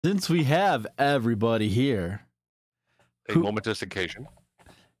Since we have everybody here, A momentous occasion.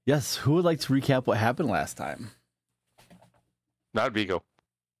 yes, who would like to recap what happened last time? Not Vigo.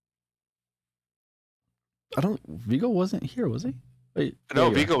 Vigo wasn't here, was he? Wait, No,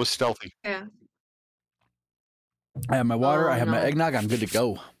 yeah, Vigo was stealthy. Yeah. I have my water. Oh, I have my no. eggnog. I'm good to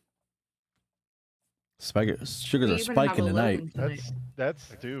go. Sugars We are even spiking have tonight. 11 That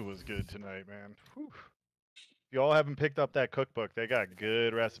stew was good tonight, man. Whew. If y'all haven't picked up that cookbook, they got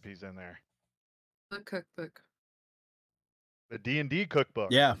good recipes in there. What cookbook? The D&D cookbook.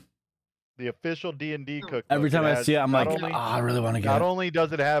 Yeah. The official D&D Oh. cookbook. Every time I see it, I'm not like, only- oh, I really want to get Not it. only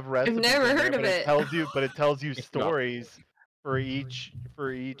does it have recipes, never in there, heard of but it. it tells you It's stories for each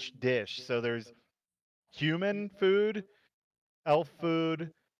dish. So there's human food, elf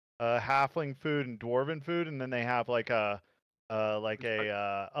food, halfling food, and dwarven food, and then they have like other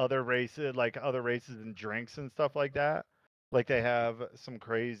races and drinks and stuff like that. Like they have some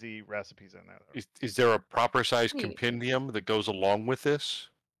crazy recipes in there. Is there a proper sized Neat. compendium that goes along with this?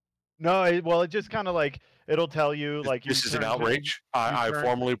 No, it just kind of like it'll tell you like This is an turn to- outrage. I turn-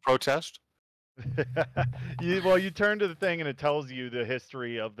 formally protest. you turn to the thing and it tells you the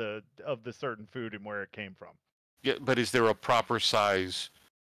history of the certain food and where it came from. Yeah, but is there a proper size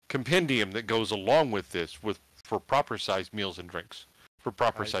compendium that goes along with this for proper size meals and drinks for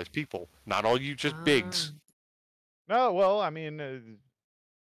proper size people? Not all you just bigs. No, well,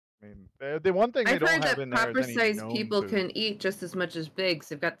 the one thing they I've don't heard have that in there is proper any sized gnome people food. can eat just as much as bigs.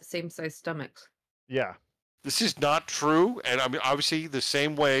 They've got the same size stomachs. Yeah. This is not true, and I mean obviously the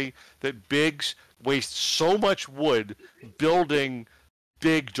same way that bigs waste so much wood building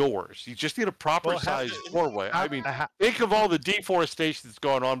big doors. You just need a proper Well, size doorway. I mean, ha- think of all the deforestation that's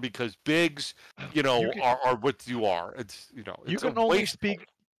going on because bigs, You can- are what you are. It's You it's can a only waste. speak.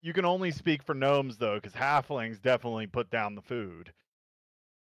 You can only speak for gnomes though, because halflings definitely put down the food.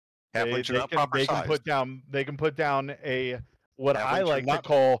 Halflings are not proper they can sized. put down. They can put down what I Halflings are like to not-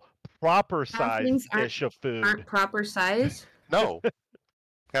 call proper Halflings sized dish of food. Aren't proper size? No,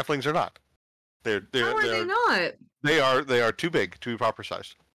 halflings are not. They're How are they not? they are too big to be proper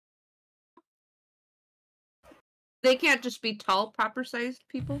sized. They can't just be tall, proper sized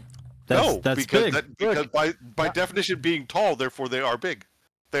people? No, That's because big. because by definition being tall, therefore they are big.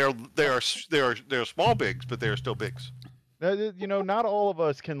 They are small bigs, but they are still bigs. Not all of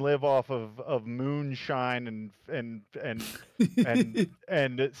us can live off of moonshine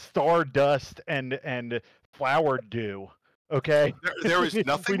and stardust and flower dew. Okay, There is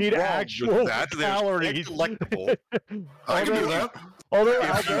nothing we need wrong actual with that. calories. There's delectable. I can do that. Although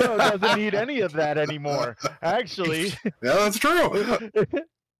Albero doesn't need any of that anymore. Actually, Yeah, that's true.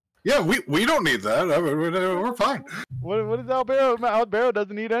 Yeah, we don't need that. I mean, we're fine. what is Albero? Albero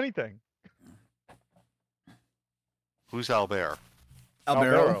doesn't need anything. Who's Albert?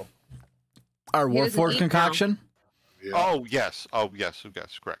 Albero. Our He doesn't Warforged eat now. concoction. Yeah. Oh yes,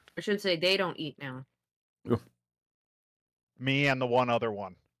 correct. I should say they don't eat now. Me and the one other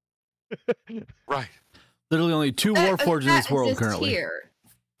one. Right. Literally only two That- Warforged in that this world exists currently. Here.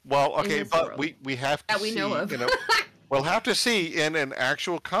 Well, In okay, this but world. we have to That we see. know of. We'll have to see in an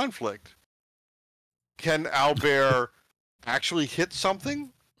actual conflict. Can Albert actually hit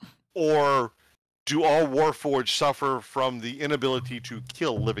something, or do all Warforged suffer from the inability to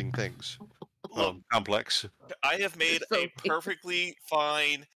kill living things? Complex. I have made So a perfectly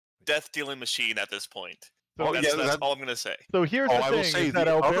fine death-dealing machine at this point. So, That's that- all I'm going to say. so here's Oh, the I will thing: say is that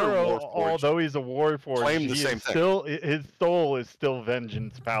the other Albero, Warforged although he's a Warforged, claim the he same is thing. still his soul is still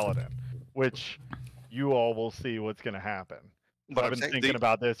Vengeance Paladin, which you all will see what's going to happen. But I've I'm been saying thinking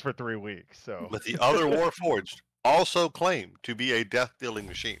about this for 3 weeks. So But the other Warforged also claim to be a death-dealing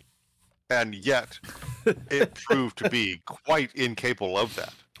machine, and yet it proved to be quite incapable of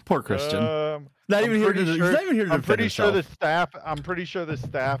that. Poor Christian. Not I'm even here to. pretty He's sure- not even here to I'm defend pretty sure himself. the staff. I'm pretty sure the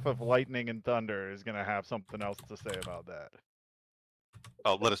staff of Lightning and Thunder is going to have something else to say about that.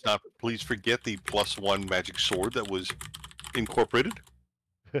 Let us not please forget the +1 magic sword that was incorporated.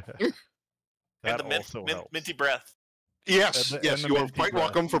 And That the also helps. minty breath. Yes, And yes, the you are minty quite breath.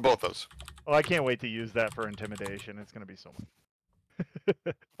 welcome for both those. Oh, I can't wait to use that for intimidation. It's going to be so much.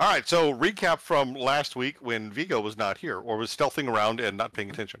 All right, so recap from last week when Vigo was not here or was stealthing around and not paying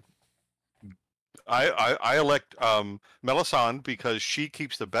attention. I elect Melisande because she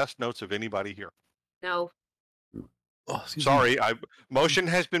keeps the best notes of anybody here. No. Oh, excuse me. Sorry, motion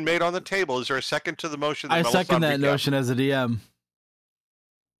has been made on the table. Is there a second to the motion? I second that recap? notion as a DM.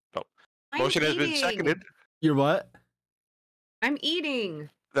 I'm Motion has been eating. seconded. You're what? I'm eating.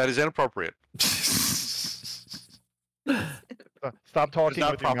 That is inappropriate. Stop talking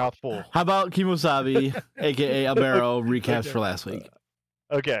not with your proper. mouth full. How about Kimosabi, aka Albero, recaps for last week?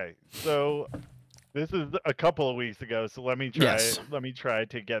 Okay, so this is a couple of weeks ago, so let me try. Yes. Let me try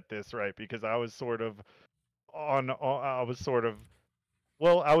to get this right because I was sort of I was sort of.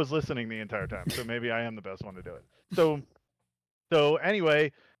 Well, I was listening the entire time, so maybe I am the best one to do it. So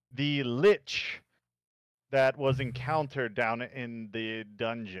anyway, the lich that was encountered down in the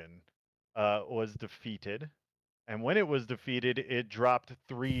dungeon was defeated. And when it was defeated, it dropped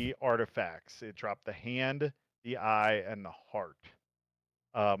 3 artifacts. It dropped the hand, the eye, and the heart.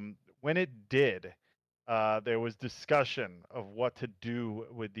 When it did, there was discussion of what to do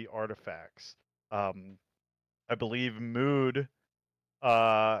with the artifacts. I believe Mood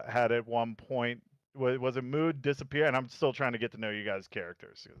had at one point, was it Mood disappear? And I'm still trying to get to know you guys'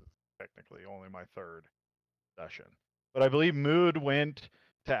 characters. Because it's technically only my 3rd session. But I believe Mood went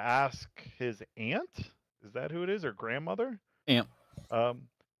to ask his aunt. Is that who it is, or grandmother? Aunt.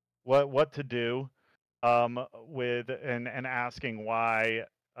 What to do with and asking why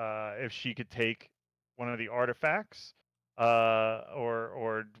if she could take one of the artifacts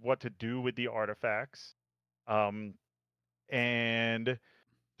or what to do with the artifacts. And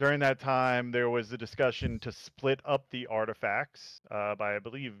during that time, there was a discussion to split up the artifacts by, I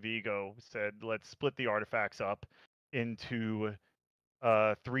believe, Vigo said, let's split the artifacts up into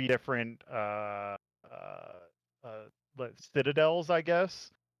 3 different citadels, I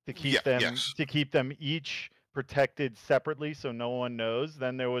guess, to keep them each protected separately so no one knows.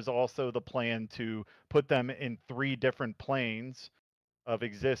 Then there was also the plan to put them in 3 different planes of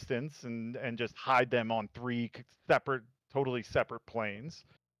existence and just hide them on 3 totally separate planes.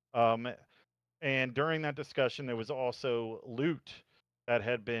 And during that discussion, there was also loot that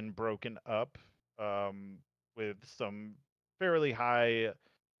had been broken up with some fairly high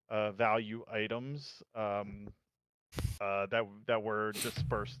value items that were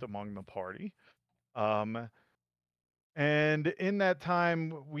dispersed among the party. And in that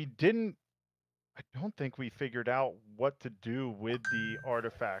time, I don't think we figured out what to do with the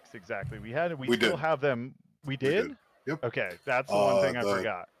artifacts exactly. We still have them. We did? Yep. Okay, that's the one thing I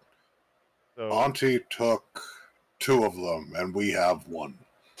forgot. So Auntie took 2 of them, and we have 1.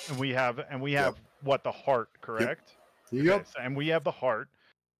 And we have what, the heart, correct? Yep. Okay, so, and we have the heart,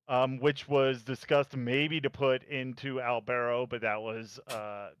 which was discussed maybe to put into Albero, but that was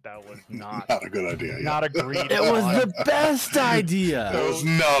not Not a good idea. not agreed. It was on. the best idea. That was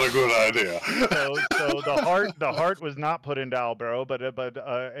not a good idea. So the heart was not put into Albero, but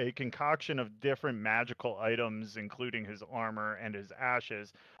a concoction of different magical items, including his armor and his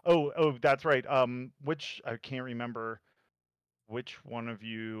ashes. Oh, that's right. Which I can't remember. Which one of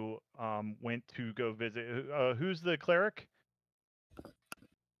you went to go visit? Who's the cleric?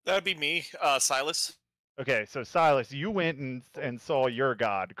 That would be me, Silas. Okay, so Silas, you went and saw your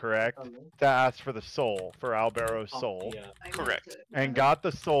god, correct? To ask for the soul, for Albero's soul. Correct. And got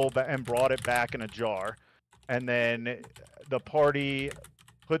the soul and brought it back in a jar. And then the party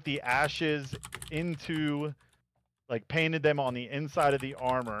put the ashes into, like, painted them on the inside of the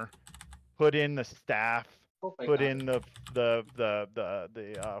armor, put in the staff, put in the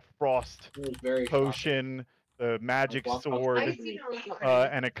frost potion, the magic sword,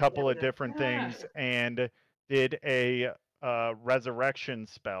 and a couple of different things, and did a resurrection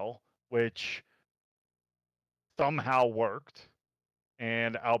spell, which somehow worked.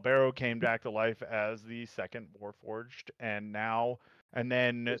 And Albero came back to life as the 2nd Warforged, and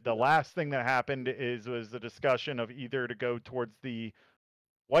then the last thing that happened was the discussion of either to go towards the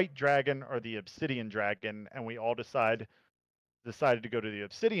White Dragon or the Obsidian Dragon, and we all decided to go to the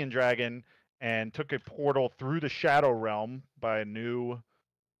Obsidian Dragon and took a portal through the Shadow Realm by a new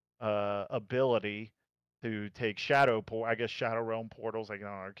ability to take Shadow Realm portals. I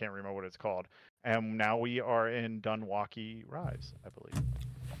can't remember what it's called. And now we are in Dunwalkie Rise, I believe.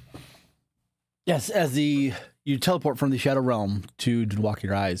 Yes, you teleport from the Shadow Realm to Dunwalkie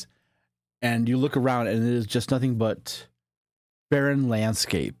Rise, and you look around, and it is just nothing but barren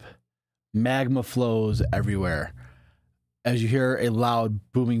landscape. Magma flows everywhere as you hear a loud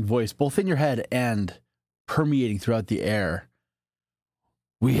booming voice both in your head and permeating throughout the air.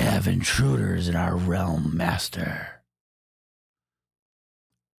 We have intruders in our realm, master.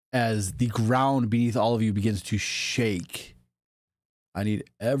 As the ground beneath all of you begins to shake, I need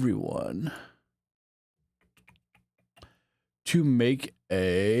everyone to make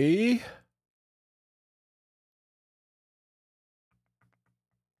a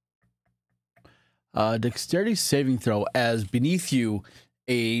dexterity saving throw, as beneath you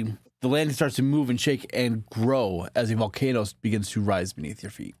the land starts to move and shake and grow as a volcano begins to rise beneath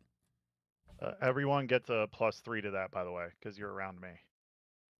your feet. Everyone gets a +3 to that, by the way, because you're around me.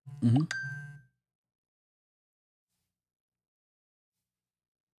 Mm-hmm.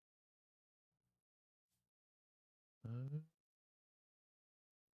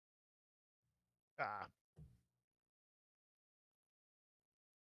 Ah.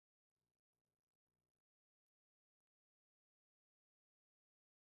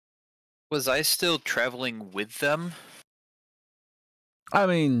 Was I still traveling with them? I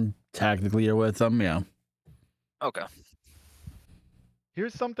mean, technically you're with them, yeah. Okay.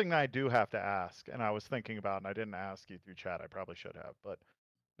 Here's something I do have to ask, and I was thinking about, and I didn't ask you through chat. I probably should have, but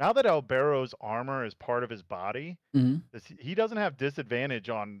now that Albero's armor is part of his body, Mm-hmm. he doesn't have disadvantage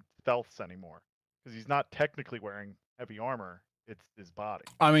on stealths anymore because he's not technically wearing heavy armor. It's his body.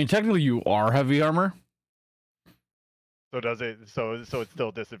 I mean, technically you are heavy armor. So does it? So it's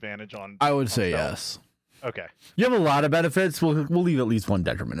still didisadvantage on. I would on say stealth? yes. Okay. You have a lot of benefits. We'll leave at least one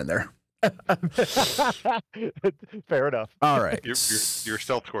detriment in there. Fair enough. All right. Your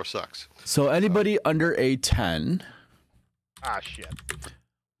stealth score sucks. So anybody under a 10 Ah, shit.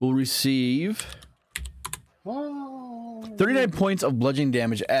 will receive 39 points of bludgeoning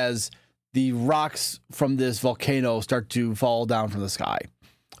damage as the rocks from this volcano start to fall down from the sky.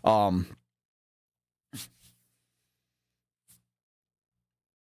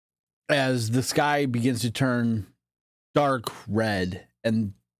 As the sky begins to turn dark red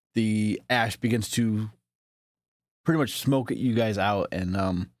and the ash begins to pretty much smoke you guys out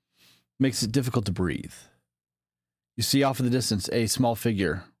and makes it difficult to breathe. You see off in the distance a small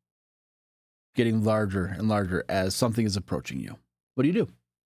figure getting larger and larger as something is approaching you. What do you do?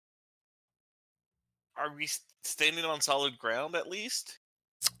 Are we standing on solid ground at least?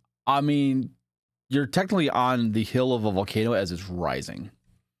 I mean, you're technically on the hill of a volcano as it's rising.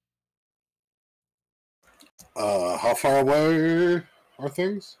 How far away are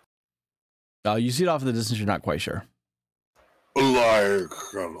things? You see it off in the distance, you're not quite sure. Like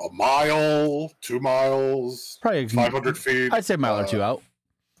a mile, 2 miles, Probably 500 feet. I'd say a mile or two out.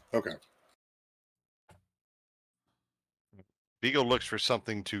 Okay. Vigo looks for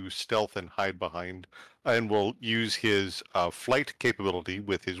something to stealth and hide behind, and will use his flight capability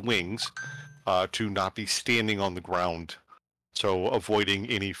with his wings to not be standing on the ground, so avoiding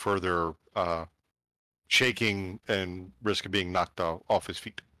any further shaking and risk of being knocked off his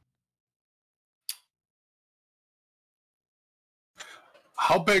feet.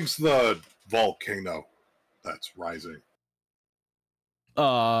 How big's the volcano that's rising?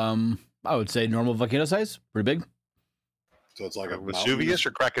 I would say normal volcano size, pretty big. So it's like a Vesuvius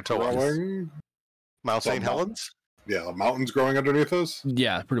or Krakatoa? growing? Mount St. Some Helens? Yeah, the mountain's growing underneath us?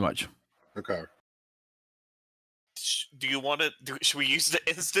 Yeah, pretty much. Okay. Do you want to? Should we use the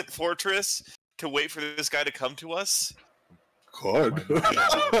instant fortress to wait for this guy to come to us? Could.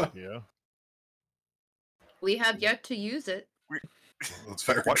 Yeah. We have yet to use it. That's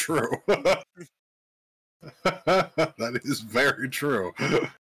very true. That is very true.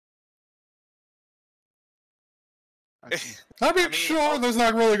 I mean, sure, there's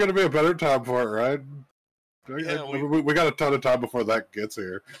not really going to be a better time for it, right? Yeah, we got a ton of time before that gets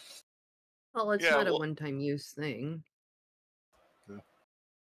here. Well, it's Yeah, not a well- one-time use thing.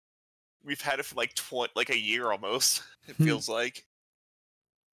 We've had it for like a year almost. It feels like.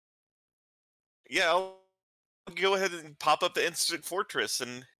 Yeah, I'll go ahead and pop up the instant fortress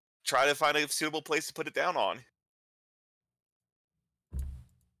and try to find a suitable place to put it down on.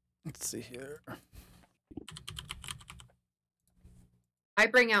 Let's see here. I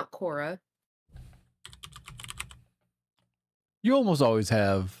bring out Cora. You almost always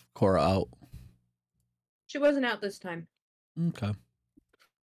have Cora out. She wasn't out this time. Okay.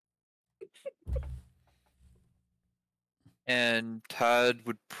 And Todd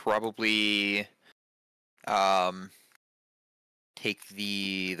would probably take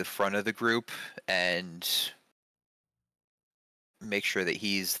the front of the group and make sure that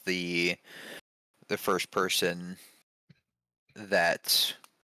he's the first person that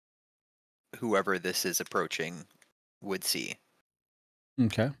whoever this is approaching would see.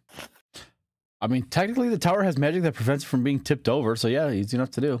 Okay. I mean, technically the tower has magic that prevents it from being tipped over, so yeah, easy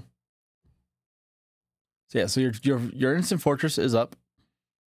enough to do. So yeah, so your instant fortress is up.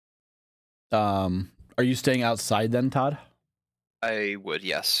 Are you staying outside then, Todd? I would,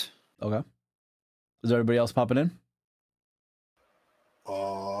 yes. Okay. Is everybody else popping in?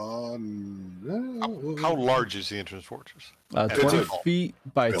 No. How large is the entrance fortress? 20 a feet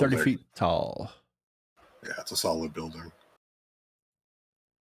by 30 building. feet tall. Yeah, it's a solid building.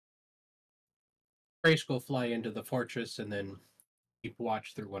 Grace will fly into the fortress and then keep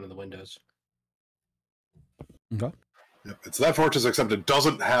watch through one of the windows. Okay. Yep, it's that fortress, except it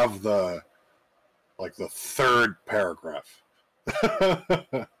doesn't have the third paragraph.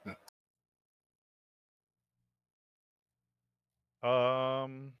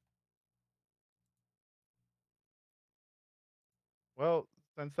 Well,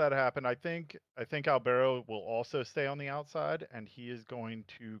 since that happened, I think Albero will also stay on the outside, and he is going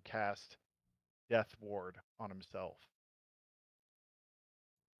to cast Death Ward on himself.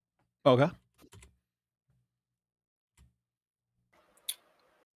 Okay.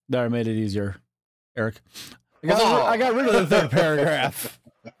 There, I made it easier, Eric. I got rid of the third paragraph.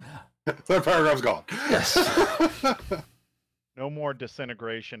 Third paragraph's gone. Yes. No more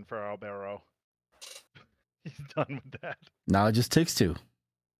disintegration for Albero. He's done with that. Now it just takes 2.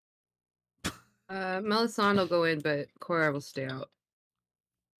 Melisande will go in, but Cora will stay out.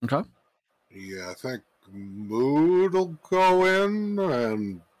 Okay. Yeah, I think Mood will go in,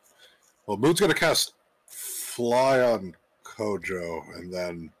 and well, Mood's gonna cast Fly on Kojo, and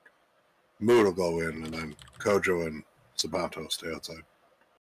then Mood will go in, and then Kojo and Sabato stay outside.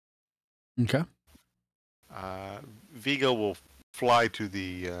 Okay. Vigo will fly to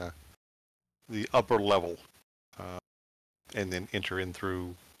the upper level, and then enter in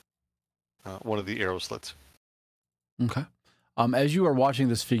through one of the arrow slits. Okay. As you are watching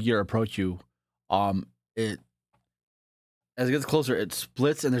this figure approach you, as it gets closer, it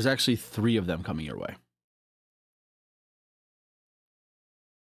splits, and there's actually 3 of them coming your way.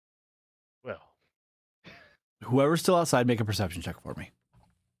 Well, Whoever's still outside, make a perception check for me.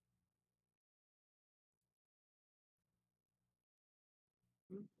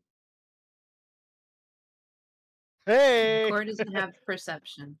 hey! Cora doesn't have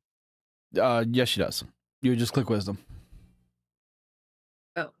perception. Yes, she does. You just click wisdom.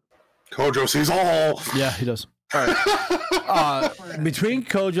 Oh. Kojo sees all. Yeah, he does. All right. Between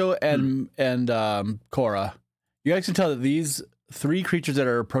Kojo and Cora, you guys can tell that these 3 creatures that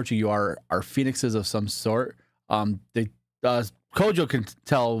are approaching you are phoenixes of some sort. Kojo can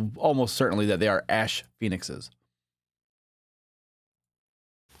tell almost certainly that they are ash phoenixes.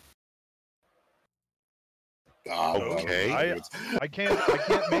 Okay.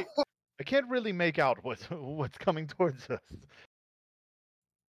 I can't really make out what's coming towards us.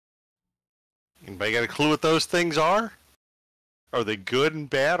 Anybody got a clue what those things are? Are they good and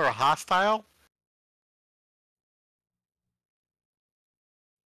bad or hostile?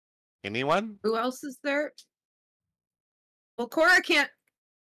 Anyone? Who else is there? Well, Cora can't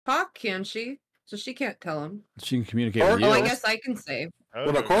talk, can she? So she can't tell him. She can communicate with Oh, you. I guess I can say.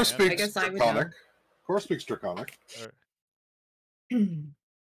 Well, no, Cora speaks I guess I would Draconic. know. Cora speaks Draconic.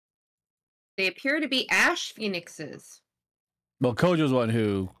 They appear to be ash phoenixes. Well, Kojo's one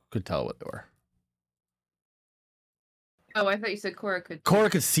who could tell what they were. Oh, I thought you said Cora could. Cora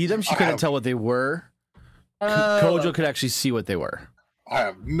could see them. She couldn't tell what they were. Kojo could actually see what they were. I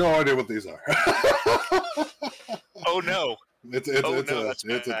have no idea what these are. Oh no! It's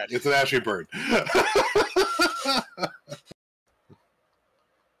That's an ashy bird.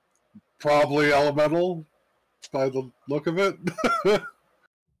 Probably elemental by the look of it.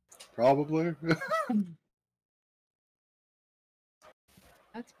 Probably.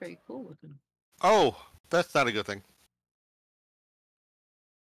 That's pretty cool looking. Oh, that's not a good thing.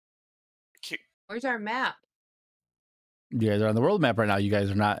 Where's our map? You guys are on the world map right now. You guys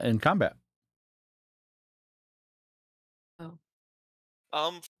are not in combat.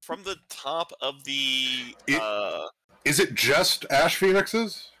 From the top of the Is it just ash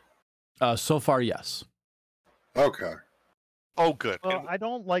phoenixes? So far, yes. Okay. Oh, good. Well, I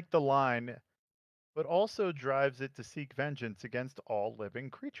don't like the line, but also drives it to seek vengeance against all living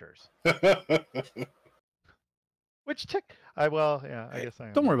creatures. Which I guess I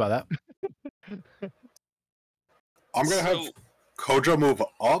am. Don't worry about that. I'm gonna have Kojo move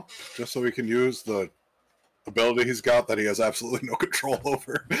up just so he can use the ability he's got that he has absolutely no control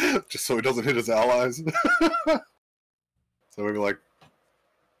over, just so he doesn't hit his allies. So maybe like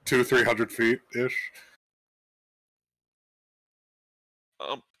 200-300 feet ish.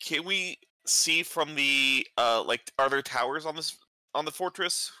 Can we see from the are there towers on the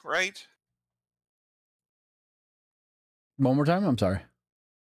fortress, right? One more time. I'm sorry.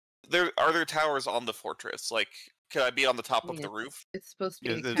 Are there towers on the fortress? Like, could I be on the top of the roof? It's supposed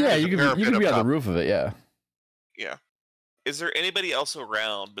to be. Yeah, you can be on the roof of it. Yeah. Yeah. Is there anybody else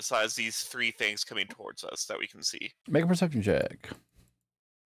around besides these 3 things coming towards us that we can see? Make a perception check.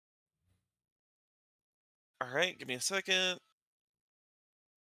 All right, give me a second.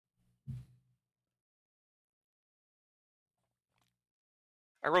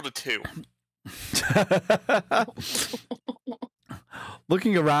 I rolled a 2.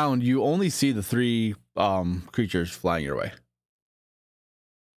 Looking around, you only see the 3 creatures flying your way.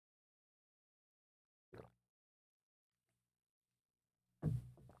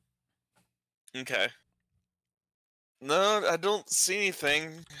 Okay. No, I don't see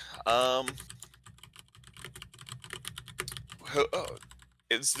anything.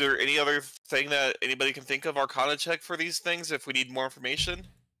 Is there any other thing that anybody can think of? Arcana check for these things if we need more information?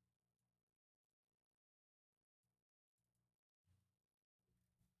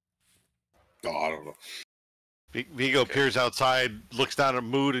 Oh, I don't know. Vigo peers outside, looks down at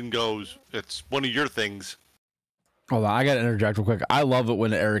Mood, and goes, "It's one of your things." Hold on, I gotta interject real quick. I love it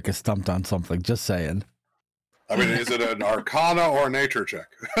when Eric is stumped on something. Just saying. I mean, is it an Arcana or a Nature check?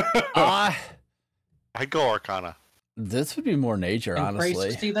 I go Arcana. This would be more nature, Can Grace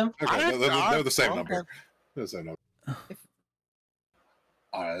honestly. see them? Okay, they're the same okay. number. They're the same number.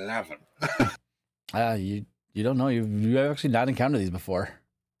 11. You don't know. You've actually not encountered these before.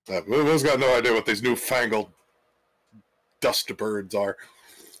 Will's got no idea what these newfangled dust birds are.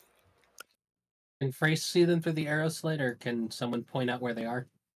 Can Frace see them through the arrow slit, or can someone point out where they are?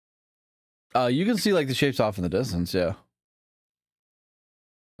 You can see like the shapes off in the distance. Yeah.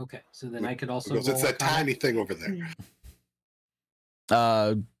 Okay, so then I could also Because it's roll that Arcana. tiny thing over there.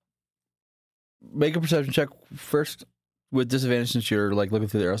 Make a perception check first with disadvantage since you're like looking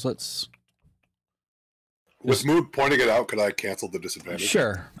through the arrow slits. With Mood pointing it out, could I cancel the disadvantage?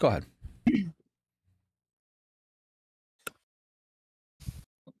 Sure. Go ahead.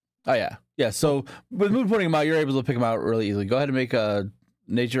 Oh yeah, yeah. So with Mood pointing them out, you're able to pick them out really easily. Go ahead and make a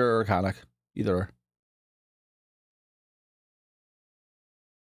nature or arcana, either or.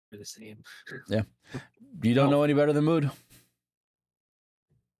 They're the same. Yeah. You don't know any better than Mood.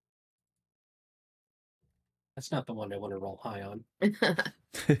 That's not the one I want to roll high on.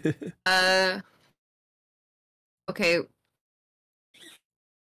 Okay.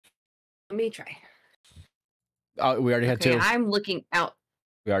 Let me try. Oh, we already had Okay, two. I'm looking out.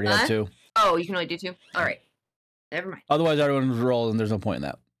 We already had two. Oh, you can only do two? All right. Never mind. Otherwise, everyone's roll, and there's no point in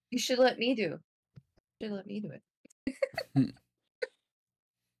that. You should let me do. You should let me do it.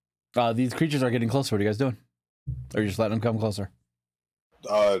 These creatures are getting closer. What are you guys doing? Or you just letting them come closer?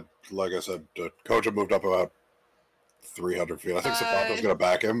 Like I said, Koja moved up about 300 feet. I think Sabanto's going to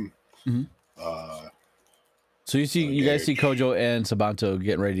back him. Mhm. So you guys see Kojo and Sabanto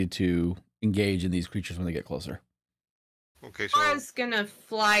getting ready to engage in these creatures when they get closer. Okay, so Laura's gonna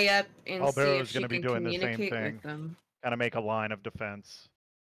fly up and see Albero's if she gonna be can doing the same communicate thing. with them. Kind of make a line of defense.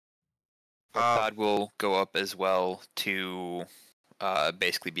 Todd will go up as well to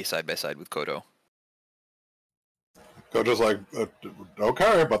basically be side by side with Kodo. Kojo's like,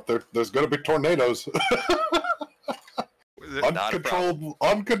 okay, but there's going to be tornadoes.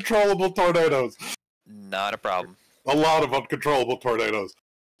 Uncontrollable tornadoes. Not a problem. A lot of uncontrollable tornadoes.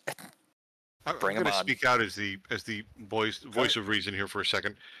 I'm Bring going 'em to on. speak out as the voice of reason here for a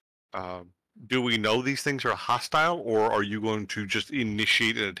second. Do we know these things are hostile, or are you going to just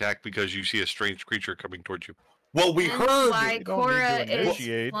initiate an attack because you see a strange creature coming towards you? Well, we And heard. why You don't need to Cora is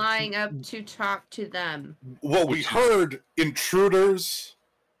initiate. flying up to talk to them. Well, we heard intruders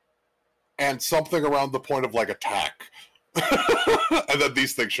and something around the point of like attack, and then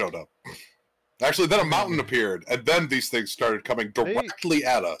these things showed up. Actually, then a mountain appeared, and then these things started coming directly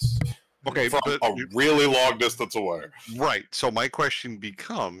at us. Okay, from but a really long distance away. right. So my question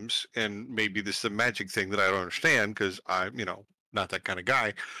becomes, and maybe this is a magic thing that I don't understand because I'm, not that kind of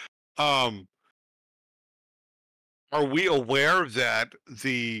guy. Are we aware that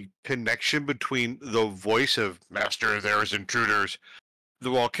the connection between the voice of Master, there's intruders, the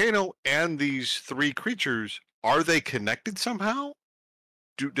volcano, and these three creatures, are they connected somehow?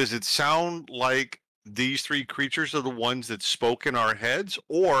 Does it sound like these three creatures are the ones that spoke in our heads,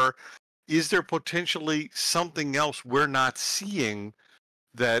 or is there potentially something else we're not seeing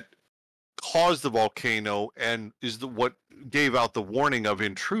that caused the volcano and is what gave out the warning of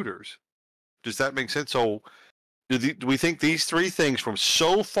intruders? Does that make sense? So do we think these three things from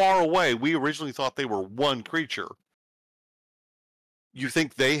so far away, we originally thought they were one creature, you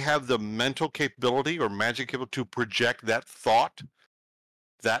think they have the mental capability or magic capability to project that thought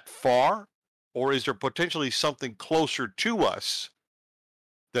that far? Or is there potentially something closer to us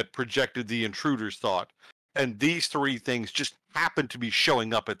that projected the intruder's thought? And these three things just happen to be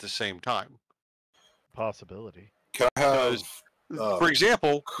showing up at the same time. Possibility. Can I have, For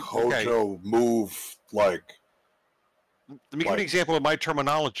example, Kojo move like let me give you an example of my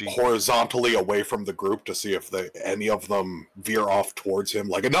terminology. horizontally away from the group to see if any of them veer off towards him,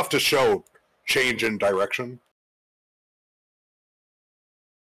 like enough to show change in direction,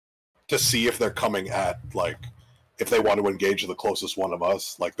 to see if they're coming at, like, if they want to engage the closest one of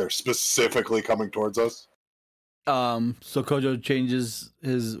us, like they're specifically coming towards us. So Kojo changes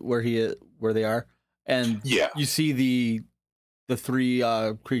where they are, and Yeah. you see the three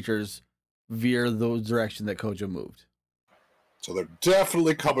creatures veer the direction that Kojo moved. So they're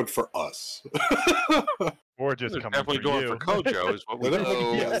definitely coming for us. Or Or just They're coming definitely for going you. for Kojo is what we They're know. definitely,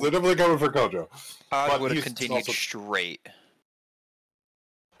 Oh. yes, they're definitely coming for Kojo. Pod But would have he's continued also- straight.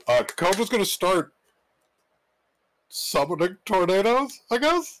 Kojo's going to start summoning tornadoes, I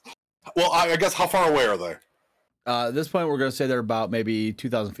guess? Well, I guess how far away are they? At this point, we're going to say they're about maybe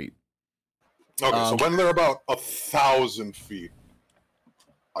 2,000 feet. Okay, so Um, when they're about 1,000 feet,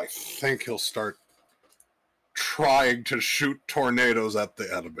 I think he'll start trying to shoot tornadoes at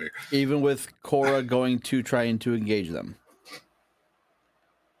the enemy. Even with Korra going to trying to engage them.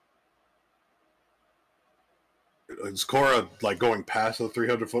 Is Korra like going past the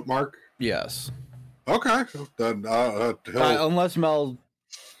 300-foot mark? Yes. Okay, then he'll. Unless Mel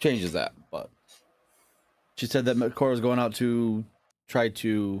changes that, but she said that Korra's going out to try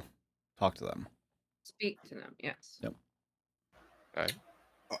to talk to them. Speak to them, yes. Yep.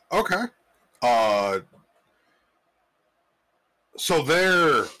 Okay. So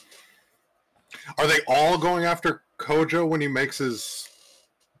are they all going after Kojo when he makes his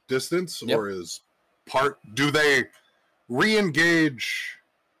distance, Yep. or is part? Do they re-engage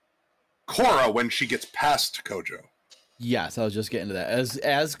Korra when she gets past Kojo? Yes, I was just getting to that.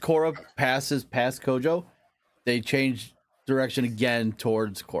 As Korra passes past Kojo, they change direction again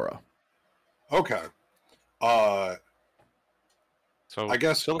towards Korra. Okay. So I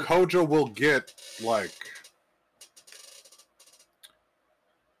guess Kojo will get like.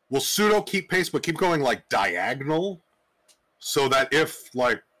 Will pseudo keep pace, but keep going like diagonal, so that if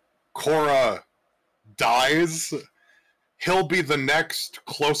like Korra dies, he'll be the next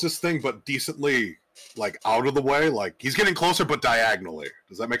closest thing, but decently like out of the way. Like he's getting closer, but diagonally.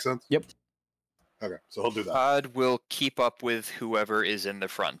 Does that make sense? Yep. Okay, so he'll do that. Pod will keep up with whoever is in the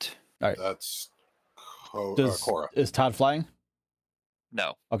front. That's Does, Korra. Is Todd flying?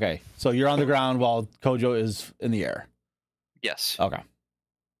 No. Okay, so you're on the ground while Kojo is in the air. Yes. Okay.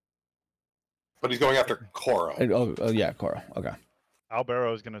 But he's going after Korra. Oh yeah, Korra. Okay.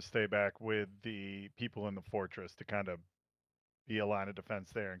 Albero is going to stay back with the people in the fortress to kind of be a line of defense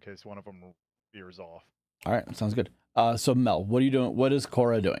there in case one of them veers off. All right, sounds good. So Mel, what are you doing? What is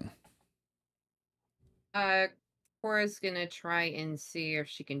Korra doing? Cora's gonna try and see if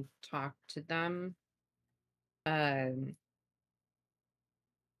she can talk to them. To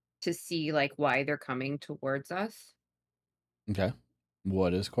see like why they're coming towards us. Okay.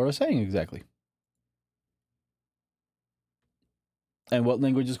 What is Korra saying exactly? And what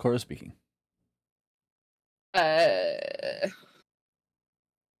language is Korra speaking? I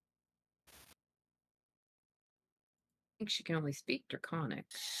think she can only speak Draconic.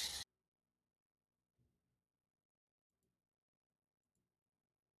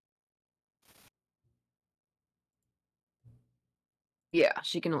 Yeah,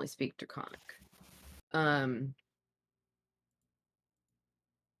 she can only speak Draconic.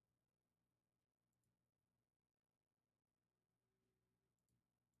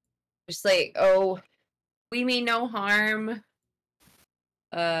 Just like, oh, we mean no harm.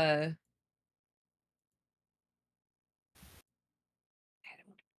 I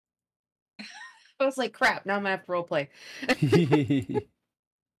was like, crap, now I'm gonna have to roleplay.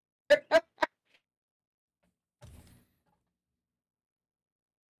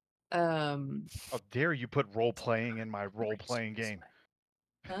 How dare you put role playing in my role playing game?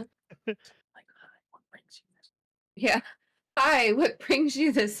 Huh? Yeah. Hi, what brings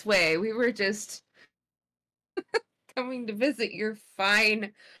you this way? We were just coming to visit your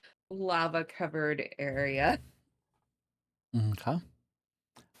fine lava-covered area. Okay.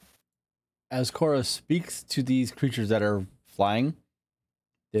 As Korra speaks to these creatures that are flying,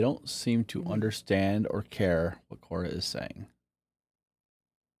 they don't seem to understand or care what Korra is saying.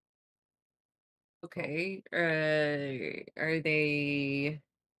 Okay. Are they...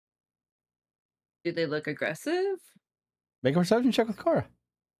 Do they look aggressive? Make a perception check with Korra.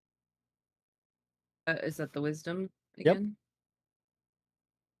 Is that the wisdom Yep. again?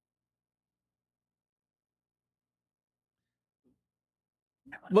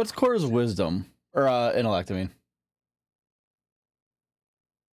 What's Korra's wisdom? Or intellect, I mean.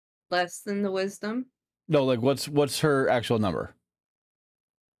 Less than the wisdom? No, like what's her actual number?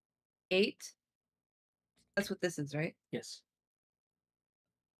 8? That's what this is, right? Yes.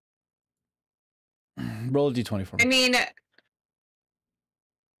 Roll a d20 for me. I mean...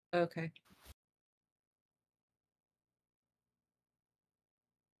 Okay.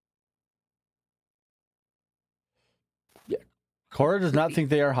 Korra does not think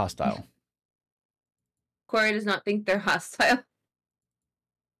they are hostile. Corey does not think they're hostile.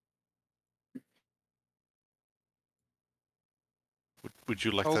 Would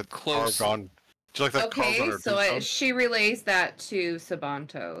you like How that close? carved on? Would you like that carved on Okay, her so tombstone? she relays that to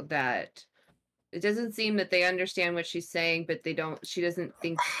Sabanto, that It doesn't seem that they understand what she's saying, but they don't. She doesn't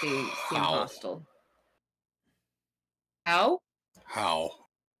think they seem How? hostile. How? How?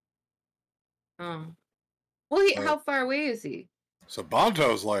 Oh. Well, how far away is he? So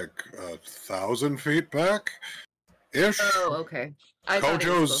Banto's like 1,000 feet back, ish. Oh, okay. I thought it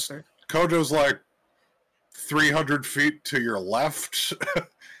was closer. Kojo's like 300 feet to your left,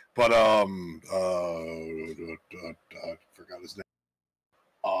 but I forgot his name.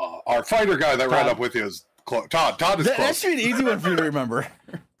 Our fighter guy that ran up with you is close. Todd is close. That should be an easy one for you to remember.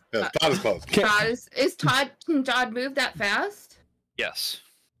 Yeah, Todd is close. Is Todd? Can Todd move that fast? Yes.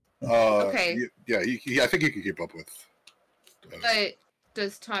 Okay. Yeah, I think he can keep up with. But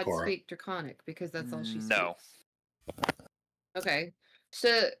does Todd Cora. speak Draconic? Because that's all she speaks. No. Okay.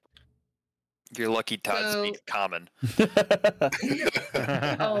 So. You're lucky Todd speaks common.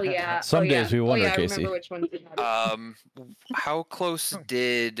 Oh yeah. Some days we wonder, I Casey. remember which one. How close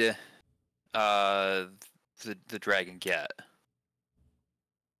did the dragon get?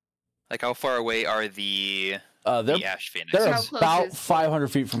 Like, how far away are the Ash Phoenix? They're How close about is- 500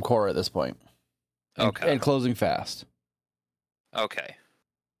 feet from Cora at this point. Okay. And closing fast. Okay.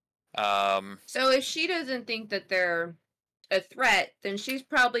 So if she doesn't think that they're a threat, then she's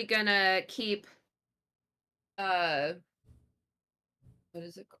probably gonna keep what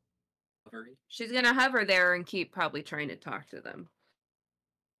is it called? Hovering. She's gonna hover there and keep probably trying to talk to them.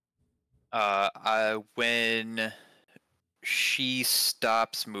 When she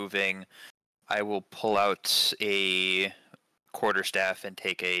stops moving, I will pull out a quarterstaff and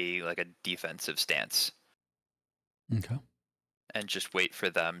take a defensive stance Okay. and just wait for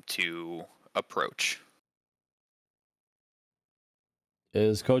them to approach.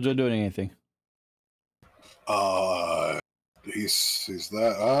 Is Kojo doing anything? He's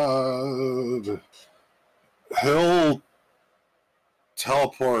that. He'll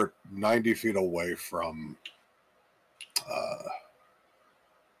teleport 90 feet away from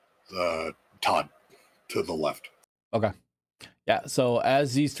the Todd to the left. Okay. Yeah, so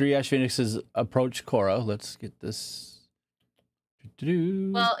as these three Ash Phoenixes approach Cora, let's get this.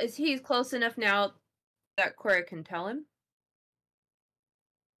 Well, is he close enough now that Cora can tell him?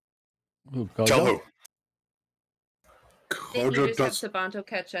 Ooh, Kojo? Tell who? Didn't you Kojo just does. have Sabanto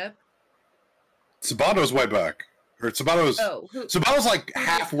catch up? Sabato's way back. Or Sabato's. Oh, Sabato's like who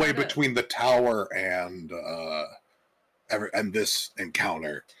halfway just caught up? between the tower and this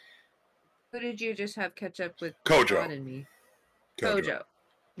encounter. Who did you just have catch up with? Kojo. Todd and me. Kojo.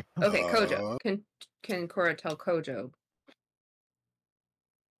 Okay, Kojo. Can Cora tell Kojo?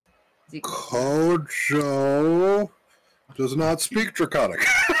 Is he close? Kojo does not speak Draconic.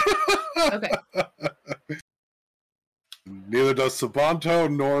 Okay. Neither does Sabanto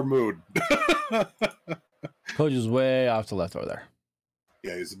nor Mood. Kojo's way off to the left over there.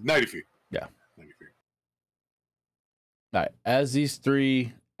 Yeah, he's 90 feet. Yeah. 90 feet. All right. As these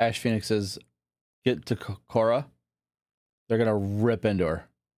three Ash Phoenixes get to Cora, they're going to rip into her.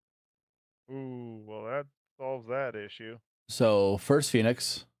 Ooh, well, that solves that issue. So, first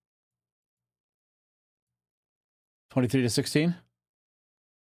Phoenix, 23 to 16.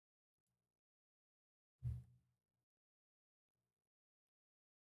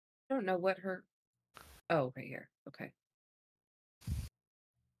 I don't know what her. Oh, right here. Okay.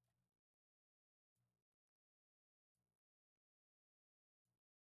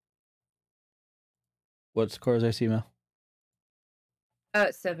 What's Cora's AC, Mel?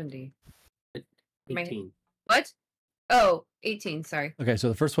 70. 18. What? Oh, 18, sorry. Okay, so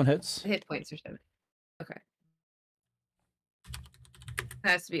the first one hits. Hit points are 70. Okay. It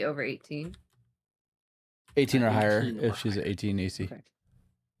has to be over 18. 18 or higher 18 or if she's at higher. 18 AC. Okay.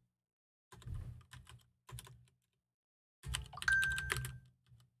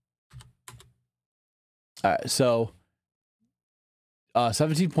 All right, so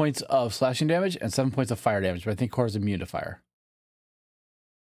 17 points of slashing damage and 7 points of fire damage, but I think Cora's immune to fire.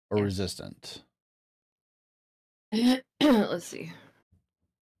 Or resistant. Let's see.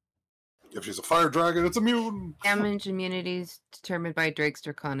 If she's a fire dragon, it's immune. Damage immunities determined by Drake's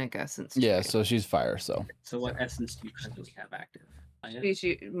Draconic Essence. Yeah, trait. so she's fire, so. So what essence do you currently have active? Fire?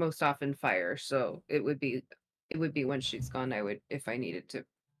 She's most often fire, so it would be when she's gone. I would, if I needed to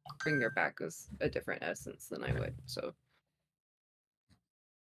bring her back as a different essence, then I would. So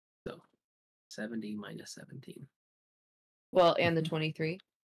So 70 minus 17. well, and the 23.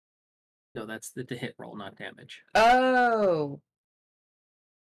 No, that's the hit roll, not damage. Oh.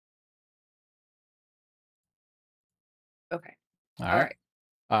 Okay. All All right. right.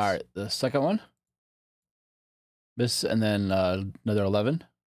 All right, the second one. Miss, and then another 11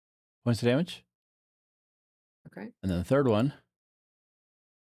 points of damage. Okay. And then the third one.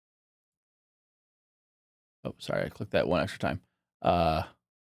 Oh, sorry, I clicked that one extra time.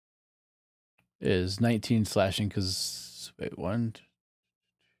 Is 19 slashing because wait, one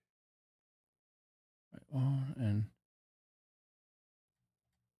and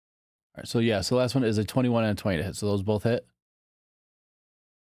all right, so yeah, so the last one is a 21 and a 20 to hit. So those both hit.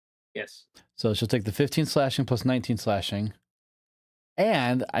 Yes. So she'll take the 15 slashing plus 19 slashing.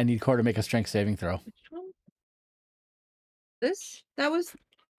 And I need Core to make a strength saving throw. Which one? This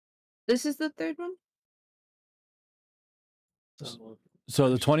is the third one? So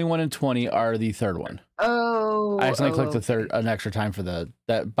the 21 and 20 are the third one. Oh. I accidentally clicked the okay. third an extra time for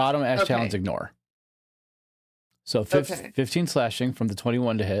that bottom Ash challenge Okay. ignore. So Okay. 15 slashing from the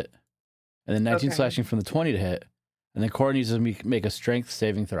 21 to hit, and then 19 Okay. slashing from the 20 to hit, and then Core needs to make a strength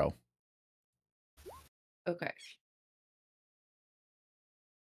saving throw. Okay.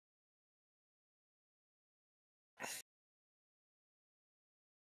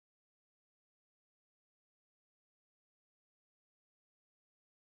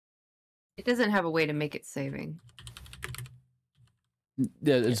 It doesn't have a way to make it saving.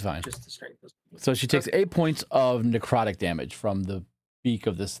 Yeah, it's fine. Just the strength. So she takes 8 points of necrotic damage from the beak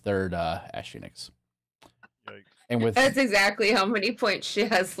of this third Ash Phoenix. Yikes. And with That's exactly how many points she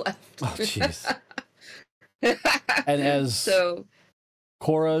has left. Oh, jeez. And as so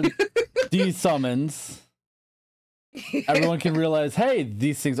Cora desummons, everyone can realize, hey,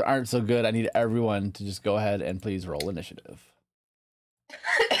 these things aren't so good. I need everyone to just go ahead and please roll initiative.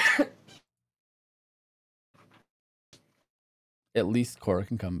 At least Cora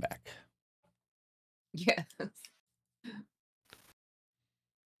can come back. yes.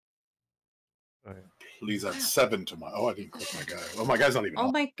 Please add 7 to my. Oh, I didn't click my guy. Oh, my guy's not even. Oh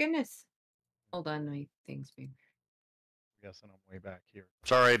up. my goodness. Hold on, my thing's being. Guessing I'm way back here.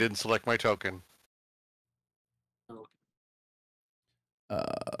 Sorry, I didn't select my token.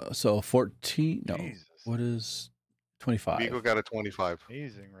 So 14. No, Jesus. what is 25? Vigo got a 25.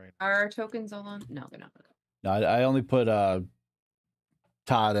 Amazing right Are our tokens all on? No, they're not. No, I only put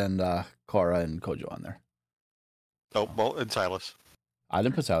Todd and Cora and Kojo on there. Oh, well, and Silas. I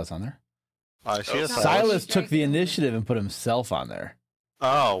didn't put Silas on there. I see a Silas. Silas took the initiative and put himself on there.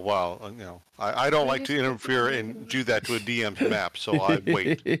 Oh, well, I don't like to interfere and do that to a DM's map, so I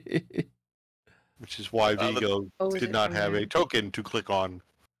wait. Which is why Vigo Oh, is did it not on have there? a token to click on.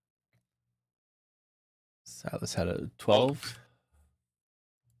 Silas had a 12.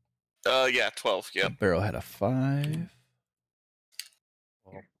 Yeah, 12. Yeah. Barrow had a 5.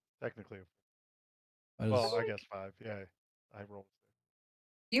 Well, technically, What is- well, I guess 5. Yeah, I rolled.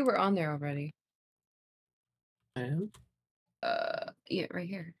 You were on there already. I am. Yeah, right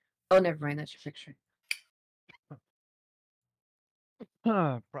here. Oh, never mind. That's your picture.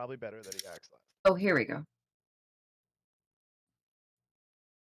 Probably better that he acts last. Oh, here we go.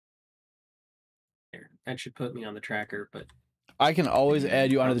 There. That should put me on the tracker, but I can always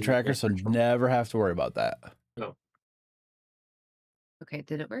add you onto the Probably tracker, so different. never have to worry about that. Okay,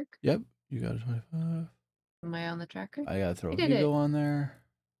 did it work? Yep, you got a 25. Am I on the tracker? I gotta throw You did Vigo it. on there.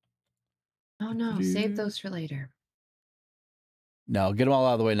 Oh no, save those for later. No, get them all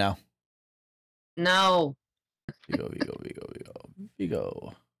out of the way now. No.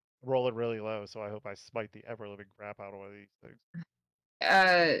 Vigo. Roll it really low, so I hope I smite the ever living crap out of one of these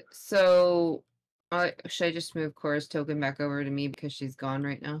things. So should I just move Cora's token back over to me because she's gone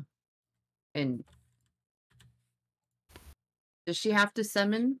right now? And does she have to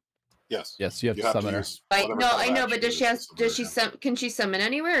summon? Yes. Yes, you have to summon her. use I whatever no, kind of I know, action but it does is she to have? summon Does she her. can she summon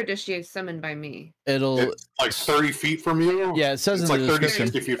anywhere, or does she summon by me? It'll It's like 30 feet from you. yeah, it says It's in like the 30,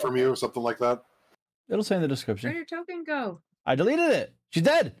 description. 60 feet from you, or something like that. It'll say in the Where'd description. her token go? I deleted it. She's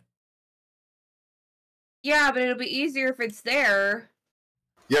dead. Yeah, but it'll be easier if it's there.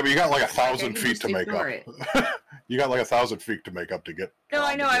 Yeah, but you got like I 1,000 can feet just to make up. ignore You got like 1,000 feet to make up to get. No,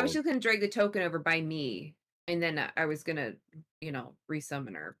 I on know. the I was board. just gonna drag the token over by me, and then I was gonna,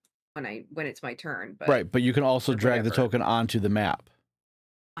 resummon her when it's my turn. But Right, but you can also or drag the whatever. token onto the map.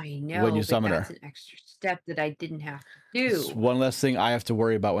 I know when you but summon her. that's an extra step that I didn't have to It's do. one less thing I have to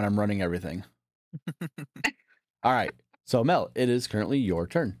worry about when I'm running everything. All right. So Mel, it is currently your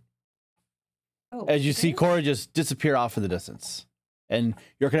turn. Oh, As you see okay. Cora just disappear off in the distance. And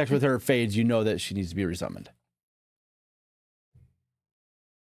your connection with her fades, you know that she needs to be resummoned.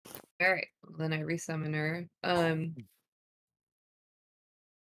 All right, well, then I resummon her.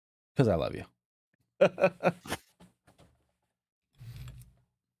 Because I love you.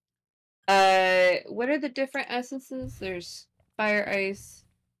 What are the different essences? There's fire, ice.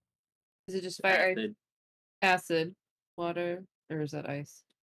 Is it just fire, ice, acid, water, or is that ice?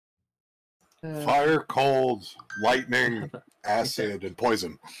 Fire, cold, lightning, acid, and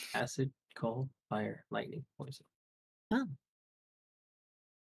poison. Acid. cold, fire, lightning, poison. Oh.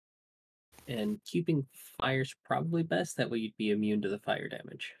 And keeping fire's probably best. That way you'd be immune to the fire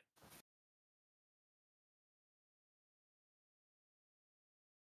damage.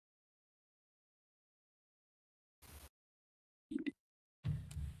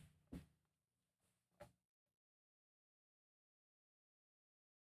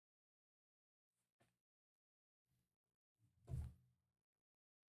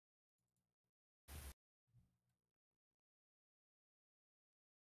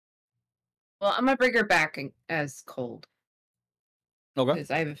 Well, I'm gonna bring her back as cold Okay.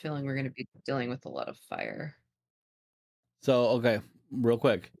 because I have a feeling we're gonna be dealing with a lot of fire. So, okay, real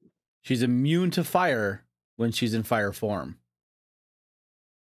quick. She's immune to fire when she's in fire form,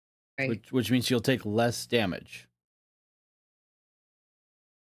 Right. which means she'll take less damage.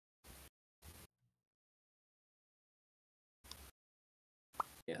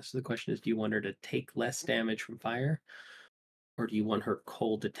 Yeah, so the question is, do you want her to take less damage from fire? Or do you want her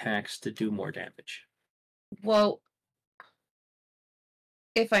cold attacks to do more damage? Well,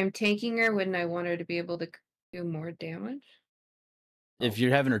 if I'm taking her, wouldn't I want her to be able to do more damage? If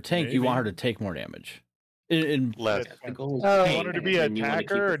you're having her tank, you want her to Maybe. take more damage. In Less. The goal is Oh, Do you want her to be an and you wanna keep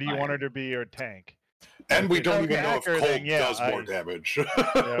attacker, her or do you want fire. her to be your tank? And we If don't it's even know if attacker, cold then yeah, does more damage.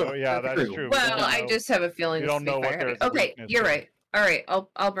 Yeah, that's true. We Well, don't I know. just have a feeling You this don't will know be what fire their heavy. Okay, weakness you're is. right. All right,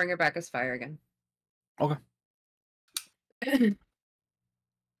 I'll bring her back as fire again. Okay.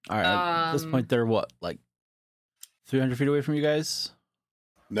 All right. At this point, they're what, like 300 feet away from you guys?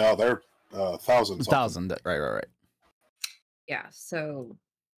 No, they're 1,000. 1,000. Right. Yeah, so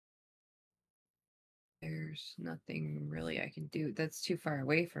there's nothing really I can do. That's too far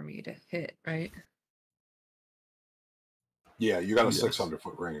away for me to hit, right? Yeah, you got a Yes.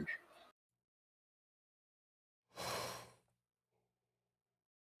 600-foot range.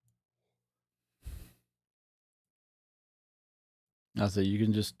 Now, so you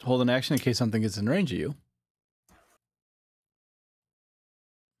can just hold an action in case something gets in range of you.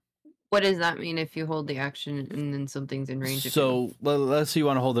 What does that mean if you hold the action and then something's in range of you? So let's say you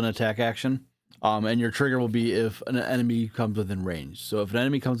want to hold an attack action, and your trigger will be if an enemy comes within range. So if an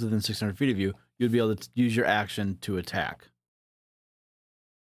enemy comes within 600 feet of you, you'd be able to use your action to attack.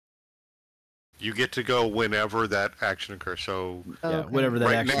 You get to go whenever that action occurs. So Yeah, whatever that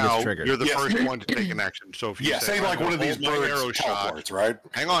right action now, gets triggered. you're the Yes. first one to take an action. So if you Yeah, say like I'm one of gonna these hold my birds arrow shot. teleports, right?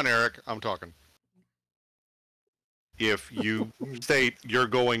 Hang on, Eric. I'm talking. If you state you're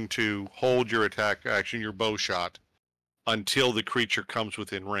going to hold your attack action, your bow shot, until the creature comes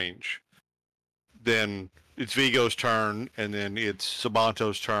within range, then it's Vigo's turn, and then it's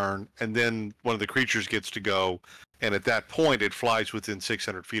Sabanto's turn, and then one of the creatures gets to go, and at that point it flies within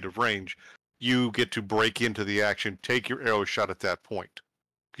 600 feet of range. You get to break into the action, take your arrow shot at that point,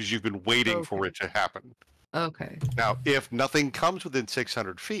 because you've been waiting for Okay. it to happen. Okay. Now, if nothing comes within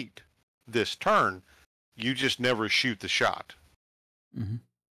 600 feet this turn, you just never shoot the shot. Mm-hmm.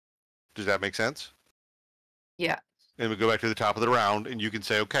 Does that make sense? Yeah. And we go back to the top of the round, and you can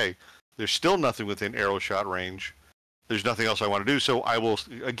say, okay, there's still nothing within arrow shot range. There's nothing else I want to do, so I will,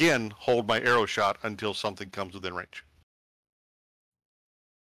 again, hold my arrow shot until something comes within range.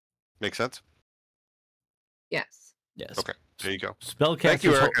 Make sense? Yes. Yes. Okay, there you go. Spellcasters. Thank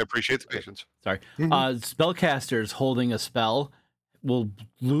you, Eric. I appreciate the patience. Sorry. Mhm. Spellcasters holding a spell will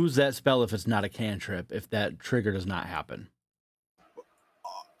lose that spell if it's not a cantrip, if that trigger does not happen.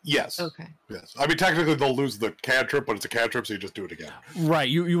 Yes. Okay. Yes. I mean, technically they'll lose the cantrip, but it's a cantrip, so you just do it again. Right.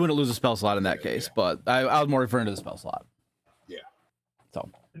 You wouldn't lose a spell slot in that case, but I was more referring to the spell slot. Yeah.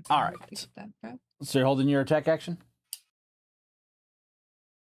 So, all right. So you're holding your attack action?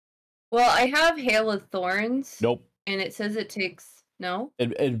 Well, I have Hail of Thorns. Nope. And it says it takes no?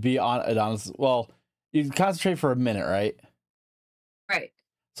 It'd be on it honestly. Well, you can concentrate for a minute, right? Right.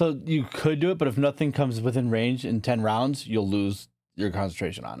 So you could do it, but if nothing comes within range in 10 rounds, you'll lose your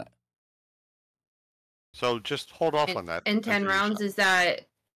concentration on it. So just hold off on that. In 10 until you rounds, stop. is that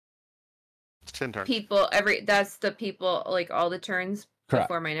It's 10 turns. people that's the people like all the turns Correct.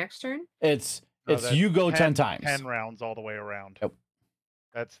 before my next turn? It's No, it's that's you go 10 times. 10 rounds all the way around. Yep.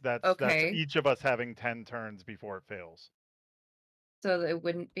 That's Okay. each of us having 10 turns before it fails. So it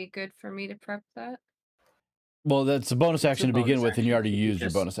wouldn't be good for me to prep that? Well, that's a bonus action to begin bonus with, and you action. already You used your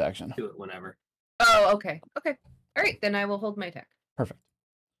just bonus action. Do it whenever. Oh, okay. Okay. All right, then I will hold my attack. Perfect.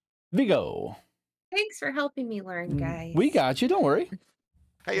 Vigo. Thanks for helping me learn, guys. We got you. Don't worry.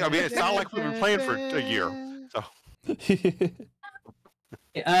 Hey, I mean, it's not like we've been playing for a year. So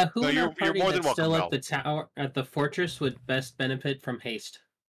Who No, in you're- our party you're more than that's still welcome, at the tower, at the fortress, would best benefit from haste?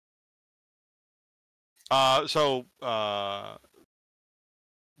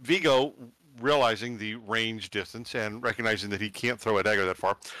 Vigo, realizing the range distance and recognizing that he can't throw a dagger that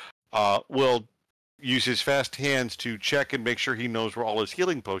far, will use his fast hands to check and make sure he knows where all his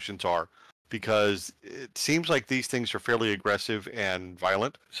healing potions are, because it seems like these things are fairly aggressive and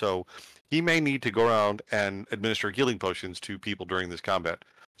violent. So he may need to go around and administer healing potions to people during this combat.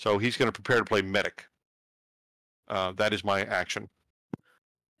 So he's going to prepare to play medic. That is my action.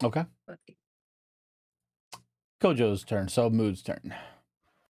 Okay. Kojo's turn. So Mood's turn.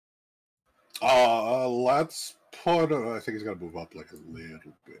 Let's put. I think he's got to move up like a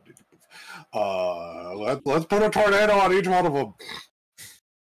little bit. Let's put a tornado on each one of them.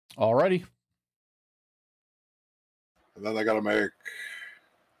 Alrighty. And then they got to make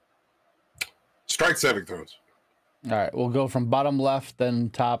strike saving throws. All right. We'll go from bottom left, then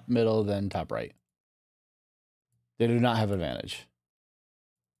top middle, then top right. They do not have advantage.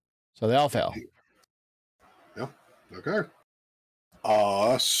 So they all fail. Yeah. Okay.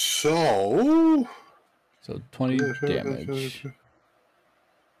 So 20 damage.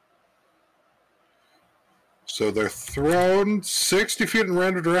 So they're thrown 60 feet in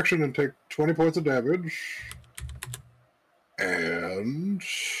random direction and take 20 points of damage. And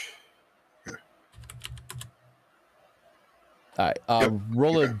All right.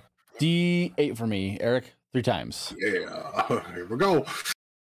 Roll a D8 for me, Eric. 3 times. Yeah. Here we go.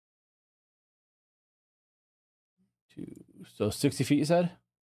 2. So 60 feet, you said?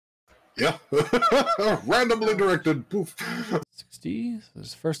 Yeah. Randomly directed. Poof. 60. So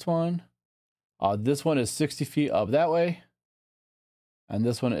this first one. This one is 60 feet up that way. And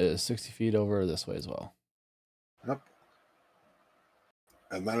this one is 60 feet over this way as well. Yep.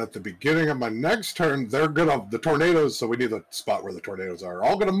 And then at the beginning of my next turn, the tornadoes, so we need the spot where the tornadoes are,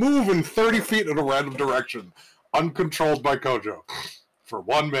 all gonna move in 30 feet in a random direction, uncontrolled by Kojo. For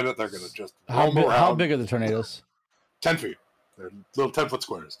 1 minute, they're gonna just roam around. How big are the tornadoes? 10 feet. They're little 10-foot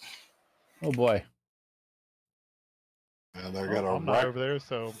squares. Oh boy. And they're gonna I'm not over there,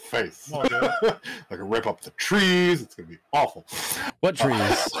 so face. I'm all good. They're gonna rip up the trees. It's gonna be awful. What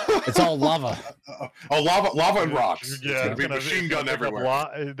trees? It's all lava. Lava and rocks. Yeah, it's gonna be machine gun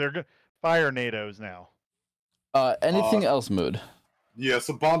everywhere. They're fire nados now. Anything else, Mood? Yeah,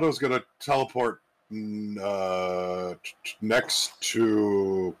 so Bondo's gonna teleport next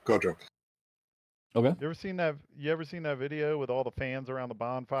to Kojo. Okay. You ever seen that video with all the fans around the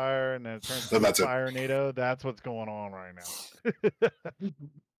bonfire and then it turns So into a that's it. fire NATO? That's what's going on right now.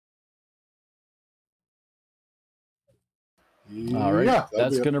 All right. Yeah,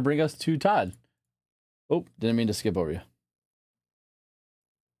 That's going to bring us to Todd. Oh, didn't mean to skip over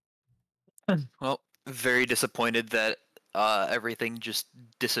you. Well, very disappointed that everything just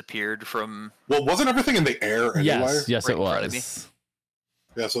disappeared from. Well, wasn't everything in the air anyway? Yes, Right it in front of me. was.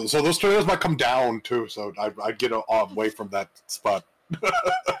 Yeah, so those tornadoes might come down too, so I'd get away from that spot.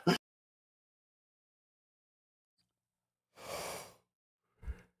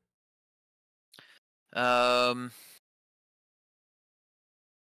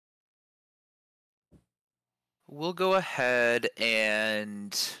 We'll go ahead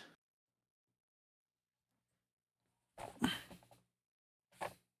and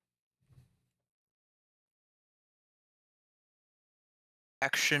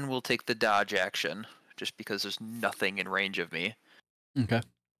action will take the dodge action, just because there's nothing in range of me. Okay.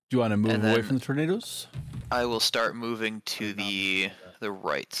 Do you want to move And away then- from the tornadoes? I will start moving to the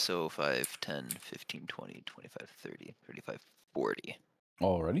right, so 5, 10, 15, 20, 25, 30, 35, 40.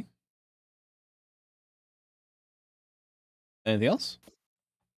 Alrighty. Anything else?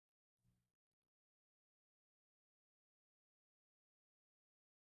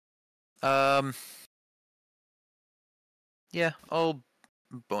 Yeah, I'll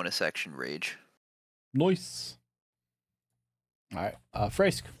bonus action rage. Nice. All right.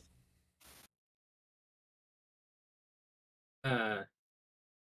 Frask.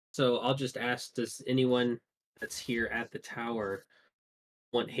 So I'll just ask, does anyone that's here at the tower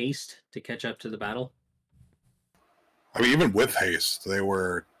want haste to catch up to the battle? I mean, even with haste, they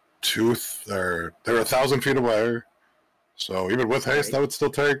were 1,000 feet away. So even with haste, that would still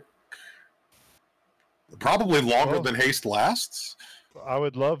take probably longer than haste lasts. I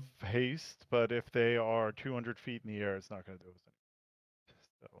would love haste, but if they are 200 feet in the air, it's not going to do us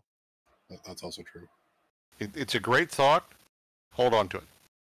anything. So That's also true. It's a great thought. Hold on to it.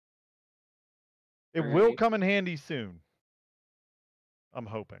 it will come in handy soon. I'm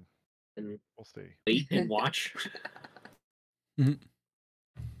hoping. And We'll see. wait and watch.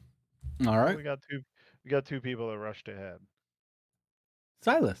 All right. We got two people that rushed ahead.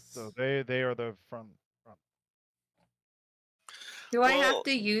 Silas. So they are the front. Do I have Well-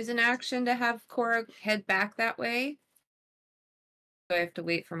 to use an action to have Cora head back that way? Do I have to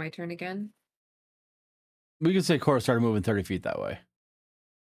wait for my turn again? We could say Cora started moving 30 feet that way.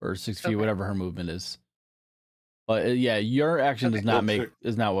 Or 6 feet, Okay. whatever her movement is. But yeah, your action does not Okay.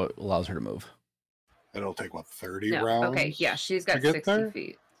 is not what allows her to move. It'll take, what, 30 No. rounds? Okay, yeah, she's got to get 60 there?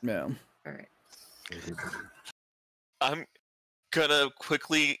 feet. Yeah. All right. I'm gonna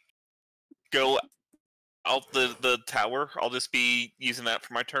quickly go out the tower. I'll just be using that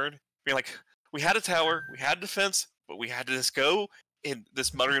for my turn. Being like, we had a tower, we had defense, but we had to just go in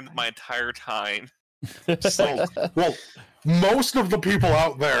this muttering my entire time. So, well, most of the people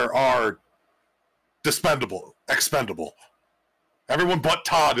out there are expendable. Everyone but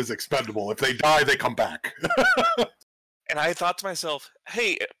Todd is expendable. If they die, they come back. And I thought to myself,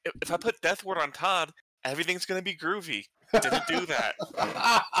 hey, if I put Death Ward on Todd, everything's gonna be groovy. Didn't do that.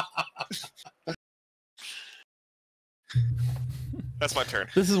 That's my turn.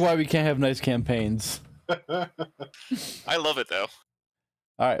 This is why we can't have nice campaigns. I love it though.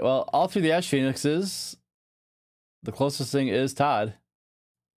 All right. Well, all through the Ash Phoenixes, the closest thing is Todd.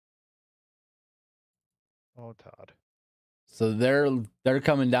 Oh, Todd. So they're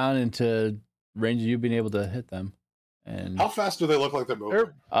coming down into range of you being able to hit them. And How fast do they look like they're moving?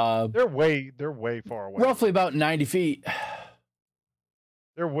 They're way far away. roughly about 90 feet.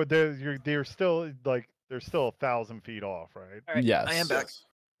 They're still like they're still 1,000 feet off, right? All right, Yes. I am back.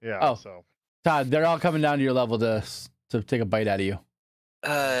 Yeah. Oh. So Todd, they're all coming down to your level to take a bite out of you.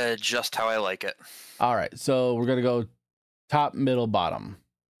 Just how I like it. All right. So we're gonna go top, middle, bottom.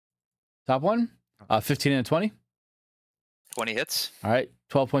 Top one, 15 and 20. 20 hits. All right.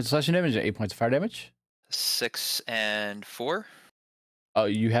 12 points of slashing damage and 8 points of fire damage. 6 and 4. Oh,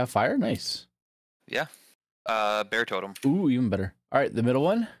 you have fire? Nice. Yeah. Bear totem. Ooh, even better. All right, the middle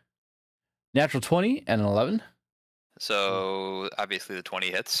one. Natural 20 and an 11. So obviously the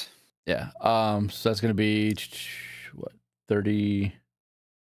 20 hits. Yeah. So that's gonna be what, 30.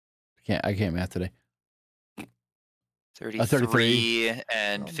 I can't math today. 33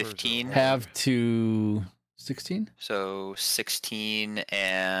 and Numbers are 15. all- Half to 16? So 16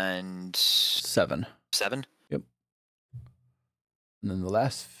 and 7. 7. And then the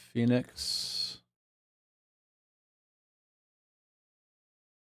last Phoenix.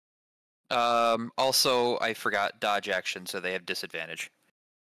 Also, I forgot dodge action, so they have disadvantage.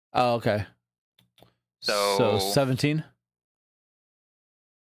 Oh, okay. So 17.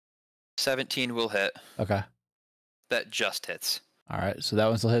 17 will hit. Okay. That just hits. All right. So that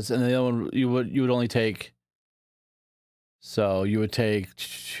one still hits, and the other one you would only take. So you would take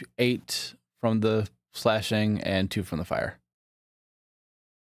 8 from the slashing and 2 from the fire.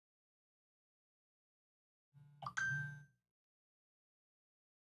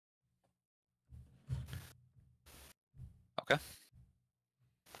 Okay.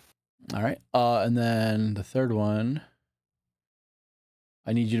 All right. And then the third one,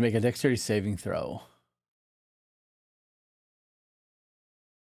 I need you to make a dexterity saving throw.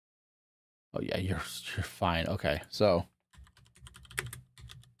 Oh yeah, you're fine. Okay, so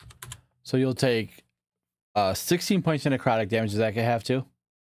you'll take 16 points of necrotic damage. Does that get half too?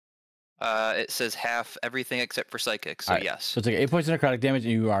 It says half everything except for psychic, so All right, yes. So it's like 8 points of necrotic damage,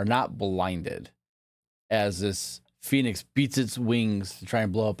 and you are not blinded as this phoenix beats its wings to try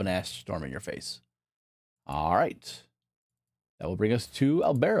and blow up an ash storm in your face. All right, that will bring us to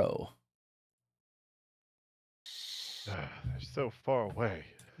Albero. They're so far away.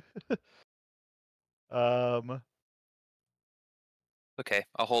 Okay,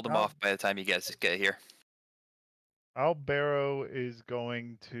 I'll hold them Oh. off by the time you guys get here. Albero is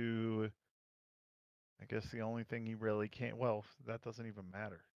going to. I guess the only thing he really can't. Well, that doesn't even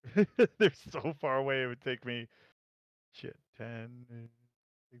matter. They're so far away. It would take me, 10.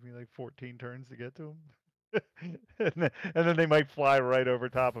 Take me like 14 turns to get to them, and then they might fly right over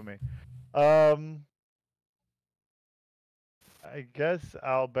top of me. I guess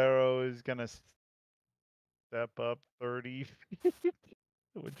Albero is gonna step up 30 feet,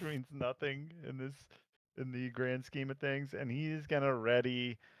 which means nothing in the grand scheme of things, and he's gonna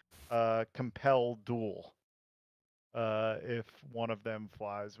ready compel duel if one of them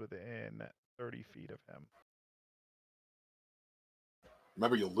flies within 30 feet of him.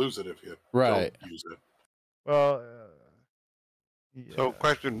 Remember, you'll lose it if you Right. don't use it. Well, So, yeah.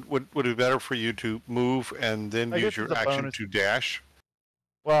 question: Would it be better for you to move and then I use guess your it's a action bonus. to dash?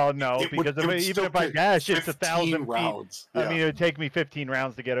 Well, no, It would- because it would even still if I take dash, it's 15 1,000 feet. rounds. I Yeah. mean, it would take me 15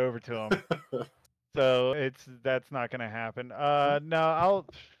 rounds to get over to him. So that's not going to happen. No,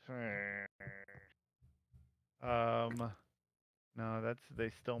 no, they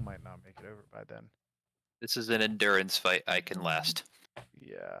still might not make it over by then. This is an endurance fight I can last.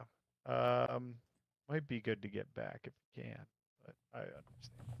 Yeah. Might be good to get back if you can. But I understand.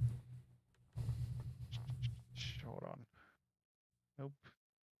 Hold on. Nope.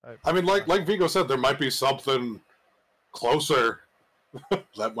 I mean, like Vigo said, there might be something closer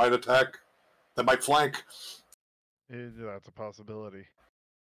that might attack, that might flank. That's a possibility.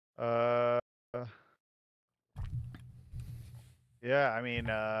 Yeah, I mean,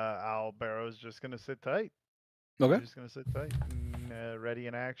 Albero's just gonna sit tight. Okay. He's just gonna sit tight and ready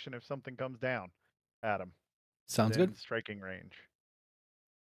in action if something comes down at him. Sounds within good. Striking range.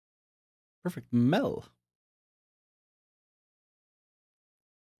 Perfect. Mel.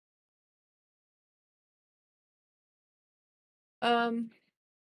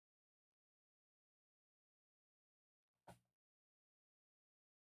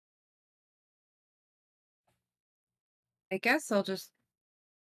 I guess I'll just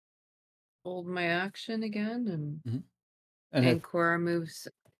hold my action again and Cora moves.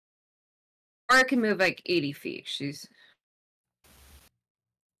 Or I can move like 80 feet. She's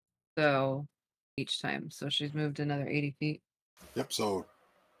so each time. So she's moved another 80 feet. Yep, so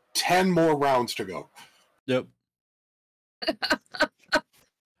 10 more rounds to go. Yep.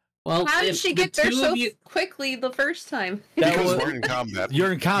 Well, how did if she the get there two so of you- quickly the first time? Because we're in combat.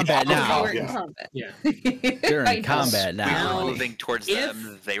 You're in combat now. We're in combat. Yeah. You're I in know. combat We now. were moving towards if-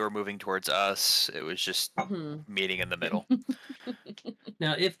 them. They were moving towards us. It was just Mhm. meeting in the middle.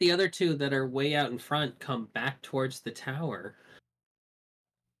 Now, if the other two that are way out in front come back towards the tower,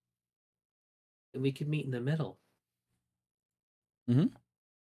 then we could meet in the middle.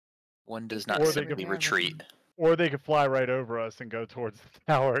 One does not Or they simply could- retreat. Or they could fly right over us and go towards the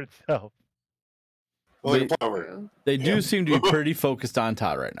tower itself. Well, they Wait. can play over. True. They do Yeah. seem to be pretty focused on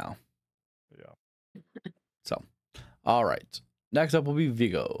Todd right now. Yeah. So, all right. Next up will be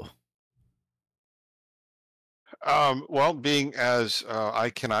Vigo. Well, being as I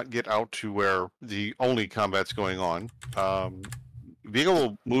cannot get out to where the only combat's going on, Vigo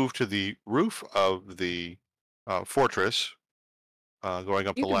will move to the roof of the fortress, going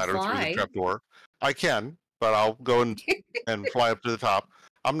up You the can ladder through fly. the trapdoor. I can, but I'll go and fly up to the top.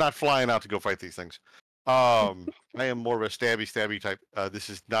 I'm not flying out to go fight these things. I am more of a stabby type. This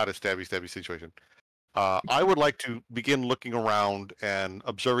is not a stabby situation. I would like to begin looking around and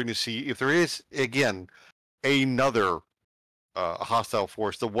observing to see if there is, again, another hostile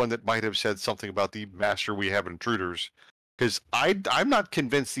force, the one that might have said something about the master we have intruders. Because I'm not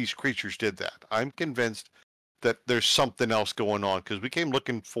convinced these creatures did that. I'm convinced that there's something else going on, because we came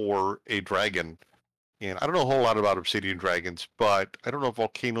looking for a dragon. And I don't know a whole lot about obsidian dragons, but I don't know if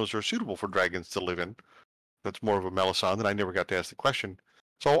volcanoes are suitable for dragons to live in. That's more of a Melisande, and I never got to ask the question.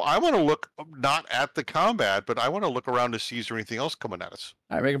 So I want to look not at the combat, but I want to look around to see is there anything else coming at us.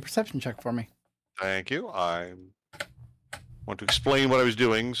 All right, make a perception check for me. Thank you. I want to explain what I was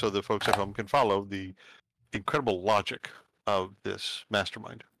doing so the folks at home can follow the incredible logic of this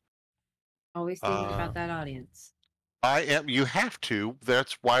mastermind. Always thinking about that audience. I am. You have to.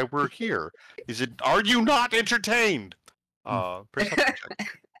 That's why we're here. Are you not entertained? Perception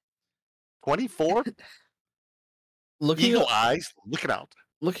check. 24. Eagle eyes, looking out.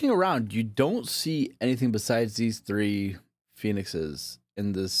 Looking around, you don't see anything besides these three phoenixes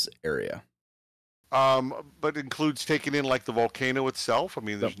in this area. But includes taking in like the volcano itself. I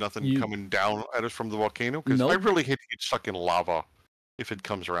mean, there's nothing coming down at us from the volcano, because I really hate to get stuck in lava if it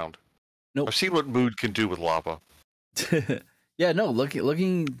comes around. Nope. I've seen what mood can do with lava. Yeah, no,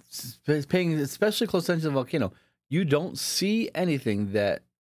 paying especially close attention to the volcano, you don't see anything that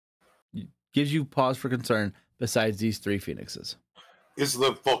gives you pause for concern besides these three phoenixes. Is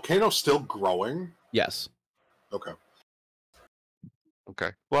the volcano still growing? Yes. Okay.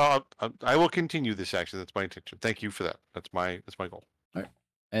 Okay. Well, I will continue this action. That's my intention. Thank you for that. That's my goal. All right.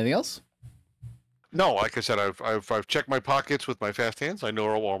 Anything else? No, like I said, I've checked my pockets with my fast hands. I know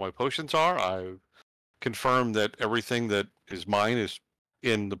where all my potions are. I've confirmed that everything that is mine is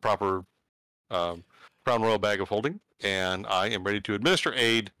in the proper Crown Royal bag of holding, and I am ready to administer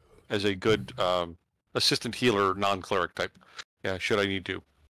aid as a good assistant healer, non-cleric type. Yeah, should I need to.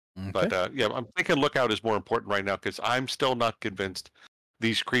 Okay. But yeah, I'm thinking lookout is more important right now, because I'm still not convinced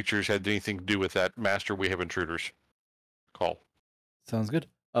these creatures had anything to do with that master we have intruders call. Sounds good.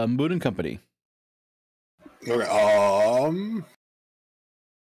 Mood and Company. Okay.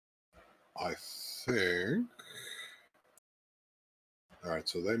 I think. All right.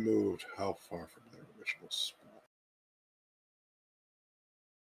 So they moved how far from their original spot?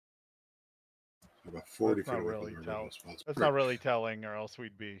 About 40 That's feet not away really from their original spot. That's not really telling, or else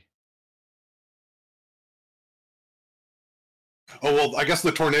we'd be. Oh well, I guess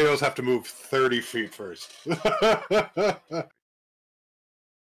the tornadoes have to move 30 feet first.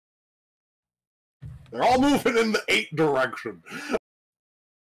 They're all moving in the 8 direction.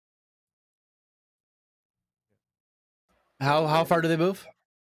 How far do they move?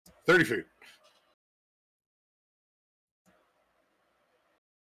 30 feet.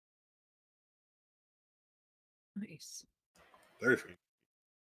 Nice. 30 feet.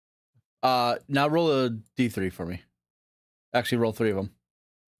 Now roll a d3 for me. Actually, roll 3 of them.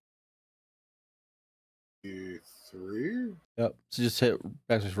 3. Yep. So just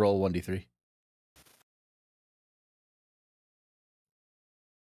actually roll 1d3.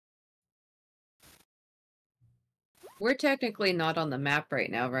 We're technically not on the map right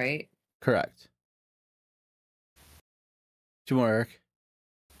now, right? Correct. 2 more, Eric.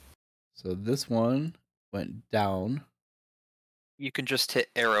 So this one went down. You can just hit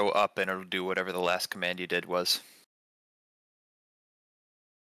arrow up and it'll do whatever the last command you did was.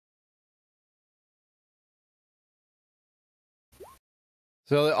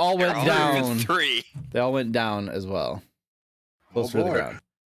 So they all went down. 3. They all went down as well. Closer to the ground.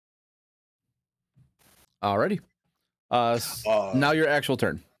 Alrighty. Now your actual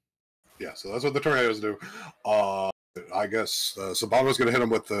turn. Yeah, so that's what the tornadoes do. I guess Sabano's going to hit him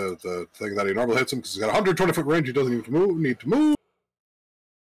with the thing that he normally hits him because he's got 120-foot range. He doesn't need to move.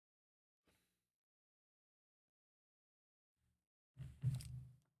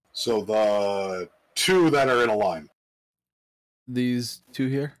 So the 2 that are in a line. These 2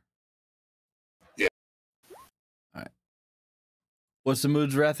 here? Yeah. Alright. What's the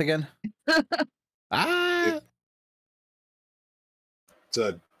mood's wrath again? It's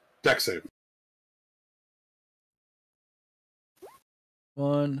a dex save.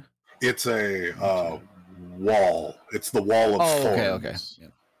 1. It's a wall. It's the wall of thorns. Okay. Yeah.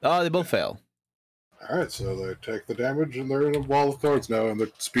 Oh, they both fail. Alright, so they take the damage and they're in a wall of thorns now, and their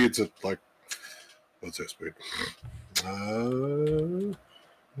speed's at like, what's their speed? Yeah,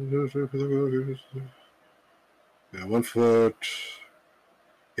 1 foot.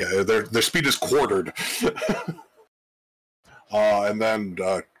 Yeah, their speed is quartered. And then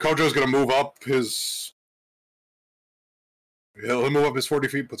Kojo's gonna move up his. He'll move up his 40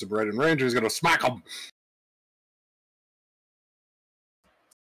 feet, puts him right in range, and he's gonna smack him.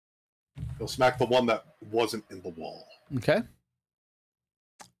 He'll smack the one that wasn't in the wall. Okay.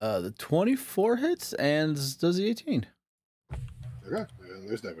 The 24 hits and does the 18. Okay, and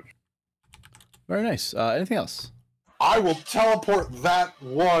there's damage. Very nice. Anything else? I will teleport that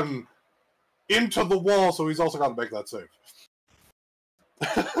one into the wall, so he's also got to make that save.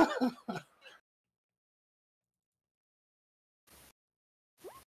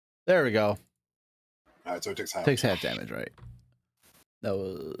 There we go. Alright, so it takes half. Takes half damage, right? That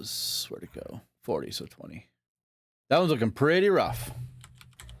was, where'd it go? 40, so 20. That one's looking pretty rough.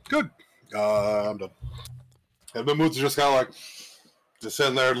 Good. I'm done. And the mood's just kind of like, just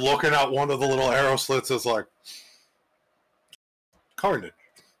sitting there looking at one of the little arrow slits as like, carnage.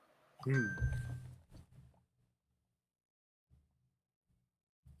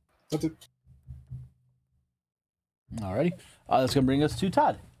 That's it. Alrighty. That's going to bring us to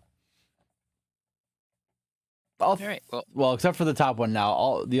Todd. All right. Well, except for the top one now.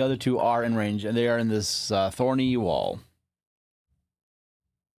 All the other 2 are in range, and they are in this thorny wall.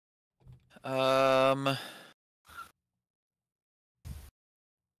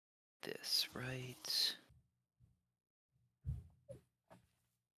 This right.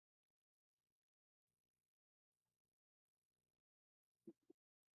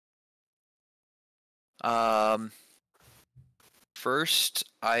 First,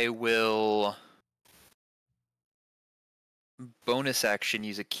 I will bonus action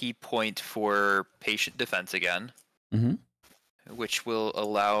use a key point for patient defense again, which will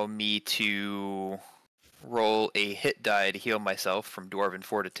allow me to roll a hit die to heal myself from Dwarven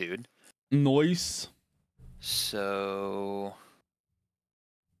Fortitude. Nice. So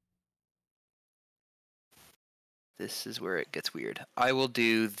this is where it gets weird. I will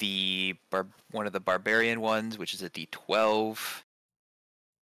do the one of the barbarian ones, which is a D12.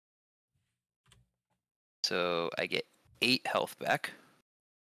 So I get 8 health back.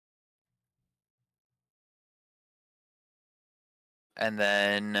 And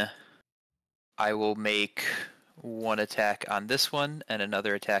then I will make 1 attack on this one and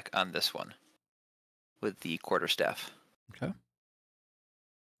another attack on this one with the quarterstaff. Okay.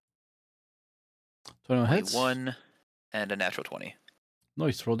 21 hits. 1 and a natural 20.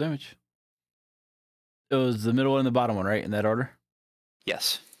 Nice. Roll damage. It was the middle one and the bottom one, right? In that order?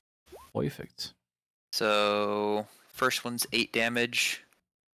 Yes. Perfect. So first one's 8 damage.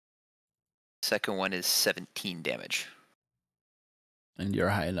 Second one is 17 damage. And you're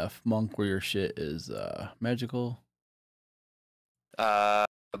high enough monk where your shit is magical.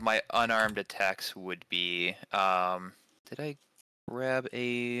 My unarmed attacks would be. Did I grab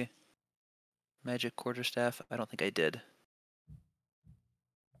a magic quarterstaff? I don't think I did.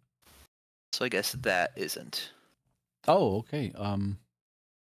 So I guess that isn't. Oh, okay.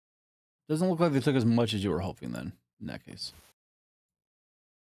 Doesn't look like they took as much as you were hoping then, in that case.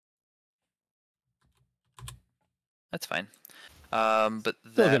 That's fine. But Still a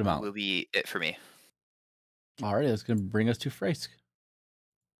good that amount. will be it for me. All right, that's going to bring us to Freysk.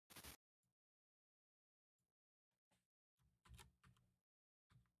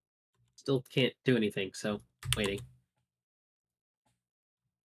 Still can't do anything, so waiting.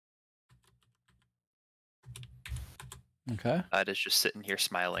 Okay. That is just sitting here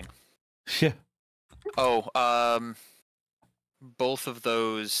smiling. Yeah. Oh, both of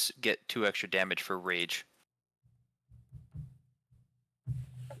those get 2 extra damage for rage.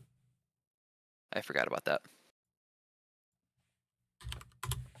 I forgot about that.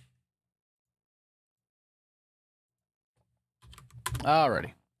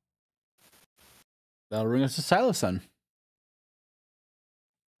 Alrighty. That'll bring us to Silas then.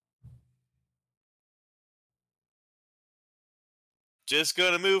 Just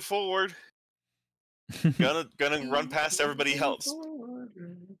gonna move forward. Gonna run past everybody else.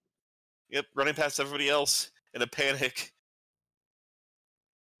 Yep, running past everybody else in a panic.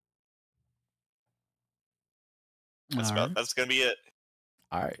 That's gonna be it.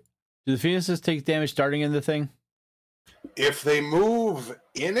 All right. Do the Phoenixes take damage starting in the thing? If they move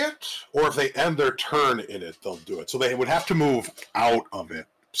in it, or if they end their turn in it, they'll do it. So they would have to move out of it.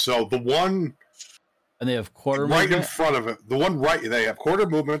 So the one... And they have quarter right movement? in front of it. The one right... They have quarter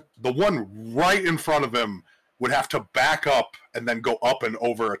movement. The one right in front of him would have to back up and then go up and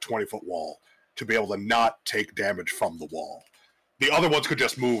over a 20-foot wall to be able to not take damage from the wall. The other ones could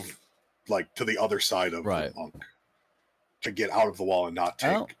just move like to the other side of the monk to get out of the wall and not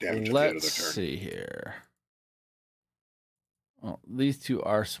take damage at the end of their turn. Let's see here. Well, these two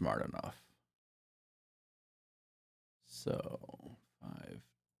are smart enough. So 5,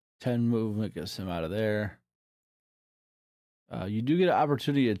 10 movement gets him out of there. You do get an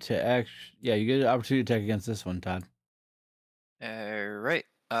opportunity to act. Yeah, you get an opportunity to attack against this one, Todd. All right.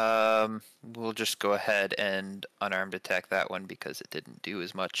 We'll just go ahead and unarmed attack that one because it didn't do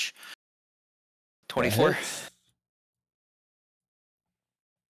as much. 24.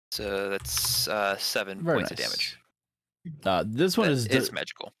 So that's 7 points of damage. This one is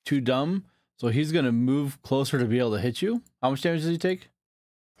magical. Too dumb, so he's gonna move closer to be able to hit you. How much damage does he take?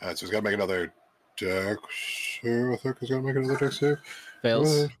 So he's gotta make another dex save. I think he's gonna make another dex save.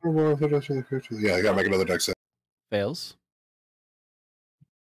 Fails. Yeah, he gotta make another dex save. Fails.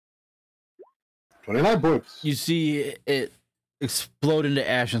 29 points. You see it explode into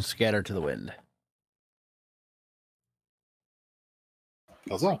ash and scatter to the wind.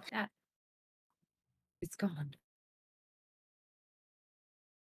 How's that? It's gone.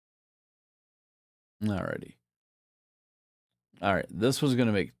 Alrighty. All right, this was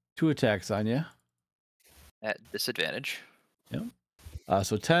gonna make 2 attacks on you. At disadvantage. Yep.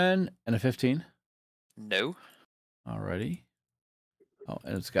 So 10 and a 15. No. Alrighty. Oh,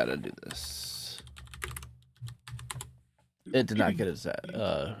 and it's got to do this. It did not get its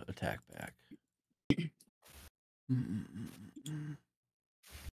attack back.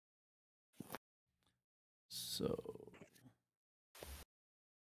 So.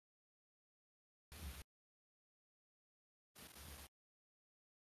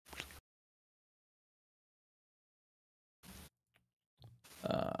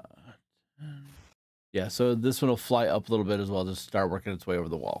 Yeah, so this one will fly up a little bit as well, just start working its way over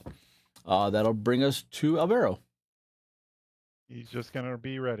the wall. That'll bring us to Albero. He's just gonna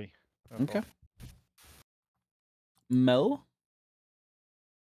be ready. That's Okay. all. Mel?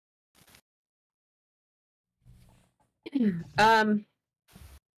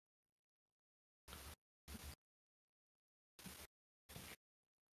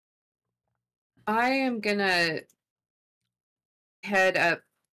 I am gonna head up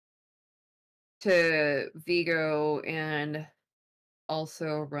to Vigo and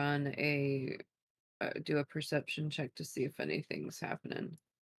also run a do a perception check to see if anything's happening.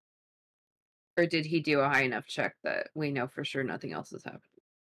 Or did he do a high enough check that we know for sure nothing else is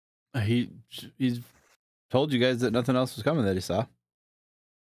happening? He's told you guys that nothing else was coming that he saw.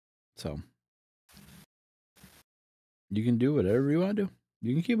 So you can do whatever you want to do.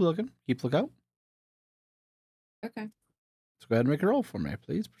 You can keep looking. Keep lookout. Okay. Let's go ahead and make a roll for me,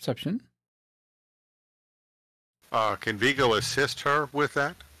 please. Perception. Can Vigo assist her with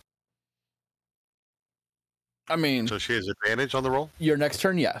that? I mean, so she has advantage on the roll? Your next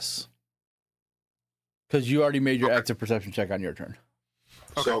turn, yes. Because you already made your active perception check on your turn.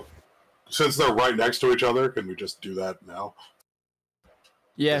 Okay. So, since they're right next to each other, can we just do that now?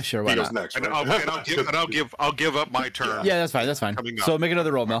 Yeah, sure. Why He goes not? next. And Right? I'll give up my turn. Yeah, that's fine. That's fine. Coming So up. make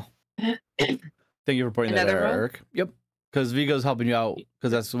another roll, Mel. Thank you for pointing that Another out, roll? Eric. Yep. Because Vigo's helping you out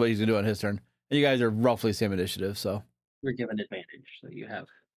because that's what he's gonna do on his turn. And you guys are roughly same initiative, so. We're given advantage, so you have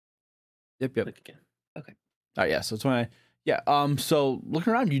Yep. click again. All right, yeah. So it's when so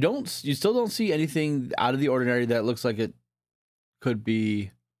looking around, you still don't see anything out of the ordinary that looks like it could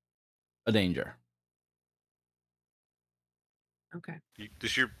be a danger. Okay.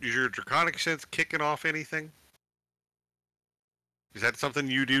 Is your draconic sense kicking off anything? Is that something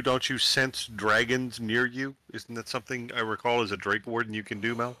you do? Don't you sense dragons near you? Isn't that something I recall as a Drake Warden you can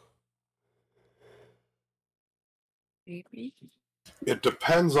do, Mel? Maybe. It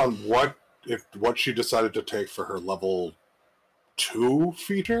depends on what she decided to take for her level 2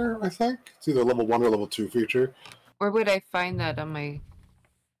 feature, I think. It's either level 1 or level 2 feature. Where would I find that on my...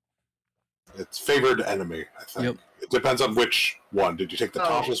 It's favored enemy, I think. Yep. It depends on which one. Did you take the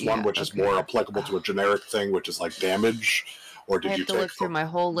cautious one, which is more applicable to a generic thing, which is like damage? Or I did have you to take look through my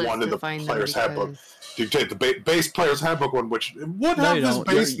whole list one in to the find player's them handbook? because... Did you take the base player's handbook one, which would No, have you this don't.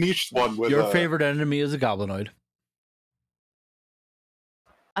 base niche one with Your favorite enemy is a goblinoid.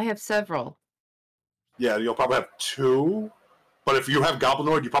 I have several. Yeah, you'll probably have 2. But if you have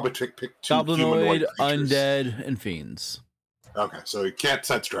goblinoid, you probably pick 2 Goblinoid, humanoid creatures. undead, and fiends. Okay, so you can't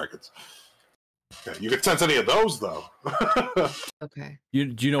sense dragons. Okay, you can sense any of those though. Okay.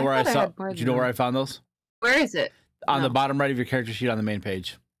 Do you know where I thought I saw? had more Do you than know where that. I found those? Where is it? On the No. bottom right of your character sheet on the main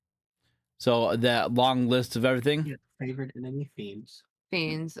page. So that long list of everything. Yeah, favorite enemy themes.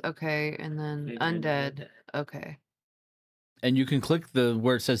 Fiends, okay, and then Favorite undead, enemy. okay. And you can click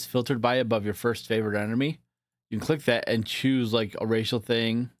where it says filtered by above your first favorite enemy. You can click that and choose like a racial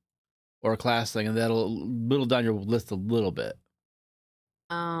thing or a class thing, and that'll whittle down your list a little bit.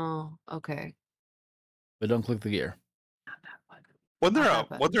 Oh, okay. But don't click the gear. Not that one.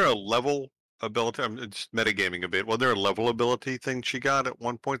 Wasn't there a level ability? I'm just metagaming a bit. Was there a level ability thing she got at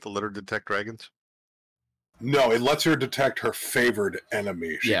one point that let her detect dragons? No, it lets her detect her favored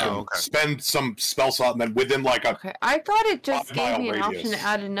enemy. She Yeah. can Okay. spend some spell slot, and then within like a Okay. I thought it just 5 gave mile me an option to radius.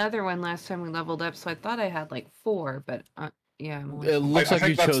 add another one last time we leveled up, so I thought I had like 4, but yeah, I'm only It looks I like you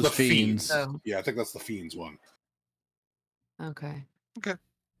think that's chose the fiends. so Yeah, I think that's the fiends one. okay. Yep.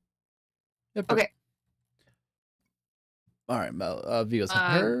 Okay. All right, Mel. Vigo's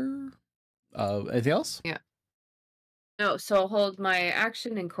her. Anything else? No, so I'll hold my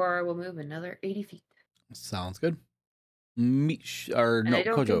action and Cora will move another 80 feet. Sounds good. Mish or And no, I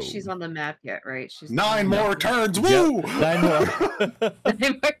don't Kojo. think she's on the map yet, right? She's 9 not. more turns. Yep, Woo! 9 more.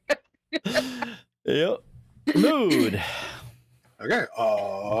 Yep. Mood. Okay.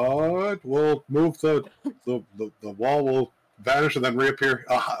 We'll move the wall will vanish and then reappear.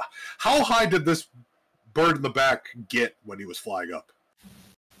 How high did this bird in the back get when he was flying up?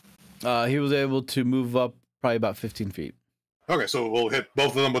 He was able to move up probably about 15 feet. Okay, so we'll hit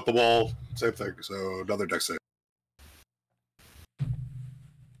both of them with the wall. Same thing. So another dex save.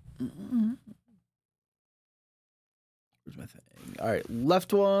 Where's my thing? All right,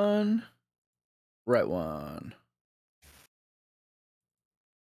 left one, right one.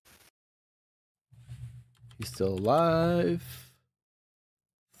 He's still alive.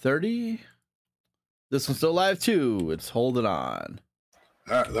 30. This one's still alive too. It's holding on.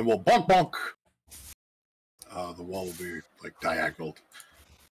 All right, then we'll bonk bonk. The wall will be like diagonal.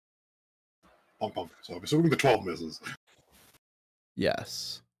 Bonk bonk. So I'm assuming the 12 misses.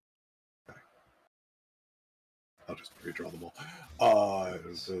 Yes. I'll just redraw them all.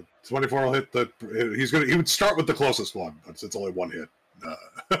 The 24 will hit the. He would start with the closest one, but it's only one hit.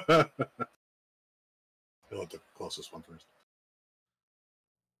 He'll hit the closest one first.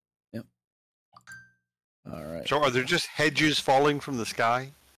 Yep. All right. So are there just hedges falling from the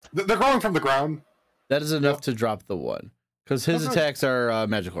sky? They're growing from the ground. That is enough to drop the one. Because his Okay. attacks are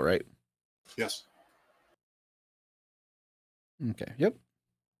magical, right? Yes. Okay. Yep.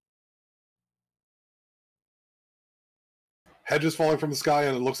 Hedges falling from the sky,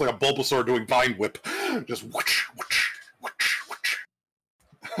 and it looks like a Bulbasaur doing Vine Whip. Just whoosh, whoosh, whoosh, whoosh.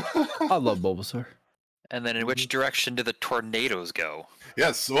 I love Bulbasaur. And then in which direction do the tornadoes go?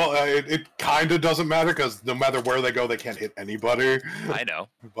 Yes, well, it kind of doesn't matter, because no matter where they go, they can't hit anybody. I know.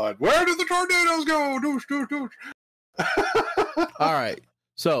 But where do the tornadoes go? Doosh, doosh, doosh. All right.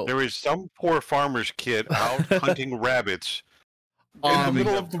 So There is some poor farmer's kid out hunting rabbits. In the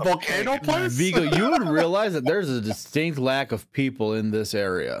middle of the volcano place? Vigo, you would realize that there's a distinct lack of people in this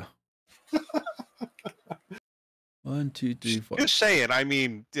area. 1, 2, 3, 4. Just saying, I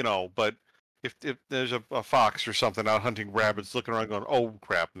mean, but if there's a fox or something out hunting rabbits, looking around, going, "Oh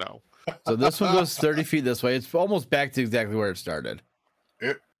crap, no." So this one goes 30 feet this way. It's almost back to exactly where it started.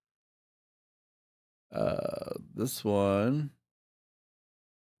 It, This one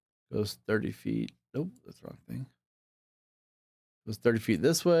goes 30 feet. Nope, that's the wrong thing. Goes 30 feet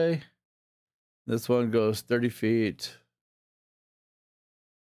this way. This one goes 30 feet.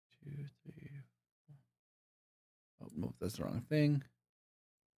 2, 3. Oh, nope, that's the wrong thing.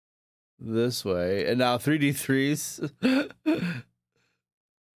 This way. And now 3d3s.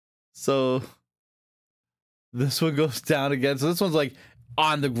 So this one goes down again. So this one's like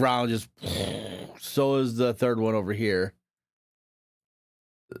on the ground, just so is the third one over here.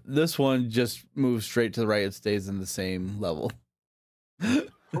 This one just moves straight to the right. It stays in the same level.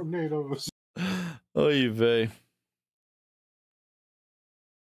 tornadoes. Oh, you vey.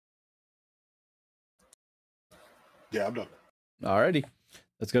 Yeah, I'm done. Alrighty.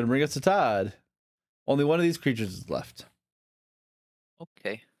 That's going to bring us to Todd. Only one of these creatures is left.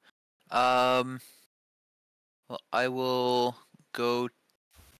 Okay. Well, I will go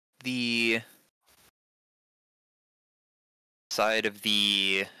the side of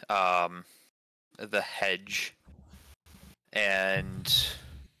the hedge and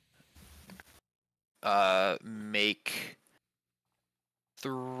make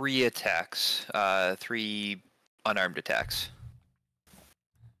 3 attacks, 3 unarmed attacks,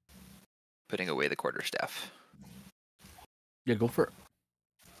 putting away the quarterstaff. Yeah, go for it.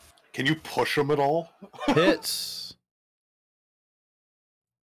 Can you push him at all? Hits.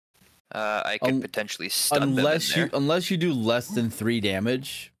 I could potentially stun them in there. Unless you do less than 3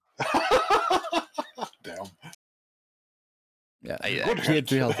 damage. Damn. Yeah. I He had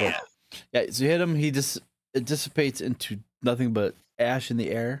 3 health. Yeah, so you hit him, it dissipates into nothing but ash in the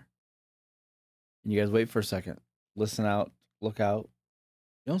air. And you guys wait for a second. Listen out, look out.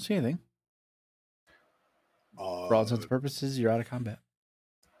 You don't see anything. For all intents and purposes, you're out of combat.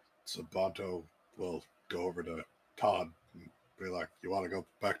 So Bonto will go over to Todd and be like, "You want to go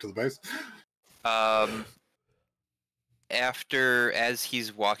back to the base?" As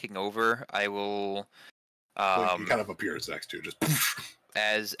he's walking over, I will. He kind of appears next to you, just.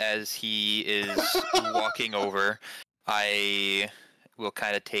 As he is walking over, I will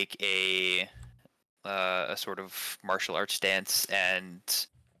kind of take a sort of martial arts stance and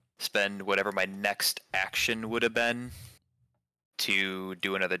spend whatever my next action would have been to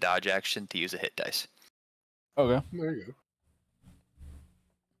do another dodge action to use a hit dice. Okay. There you go.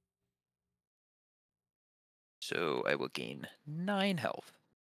 So I will gain 9 health.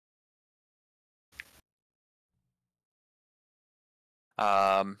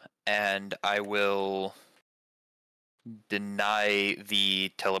 And I will deny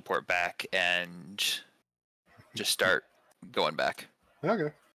the teleport back and just start going back.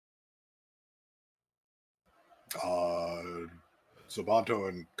 Okay. Sabanto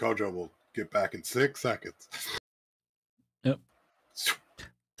and Kojo will get back in 6 seconds. Yep.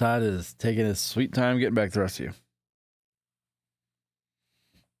 Todd is taking his sweet time getting back to the rest of you.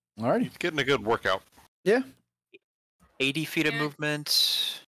 Alrighty. Getting a good workout. Yeah. 80 feet of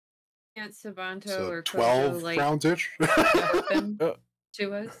movement. Can't Sabanto So or 12 Kojo, like, rounds-ish. open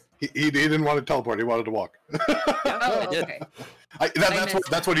to us? He didn't want to teleport. He wanted to walk. Oh, okay.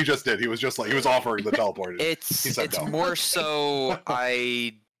 That's what he just did. He was just like, he was offering the teleport. It's no. more so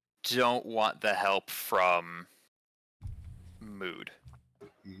I don't want the help from Mood.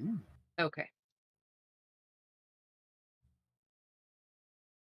 Mm. Okay.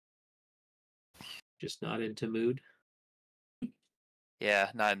 Just not into mood.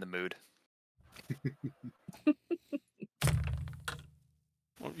 Yeah, not in the mood.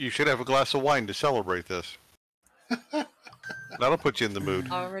 Well, you should have a glass of wine to celebrate this. That'll put you in the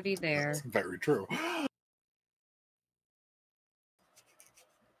mood. Already there. That's very true.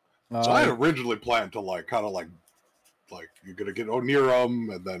 So I had originally planned to kind of you're gonna get near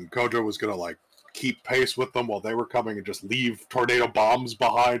them, and then Kojo was gonna keep pace with them while they were coming, and just leave tornado bombs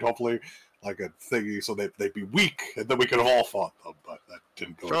behind, hopefully, like a thingy, so they'd be weak, and then we could have all fought them. But that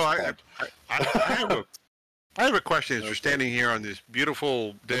didn't go. So I have a question. As we're standing here on this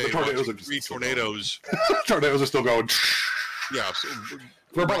beautiful day, the tornadoes are three just tornadoes. Tornadoes are still going. Yeah, so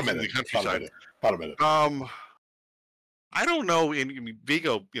For about a in minute. the countryside. About a minute. I don't know in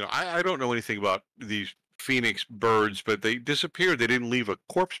Vigo. I don't know anything about these phoenix birds, but they disappeared. They didn't leave a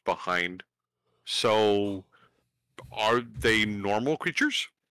corpse behind. So, are they normal creatures?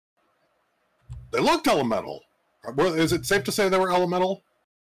 They looked elemental. Is it safe to say they were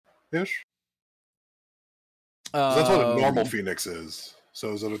elemental-ish? That's what a normal phoenix is.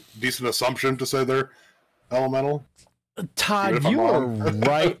 So is it a decent assumption to say they're elemental? Todd, you were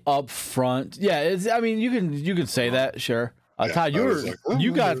right up front. Yeah, I mean, you can say that, sure. Yeah, Todd,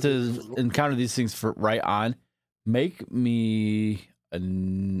 you got to to encounter these things for right on. Make me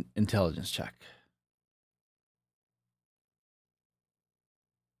an intelligence check.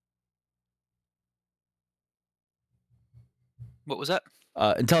 What was that?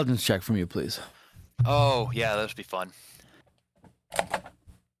 Intelligence check from you, please. Oh, yeah, that would be fun.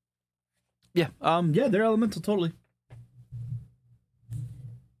 Yeah, yeah, they're elemental, totally.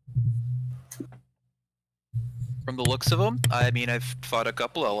 From the looks of them, I mean, I've fought a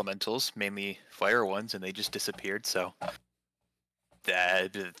couple elementals, mainly fire ones, and they just disappeared, so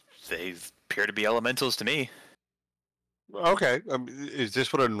that they appear to be elementals to me. Okay, is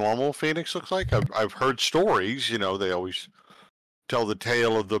this what a normal phoenix looks like? I've heard stories. You know, they always tell the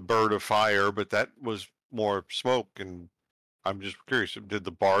tale of the bird of fire, but that was more smoke. And I'm just curious: did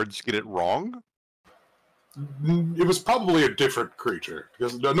the bards get it wrong? It was probably a different creature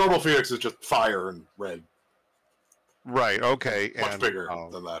because the normal phoenix is just fire and red. Right. Okay. Much and, bigger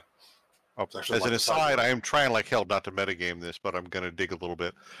than that. As an aside, I am trying like hell not to metagame this, but I'm going to dig a little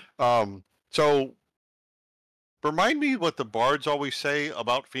bit. So, remind me what the bards always say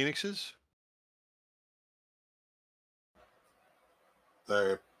about phoenixes.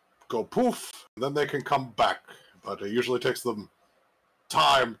 They go poof, and then they can come back, but it usually takes them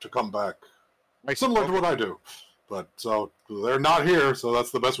time to come back. Similar to what I do. But so they're not here, so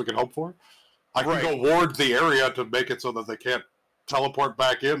that's the best we can hope for. I can go ward the area to make it so that they can't teleport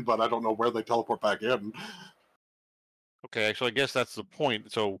back in, but I don't know where they teleport back in. Okay, actually, I guess that's the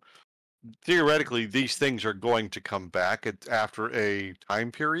point. So theoretically, these things are going to come back after a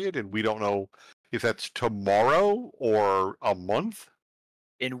time period, and we don't know if that's tomorrow or a month.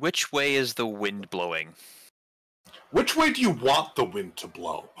 In which way is the wind blowing? Which way do you want the wind to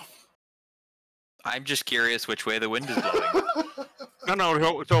blow? I'm just curious which way the wind is blowing.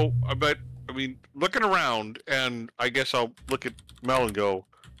 No. So, but I mean, looking around, and I guess I'll look at Mel and go,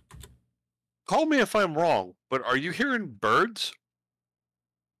 call me if I'm wrong, but are you hearing birds?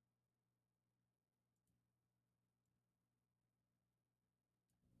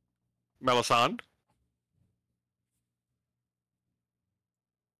 Melisande?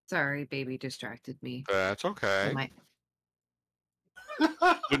 Sorry, baby distracted me. That's okay. My...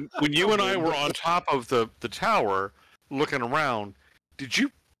 When you and I were on top of the tower, looking around, did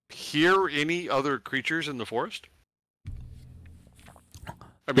you hear any other creatures in the forest?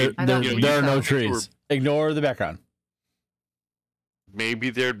 I mean, there are no trees. Ignore the background. Maybe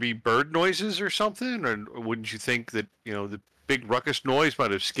there'd be bird noises or something, or wouldn't you think that the big ruckus noise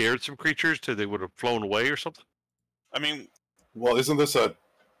might have scared some creatures till they would have flown away or something? I mean, well, isn't this a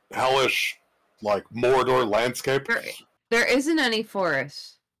hellish, like Mordor landscape? There isn't any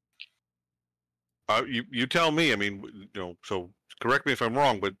forest. You tell me. I mean, so correct me if I'm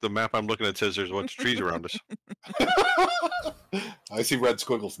wrong, but the map I'm looking at says there's a bunch of trees around us. I see red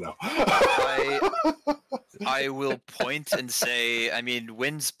squiggles now. I will point and say, I mean,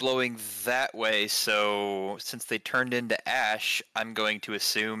 wind's blowing that way, so since they turned into ash, I'm going to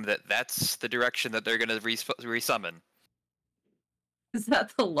assume that that's the direction that they're going to resummon. Is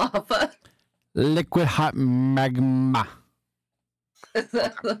that the lava? Liquid hot magma. Is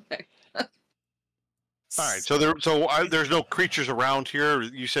that the... All right, so there's no creatures around here.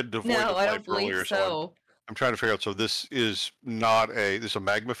 You said devoid of I life don't believe earlier, so. I'm trying to figure out. So this is not this is a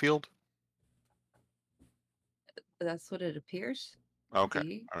magma field? That's what it appears. Okay.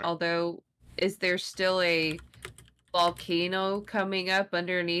 All right. Although, is there still a volcano coming up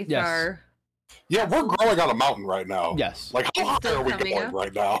underneath our... Yeah, we're growing on a mountain right now. Yes. Like, how high are we going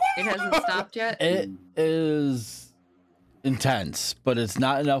right now? It hasn't stopped yet? It is intense, but it's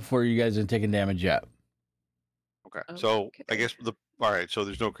not enough where you guys are taking damage yet. Okay. So I guess all right. So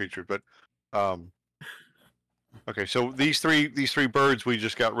there's no creature, but okay. So these three birds we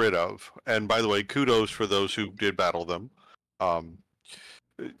just got rid of, and by the way, kudos for those who did battle them.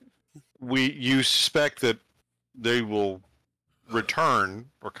 You suspect that they will return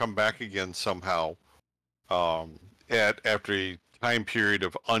or come back again somehow after a time period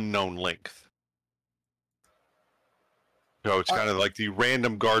of unknown length. So it's kind of like the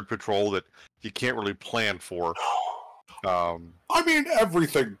random guard patrol that you can't really plan for. I mean,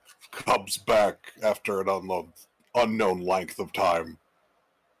 everything comes back after an unknown length of time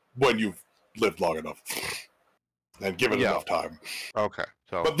when you've lived long enough and given enough time. Okay.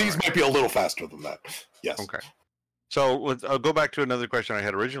 So, but these might be a little faster than that. Yes. Okay. So I'll go back to another question I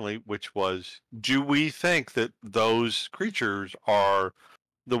had originally, which was, do we think that those creatures are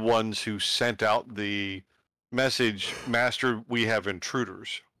the ones who sent out the message, Master, we have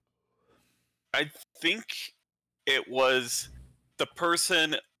intruders? I think It was the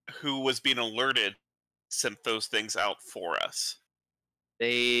person who was being alerted sent those things out for us.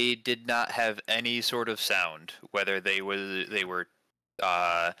 They did not have any sort of sound, whether they were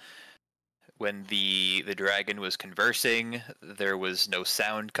when the dragon was conversing, there was no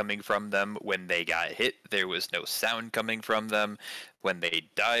sound coming from them. When they got hit, there was no sound coming from them. When they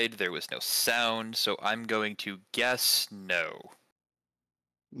died, there was no sound. So I'm going to guess no.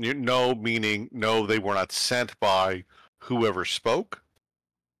 No, meaning no, they were not sent by whoever spoke?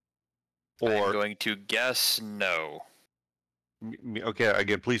 I'm Or, going to guess no. okay,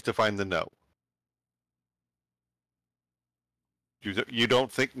 again, please define the no. You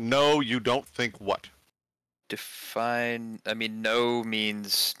don't think, no, you don't think what? Define, I mean, no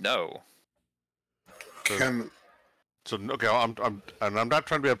means no. Can So, okay, I'm not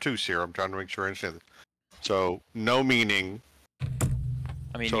trying to be obtuse here, I'm trying to make sure I understand this. So, no meaning...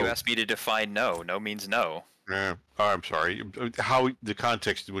 I mean, So- you asked me to define no. No means no. Oh, I'm sorry. How the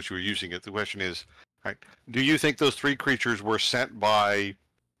context in which you were using it. The question is, right, do you think those three creatures were sent by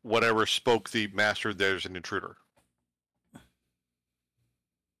whatever spoke the master? There's an intruder.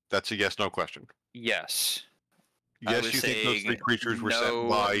 That's a yes/no question. Yes. Yes, you think those three creatures were sent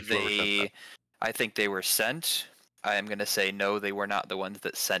by whoever sent them? I think they were sent. I am going to say no, they were not the ones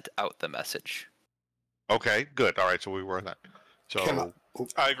that sent out the message. Okay, good. All right, so we were in that. So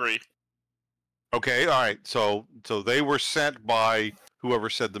I agree. okay, all right. So they were sent by whoever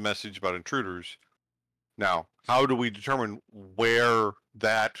said the message about intruders. Now, how do we determine where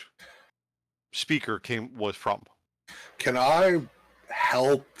that speaker was from? can I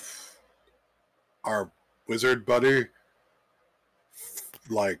help our wizard buddy,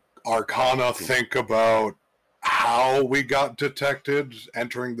 like Arcana, think about how we got detected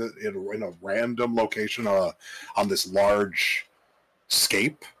entering in a random location on this large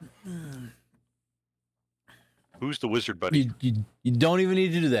scape? Who's the wizard buddy? You don't even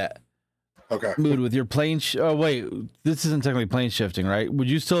need to do that. Okay. Mood with your plane. Oh wait, this isn't technically plane shifting, right? Would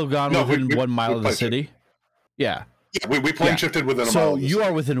you still have gone within 1 mile of the city? Yeah. Yeah, we plane shifted within a mile. So of the you city.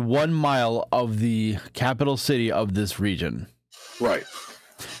 are within 1 mile of the capital city of this region. Right.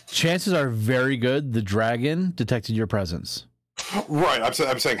 Chances are very good the dragon detected your presence. Right.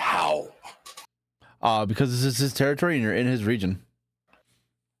 I'm saying how. Because this is his territory and you're in his region.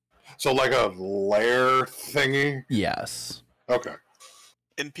 So like a lair thingy. Yes. Okay.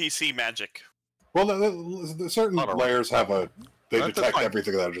 NPC magic. Well, certain Not a- layers have they That's detect fine.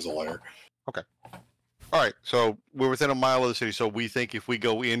 everything that is a layer. All right, so we're within a mile of the city. So we think if we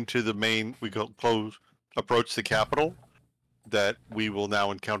go into the main, approach the capital, that we will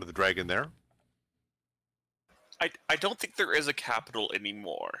now encounter the dragon there. I don't think there is a capital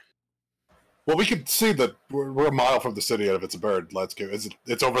anymore. Well, we can see that we're a mile from the city, and if it's a bird, let's go.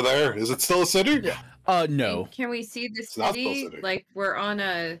 It's over there? Is it still a city? Yeah. No. Can we see the not still city? city. Like we're on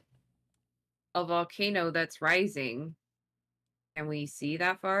a volcano that's rising. Can we see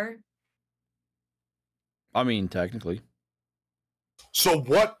that far? I mean, technically. So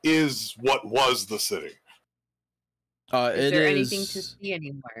what was the city? Is there anything to see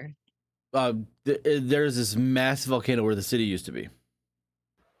anymore? There's this massive volcano where the city used to be.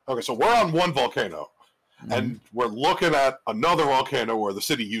 Okay, so we're on one volcano, and we're looking at another volcano where the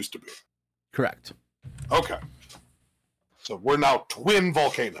city used to be. Correct. Okay. So we're now twin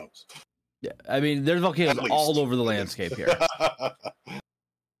volcanoes. Yeah, I mean, there's volcanoes At all least. over the landscape here.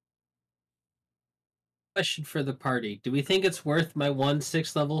 Question for the party. Do we think it's worth my 1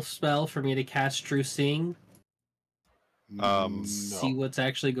 6th level spell for me to cast True Seeing? No. See what's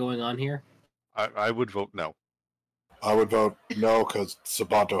actually going on here? I would vote no. I would vote no because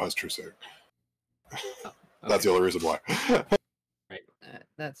Sabato has true seeing. That's the only reason why.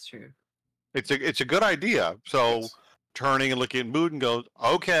 That's true. It's a good idea. So Yes. turning and looking at Mood and goes,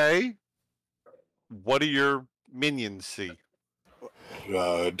 okay, what do your minions see?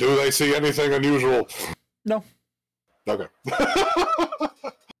 Do they see anything unusual? No. Okay.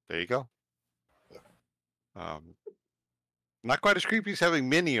 There you go. Not quite as creepy as having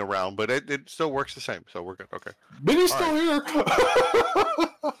Minnie around, but it still works the same, so we're good. Okay. Minnie's All still here.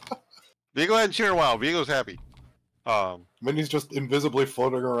 Vigo hadn't seen her in a while. Vigo's happy. Minnie's just invisibly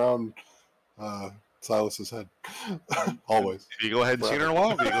floating around Silas's head. Always. Vigo hadn't seen her in a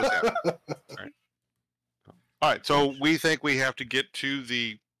while. Vigo's happy. All right, so we think we have to get to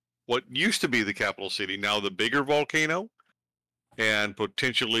what used to be the capital city, now the bigger volcano, and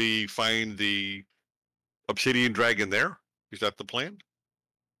potentially find the obsidian dragon there. Is that the plan?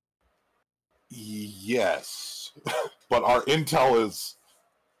 Yes. But our intel's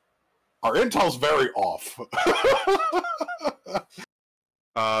very off.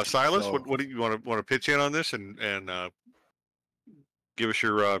 Silas, So- what do you want to pitch in on this and give us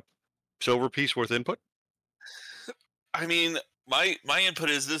your silver piece worth input? I mean, my input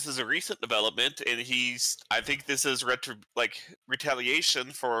is this is a recent development, and I think this is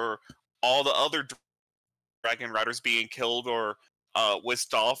retaliation for all the other dragon riders being killed or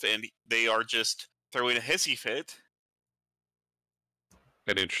whisked off, and they are just throwing a hissy fit.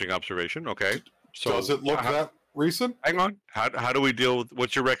 An interesting observation. Okay. So does it look that recent? Hang on. How do we deal with?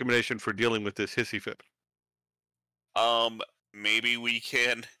 What's your recommendation for dealing with this hissy fit? Maybe we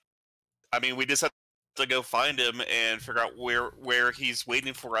can. I mean, we just have to go find him and figure out where he's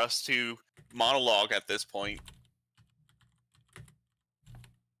waiting for us to monologue at this point.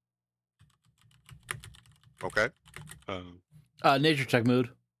 Okay. Nature check mood.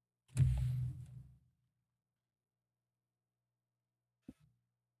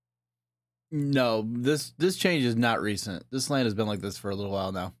 No, this change is not recent. This land has been like this for a little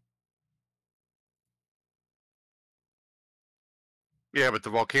while now. Yeah, but the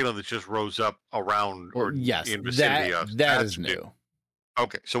volcano that just rose up around or Yes, in vicinity of us, that that's is new.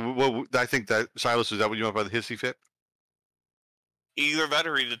 Okay, so I think that Silas, is that what you meant by the hissy fit? Either that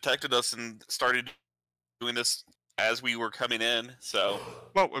or he detected us and started doing this as we were coming in. So,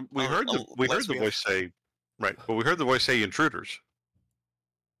 well, we heard the voice say, right? Well, we heard the voice say intruders.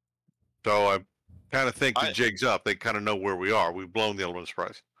 So I kind of think the jig's up. They kind of know where we are. We've blown the element of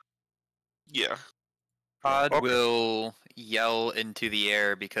surprise. Yeah. Pod will yell into the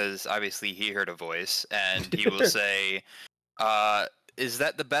air because obviously he heard a voice, and he will say, is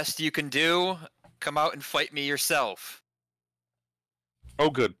that the best you can do? Come out and fight me yourself.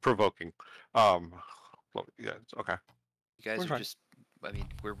 Oh, good. Provoking. Well, yeah, okay. You guys are just, I mean,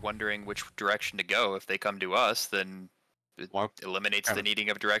 we're wondering which direction to go. If they come to us, then it eliminates the needing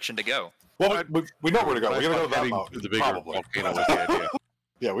of direction to go. Well, we know where to go. We're going to go to that mountain. The bigger volcano was the idea.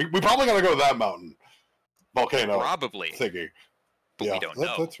 Yeah, we probably got to go to that mountain. Volcano. Probably. Thingy. But yeah, we don't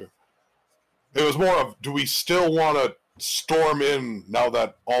know. That's true. It was more of, do we still want to storm in now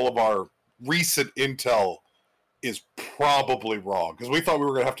that all of our recent intel is probably wrong? Because we thought we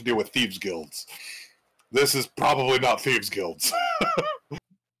were going to have to deal with thieves guilds. This is probably not thieves guilds.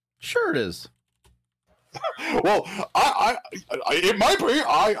 Sure it is. Well, it might be.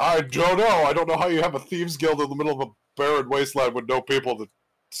 I don't know. I don't know how you have a thieves guild in the middle of a barren wasteland with no people to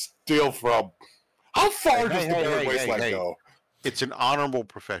steal from. How far does the barren wasteland go? It's an honorable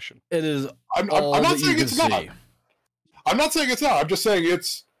profession. It is. I'm not saying it's not. I'm not saying it's not. I'm just saying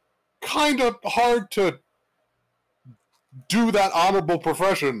it's kind of hard to do that honorable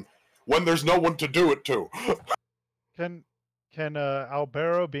profession when there's no one to do it to. Can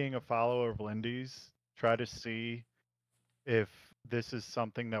Albero, being a follower of Lindy's, try to see if this is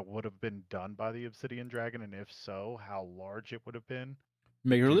something that would have been done by the Obsidian Dragon, and if so, how large it would have been?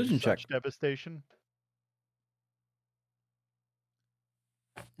 Make a religion check. Devastation.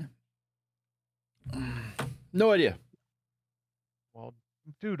 No idea. Well,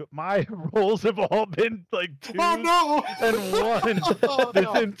 dude, my rolls have all been like 2 and 1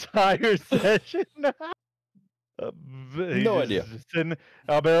 this entire session. No idea.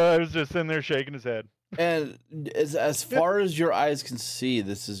 Albero was just sitting there shaking his head. And as far as your eyes can see,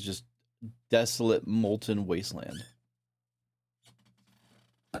 this is just desolate, molten wasteland.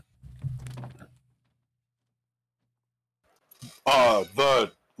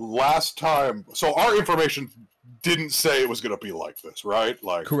 The last time, so our information didn't say it was going to be like this, right?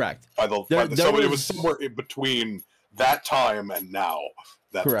 Like, correct. So it was somewhere in between that time and now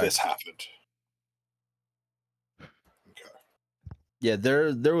that this happened. Okay. Yeah,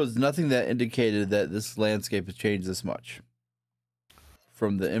 there was nothing that indicated that this landscape has changed this much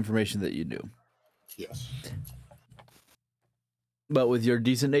from the information that you knew. Yes. But with your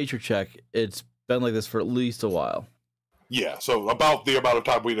decent nature check, it's been like this for at least a while. Yeah, so about the amount of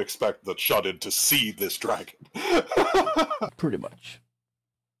time we'd expect the shut-in to see this dragon. Pretty much.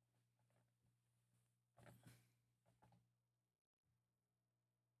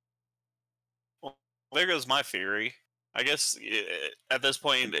 Well, there goes my theory. I guess at this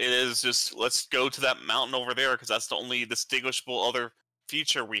point it is just let's go to that mountain over there because that's the only distinguishable other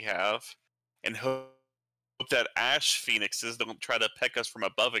feature we have, and hope that ash phoenixes don't try to peck us from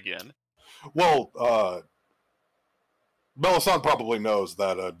above again. Well, Melisande probably knows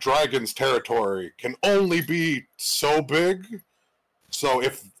that a dragon's territory can only be so big. So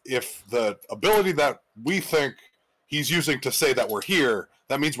if the ability that we think he's using to say that we're here,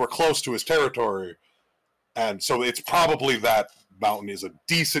 that means we're close to his territory. And so it's probably that mountain is a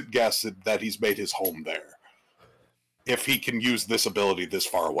decent guess that he's made his home there. If he can use this ability this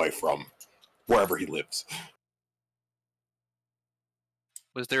far away from wherever he lives.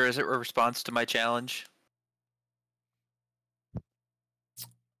 Was there a response to my challenge?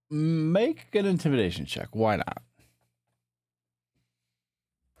 Make an intimidation check. Why not?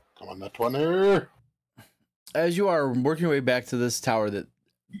 Come on, that 20. As you are working your way back to this tower that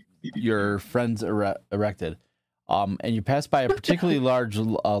your friends erected, and you pass by a particularly large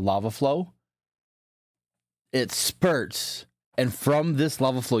lava flow, it spurts, and from this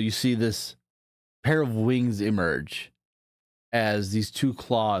lava flow, you see this pair of wings emerge as these two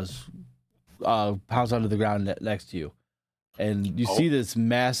claws pounce onto the ground next to you. And you see this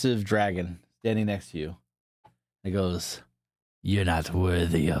massive dragon standing next to you. It goes, "You're not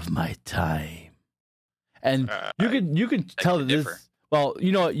worthy of my time." And you can tell that this. Well,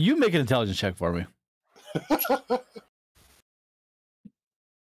 you know what? You make an intelligence check for me.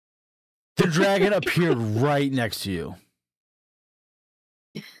 The dragon appeared right next to you.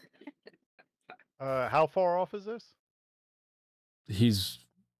 How far off is this? He's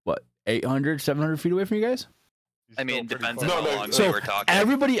what, 800, 700 feet away from you guys? I mean, depends far. on how long So we were talking.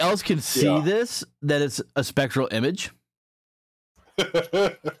 everybody else can see this, that it's a spectral image.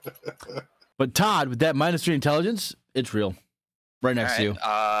 But Todd, with that -3 intelligence, it's real. Right next to you.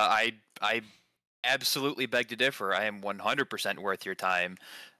 I absolutely beg to differ. I am 100% worth your time.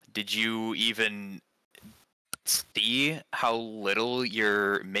 Did you even see how little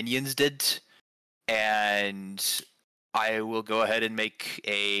your minions did? And I will go ahead and make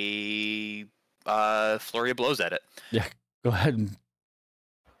a flurry of blows at it. Yeah, go ahead. And...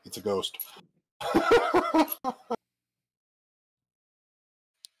 It's a ghost.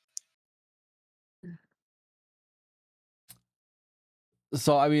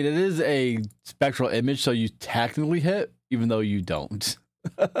 So, I mean, it is a spectral image, so you technically hit, even though you don't.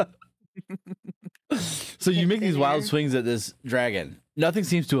 So you make these wild swings at this dragon. Nothing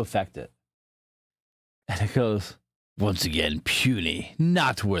seems to affect it. And it goes, "Once again, puny,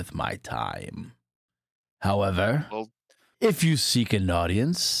 not worth my time. However, if you seek an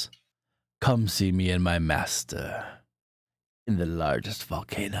audience, come see me and my master in the largest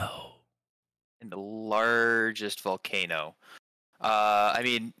volcano." In the largest volcano. I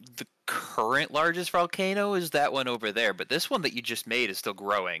mean, the current largest volcano is that one over there, but this one that you just made is still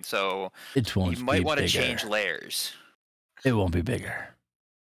growing, so you might want to change layers. It won't be bigger.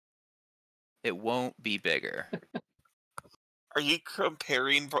 It won't be bigger. Are you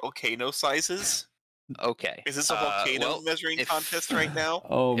comparing volcano sizes? Okay. Is this a volcano measuring contest right now?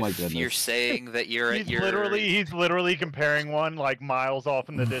 Oh my goodness. You're saying that you're he's literally comparing one like miles off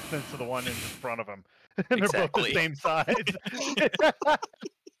in the distance to the one in front of him. And they're both the same size.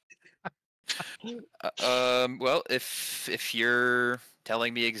 Well, if you're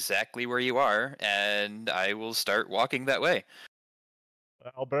telling me exactly where you are, and I will start walking that way.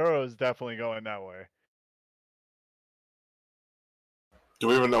 Albero is definitely going that way. Do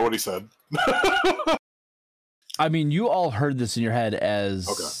we even know what he said? I mean, you all heard this in your head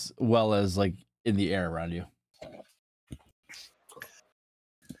as well as like in the air around you.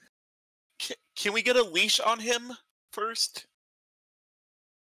 Can we get a leash on him first?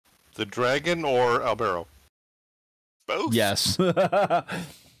 The dragon or Albero? Both? Yes. I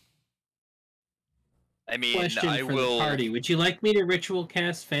mean, Question I for will. the party: would you like me to ritual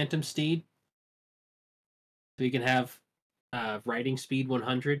cast Phantom Steed so you can have riding speed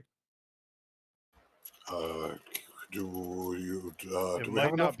 100? Do we might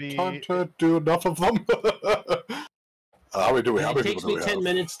have enough not time to do enough of them? How many It takes me 10 have?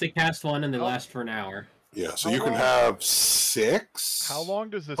 minutes to cast one, and they last for an hour. Yeah, so you can have 6. How long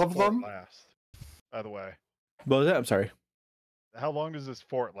does this of fort them? last? By the way, What was that? I'm sorry. how long does this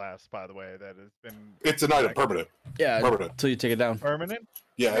fort last? By the way, that has been. It's an item, permanent. Yeah, Permanent. until you take it down. Permanent?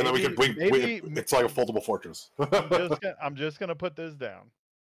 Yeah, and then we can Maybe- it's like a foldable fortress. I'm just gonna put this down.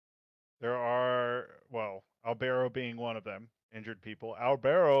 There are, well, Albero being one of them, injured people.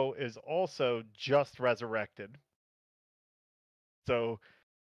 Albero is also just resurrected. So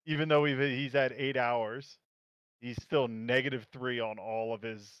even though he's at 8 hours, he's still -3 on all of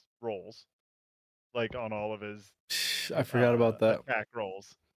his rolls. Like on all of his I forgot about that. attack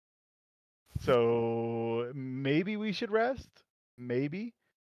rolls. So maybe we should rest. Maybe.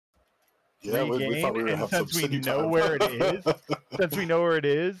 Yeah, we thought we were Regain, going to have some and since we city know time. where it is, since we know where it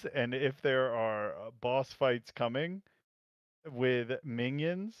is, and if there are boss fights coming with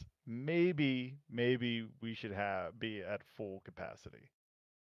minions, maybe we should be at full capacity.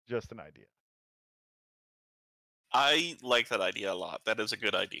 Just an idea. I like that idea a lot. That is a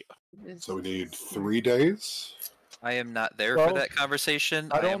good idea. So we need 3 days? I am not there Well, for that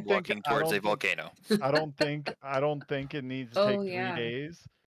conversation. I I don't am think- walking I towards don't a think- volcano. I don't think it needs to take 3 days.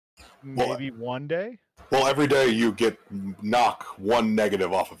 yeah. Maybe 1 day. Well, every day you knock 1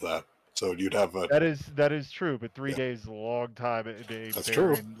 negative off of that, so you'd have a. That is true, but 3 days is a long time in a That's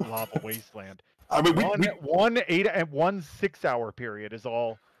true. barren lava wasteland. I mean, one 8 and 1 6-hour period is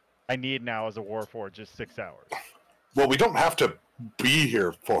all I need now as a warforged, just 6 hours. Well, we don't have to be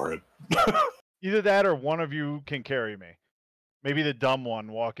here for it. Either that or one of you can carry me. Maybe the dumb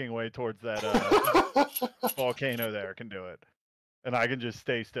one walking away towards that volcano there can do it. And I can just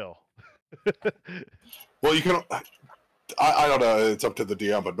stay still. Well, you can. I don't know. It's up to the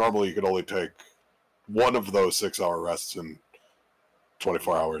DM, but normally you can only take one of those 6-hour rests in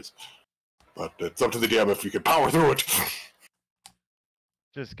 24 hours. But it's up to the DM if you can power through it.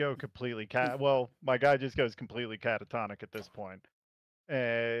 Just go completely well, my guy just goes completely catatonic at this point.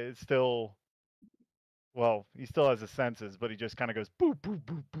 It's still, well, he still has his senses, but he just kind of goes boo, boo,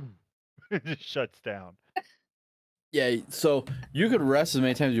 boo, boo. It just shuts down. Yeah, so you could rest as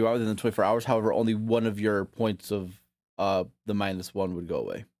many times as you want within the 24 hours. However, only one of your points of the -1 would go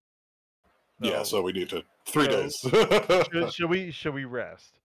away. Yeah, so we need to 3 days. Should we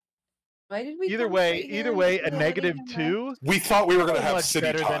rest? Why did we? Either way, a -2. We thought we were going to have much city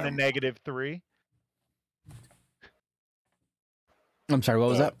better time. than a -3. I'm sorry, what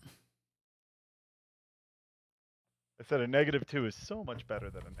was that? I said a -2 is so much better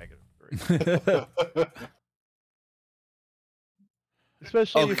than a -3.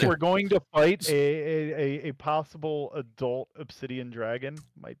 Especially if we're going to fight a possible adult obsidian dragon,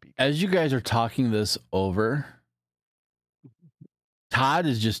 might be. As you guys are talking this over, Todd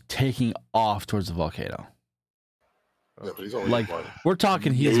is just taking off towards the volcano. Yeah, but he's only Like, we're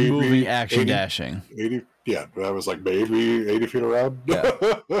talking he's maybe moving, action 80 dashing. 80, yeah, I was like maybe 80 feet around. Yeah.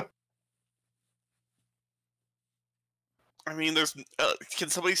 I mean, there's. Can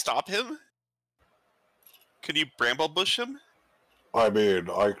somebody stop him? Can you bramble bush him? I mean,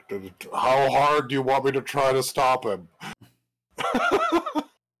 how hard do you want me to try to stop him?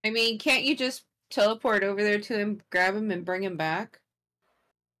 I mean, can't you just teleport over there to him, grab him, and bring him back?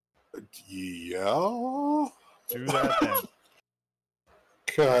 Yeah. Do that then.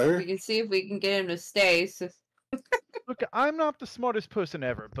 Okay. We can see if we can get him to stay. So... Look, I'm not the smartest person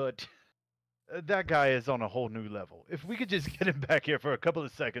ever, but that guy is on a whole new level. If we could just get him back here for a couple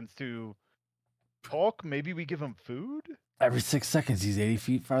of seconds to talk, maybe we give him food? Every 6 seconds, he's 80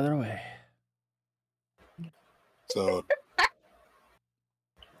 feet farther away. So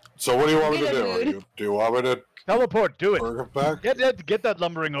what do you want me to do? Do you want me to teleport? Do it. bring him back? Get that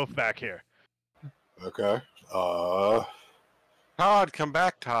lumbering oaf back here. Okay. Todd, come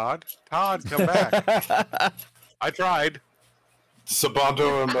back, Todd. Todd, come back. I tried.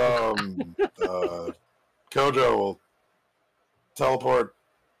 Sabanto and Kojo will teleport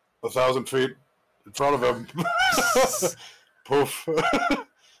 1,000 feet in front of him. Poof.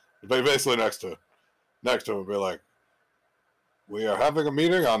 Basically next to him, be like, we are having a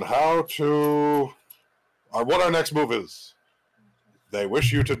meeting on what our next move is. They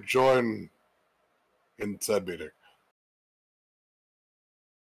wish you to join in said meeting.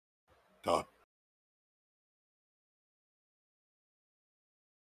 Todd.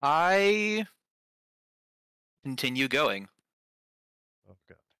 I continue going. Oh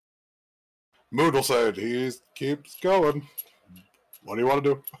god. Mood will say it. He keeps going. What do you want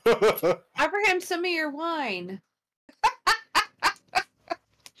to do? Offer him some of your wine.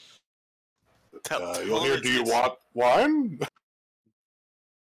 You'll hear, do you want wine?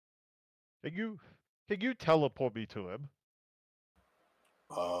 Can you teleport me to him?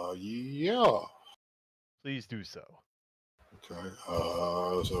 Yeah. Please do so. Okay,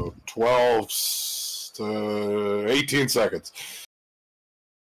 so 12 to 18 seconds.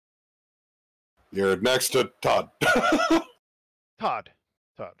 You're next to Todd. Todd,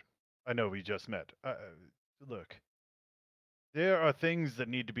 I know we just met. Look, there are things that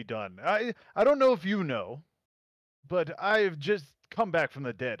need to be done. I don't know if you know, but I've just come back from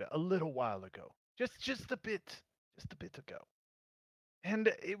the dead a little while ago. Just a bit ago. And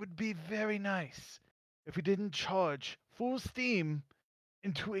it would be very nice if we didn't charge full steam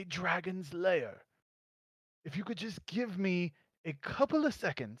into a dragon's lair. If you could just give me a couple of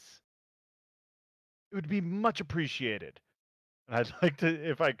seconds, it would be much appreciated. And I'd like to,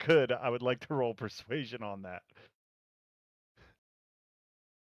 if I could, I would like to roll persuasion on that.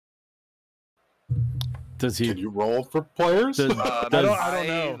 Does he? Can you roll for players? Does, I don't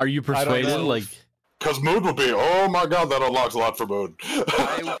know. Are you persuaded? know. Like, Because Mood would be, oh my god, that unlocks a lot for Mood.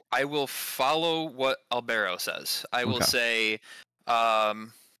 I will follow what Albero says. I will say, yeah,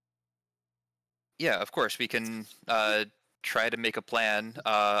 of course, we can try to make a plan.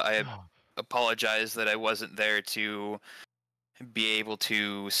 I apologize that I wasn't there to be able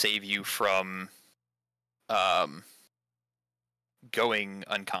to save you from going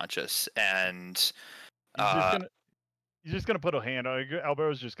unconscious, and he's just gonna put a hand on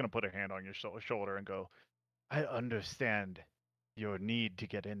Albero's just gonna put a hand on your shoulder and go, I understand your need to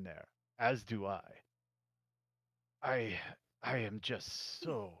get in there, as do I. I am just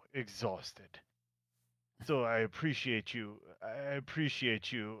so exhausted. So I appreciate you.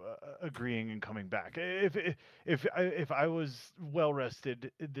 Agreeing and coming back. If I was well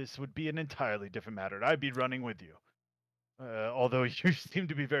rested, this would be an entirely different matter. I'd be running with you. Although you seem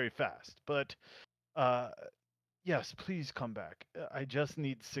to be very fast. But yes, please come back. I just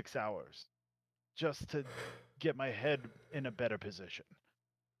need 6 hours, just to get my head in a better position.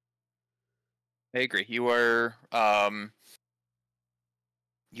 I agree. You are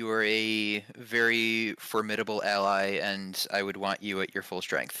a very formidable ally, and I would want you at your full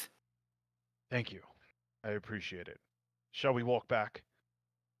strength. Thank you. I appreciate it. Shall we walk back?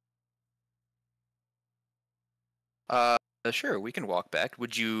 Sure, we can walk back.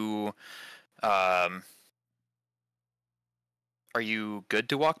 Would you, are you good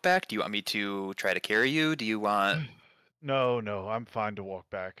to walk back? Do you want me to try to carry you? Do you want... No, I'm fine to walk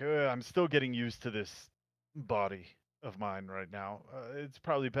back. I'm still getting used to this body of mine right now. It's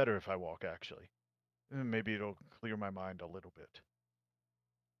probably better if I walk, actually. Maybe it'll clear my mind a little bit.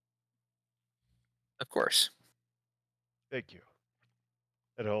 Of course. Thank you.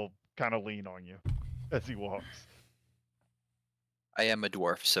 And he'll kind of lean on you as he walks. I am a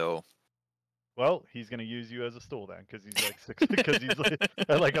dwarf, so... Well, he's gonna use you as a stool then, because he's like six. Because he's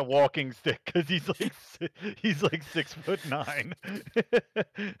like a walking stick. Because he's like 6'9".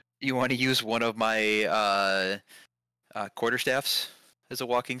 You want to use one of my quarterstaffs as a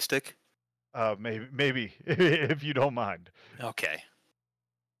walking stick? Maybe if you don't mind. Okay.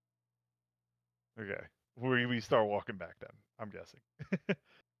 Okay, we start walking back then. I'm guessing.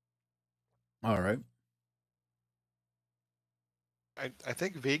 All right. I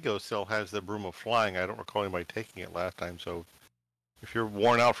think Vigo still has the broom of flying. I don't recall anybody taking it last time, so if you're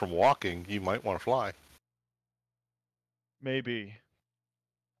worn out from walking, you might want to fly. Maybe.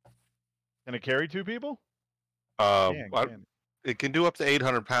 Can it carry 2 people? It can do up to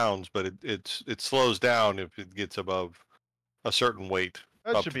 800 pounds, but it slows down if it gets above a certain weight.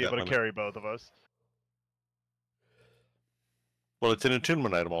 That should be able to carry both of us. Well, it's an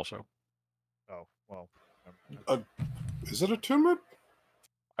attunement item also. Oh, well. Is it attunement?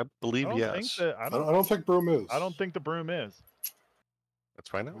 I believe yes. I don't think broom is. I don't think the broom is. Let's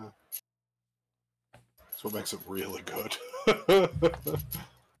find out. That's what makes it really good.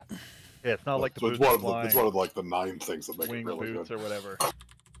 Yeah, it's not like the boots it's one of like the 9 things that make wing it really boots good. or whatever.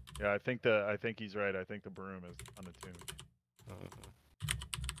 Yeah, I think he's right. I think the broom is unattuned.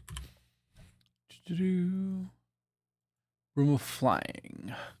 Room of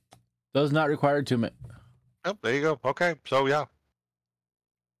flying does not require attunement. Oh, there you go. Okay, so yeah.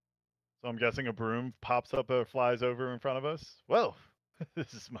 So I'm guessing a broom pops up or flies over in front of us. Well,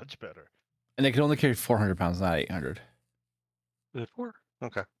 this is much better. And they can only carry 400 pounds, not 800. Is it 4?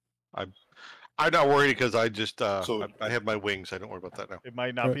 Okay. I'm not worried because I just I have my wings. I don't worry about that now. It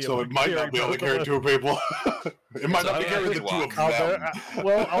might not be. So it might not be able to carry 2 people. It might not be carrying the 2 of them.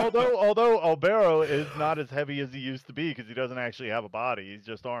 Well, although Albero is not as heavy as he used to be because he doesn't actually have a body. He's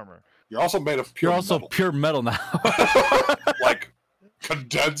just armor. You're also made of pure metal. Pure metal now. Like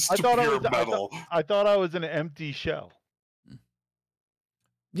condensed pure metal. I thought I was an empty shell.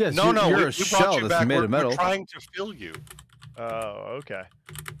 Yes, no, you're a shell that's made of metal. We're trying to fill you. Oh, okay.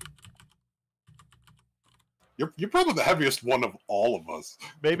 You're probably the heaviest one of all of us.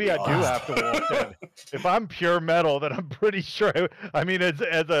 Maybe I do have to walk in. If I'm pure metal, then I'm pretty sure. I mean, as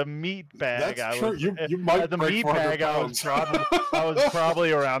a meat bag, That's true. You might as a meat bag, I was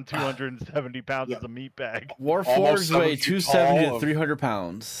probably around 270 pounds as a meat bag. Warforged weigh 270 to 300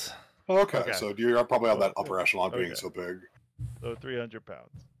 pounds. Okay, so you're probably on that upper echelon being so big. So 300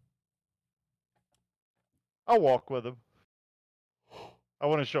 pounds. I'll walk with him. I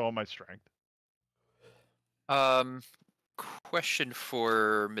want to show him my strength. Question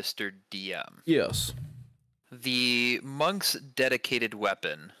for Mr. DM. Yes. The monk's dedicated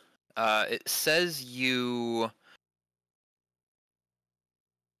weapon. It says you.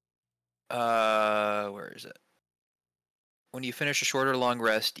 Where is it? When you finish a short or long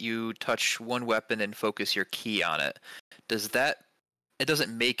rest, you touch one weapon and focus your key on it. Does that? It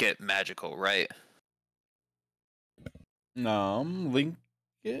doesn't make it magical, right? Link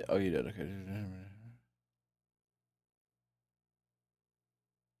it. Oh, you did. Okay.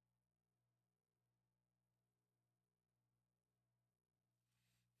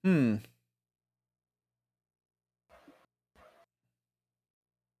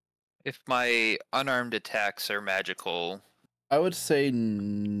 If my unarmed attacks are magical, I would say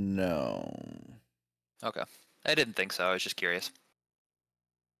no. okay. I didn't think so. I was just curious.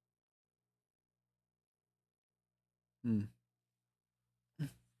 Hmm.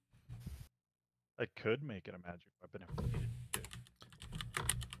 I could make it a magic weapon if we needed to.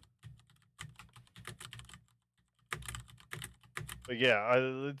 But yeah,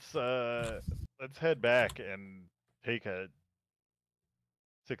 let's head back and take a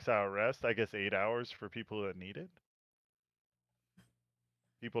 6-hour rest. I guess 8 hours for people that need it.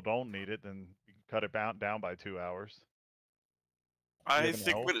 People don't need it, then we can cut it down by 2 hours. I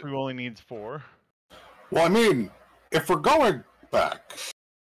think who only needs 4. Well, I mean, if we're going back,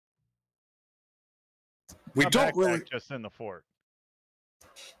 we Not don't back, really. just in the fort.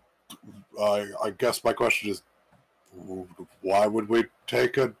 I guess my question is, why would we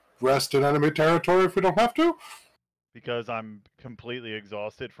take a rest in enemy territory if we don't have to? Because I'm completely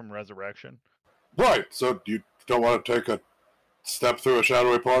exhausted from resurrection. Right. So you don't want to take a step through a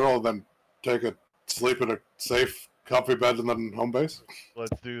shadowy portal and then take a sleep in a safe, comfy bed and then home base?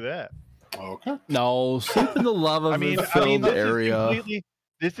 Let's do that. Okay. No, sleep in the lava-filled area.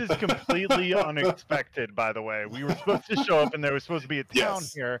 This is completely unexpected, by the way. We were supposed to show up and there was supposed to be a town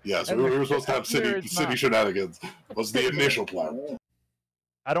here. Yes, we were supposed to have city shenanigans. Was the initial plan.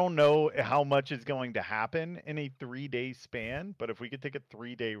 I don't know how much is going to happen in a 3-day span, but if we could take a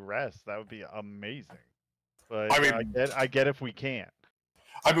 3-day rest, that would be amazing. But I mean, I get if we can't.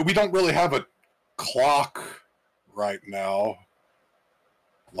 I mean, we don't really have a clock right now.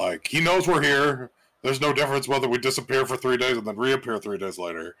 Like, he knows we're here. There's no difference whether we disappear for 3 days and then reappear 3 days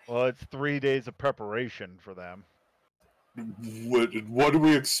later. Well, it's 3 days of preparation for them. What do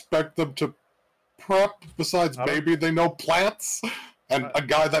we expect them to prep besides maybe they know plants and a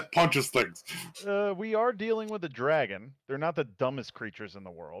guy that punches things? We are dealing with a dragon. They're not the dumbest creatures in the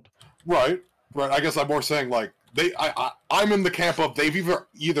world. Right. I guess I'm more saying like I'm in the camp of they've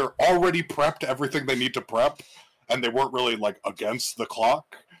either already prepped everything they need to prep, and they weren't really like against the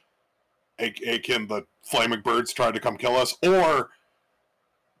clock. Akin the flaming birds tried to come kill us, or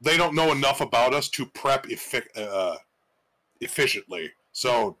they don't know enough about us to prep efficiently.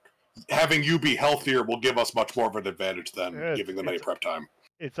 So having you be healthier will give us much more of an advantage than giving them any prep time.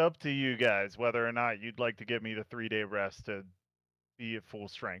 It's up to you guys whether or not you'd like to give me the 3-day rest to be at full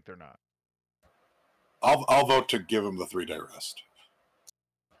strength or not. I'll vote to give him the 3-day rest.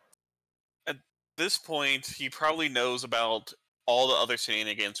 At this point, he probably knows about all the other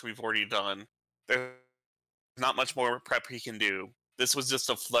shenanigans we've already done. There's not much more prep he can do. This was just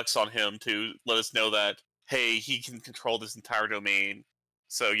a flex on him to let us know that, hey, he can control this entire domain.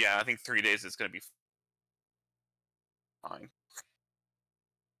 So yeah, I think 3 days is going to be fine.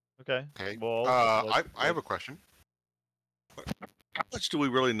 Okay. Well, I have a question. How much do we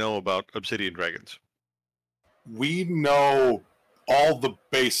really know about obsidian dragons? We know all the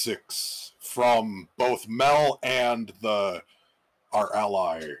basics from both Mel and our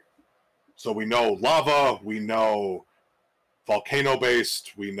ally. So we know lava, we know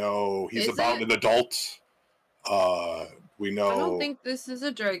volcano-based, we know he's about an adult. We know... I don't think this is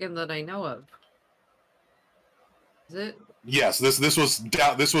a dragon that I know of. Is it? Yes, this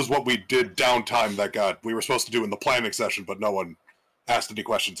was what we did downtime we were supposed to do in the planning session, but no one asked any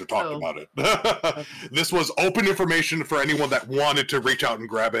questions or talked about it. This was open information for anyone that wanted to reach out and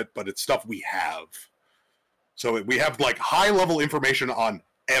grab it, but it's stuff we have. So we have like high-level information on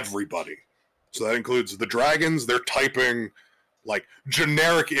everybody. So that includes the dragons, their typing, like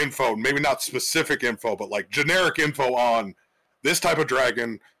generic info, maybe not specific info, but like generic info on this type of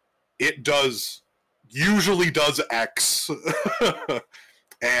dragon. It usually does X,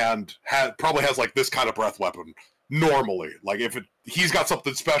 and probably has like this kind of breath weapon. Normally, like if he's got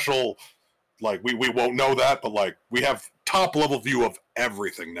something special, like we won't know that, but like we have top level view of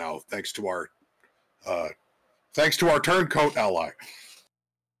everything now, thanks to our turncoat ally.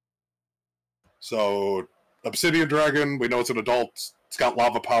 So obsidian dragon, we know it's an adult. It's got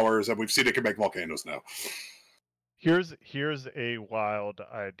lava powers, and we've seen it can make volcanoes now. Here's a wild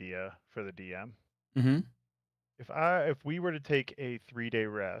idea for the DM. Mm-hmm. If we were to take a 3-day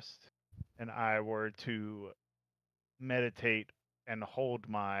rest, and I were to meditate and hold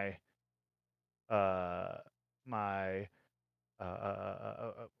my my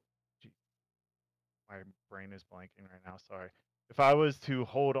brain is blanking right now, sorry. If I was to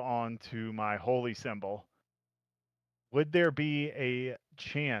hold on to my holy symbol, would there be a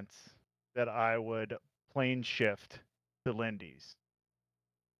chance that I would plane shift to Lindy's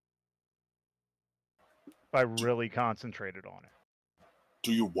if I really concentrated on it?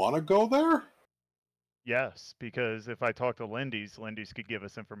 Do you want to go there? Yes, because if I talk to Lindy's could give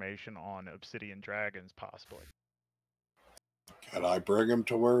us information on obsidian dragons, possibly. Can I bring him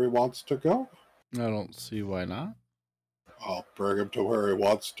to where he wants to go? I don't see why not. I'll bring him to where he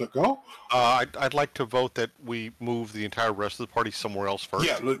wants to go. I'd like to vote that we move the entire rest of the party somewhere else first.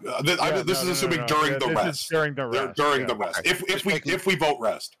 Yeah, this is assuming during the rest. During the rest. During the rest. If we vote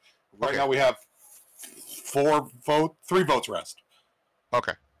rest. Right now we have 3 votes rest.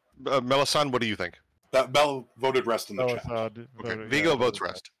 Okay. Melisande, what do you think? Mel voted rest in the chat. Okay. Vigo votes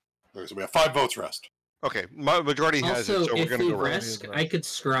rest. Okay, so we have 5 votes rest. Okay, my majority has it, so we're going to go rest. I could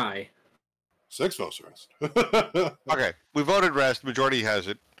scry. 6 votes rest. Okay, we voted rest. Majority has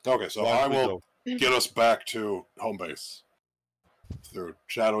it. Okay, so I will get us back to home base through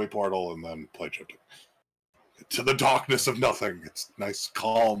shadowy portal and then play shifting to the darkness of nothing. It's nice,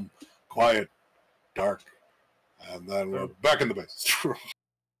 calm, quiet, dark, and then we're back in the base.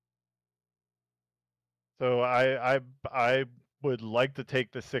 So I would like to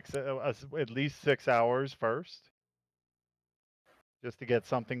take the at least 6 hours first, just to get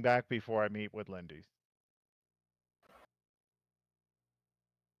something back before I meet with Lindy's.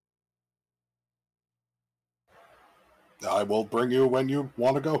 I will bring you when you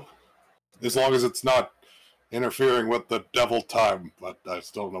want to go, as long as it's not interfering with the devil time. But I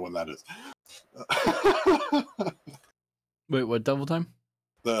still don't know when that is. Wait, what devil time?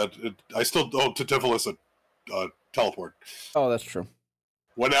 I still owe Titifilus a teleport. Oh, that's true.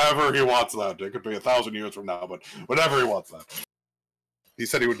 Whenever he wants that. It could be 1,000 years from now, but whenever he wants that. He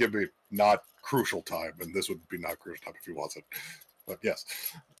said he would give me not crucial time, and this would be not crucial time if he wants it. But yes.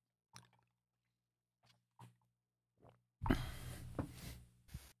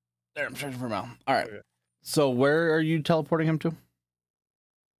 There, I'm searching for Mal. All right. So where are you teleporting him to?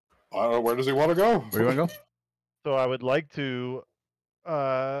 I don't know. Where does he want to go? Where do you want to go? So I would like to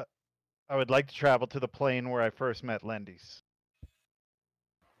travel to the plane where I first met Lindy's.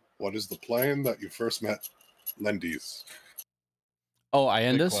 What is the plane that you first met Lindy's? Oh,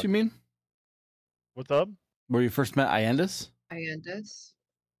 Iandis, you mean? What's up? Where you first met Iandis? Iandis?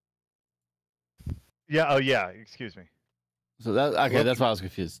 Yeah, oh yeah, excuse me. So that okay, that's why I was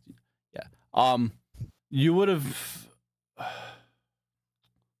confused. Yeah. You would have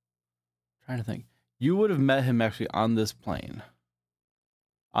trying to think. You would have met him actually on this plane.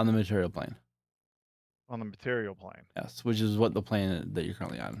 On the material plane. On the material plane. Yes, which is what the plane that you're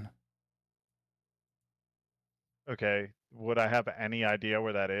currently on. Okay. Would I have any idea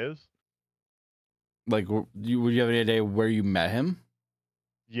where that is? Like, would you have any idea where you met him?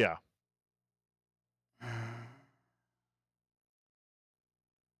 Yeah.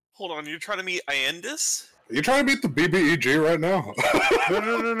 Hold on, you're trying to meet Iandis? Are you trying to beat the BBEG right now?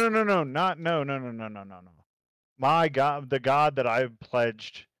 No. My God, the God that I've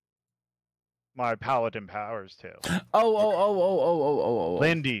pledged my paladin powers to. Oh.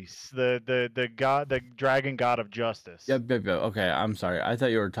 Lindy's, the god, the dragon god of justice. Yep. Okay, I'm sorry. I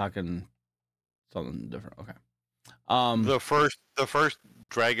thought you were talking something different. Okay. The first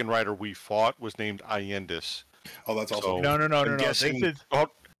dragon rider we fought was named Iandis. Oh, that's also So, No.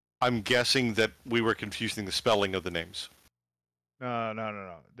 I'm guessing that we were confusing the spelling of the names.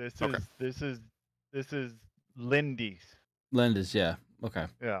 No. This Okay. is Lindy's. Lindy's, yeah. Okay.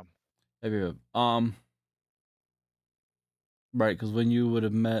 Yeah. Maybe. Right, because when you would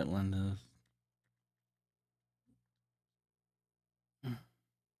have met Lindy's.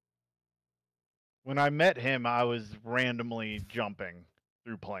 When I met him, I was randomly jumping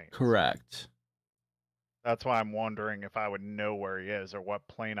through planes. Correct. That's why I'm wondering if I would know where he is or what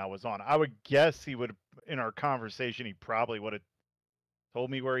plane I was on. I would guess he would, in our conversation, he probably would have told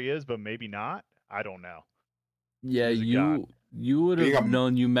me where he is, but maybe not. I don't know. Yeah, you would have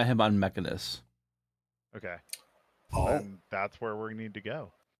known you met him on Mechanus. Okay. Oh. And that's where we need to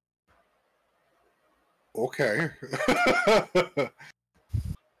go. Okay.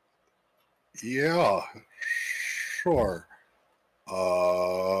 Yeah, sure.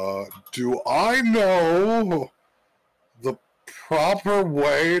 Do I know the proper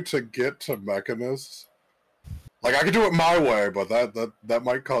way to get to Mechanus? Like, I could do it my way, but that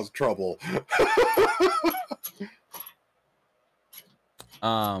might cause trouble.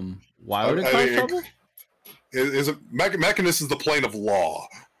 Why would it cause trouble? Mechanus is the plane of law.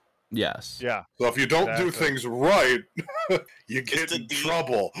 Yes. Yeah. So if you don't do things right, you get in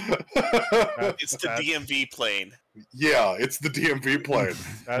trouble. It's the DMV plane. Yeah, it's the DMV plane.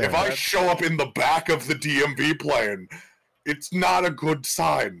 If I show up in the back of the DMV plane, it's not a good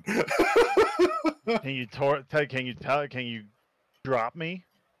sign. Can you drop me?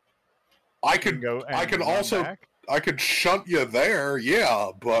 I can also shunt you there,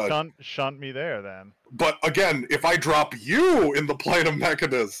 yeah, but shunt me there then. But again, if I drop you in the plane of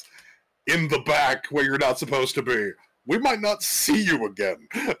Mechanus in the back where you're not supposed to be, we might not see you again.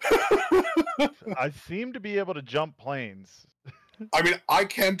 I seem to be able to jump planes. I mean, I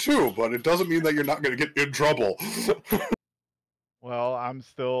can too, but it doesn't mean that you're not going to get in trouble. Well, I'm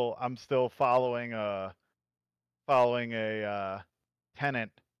still following a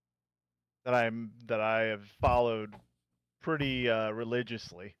tenant that I have followed pretty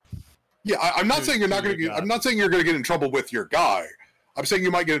religiously. Yeah, I'm not saying you're not going to. I'm not saying you're going to get in trouble with your guy. I'm saying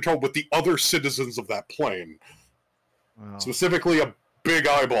you might get in trouble with the other citizens of that plane. Well, Specifically, a big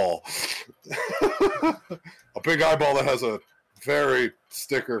eyeball. A big eyeball that has a very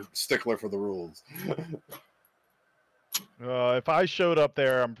stickler for the rules. if I showed up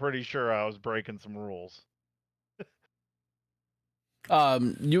there, I'm pretty sure I was breaking some rules.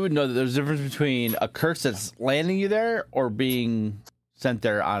 You would know that there's a difference between a curse that's landing you there or being sent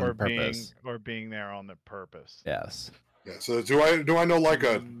there on purpose. Or being there on the purpose. Yes. Yeah, so do I know like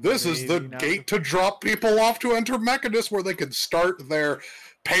this is the gate to drop people off to enter Mechanus where they can start their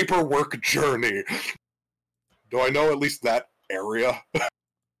paperwork journey? Do I know at least that area?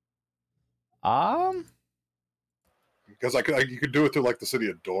 Because you could do it through like the City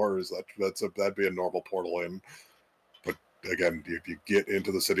of Doors. That'd be a normal portal in. But again, if you get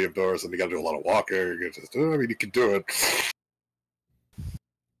into the City of Doors, then you got to do a lot of walking. You can do it.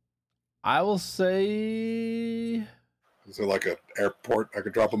 I will say. Is there like an airport I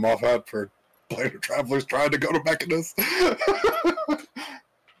could drop them off at for plane of travelers trying to go to Mechanus?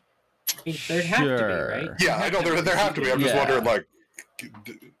 There'd have to be, right? Yeah, I know there have to be. I'm just wondering, like,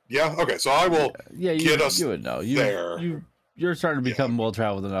 yeah, okay. So I will get us you would know. there. You're starting to become well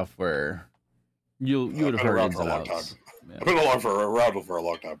traveled enough where you would have heard around ins for a and long time. outs. Yeah. I've been around for a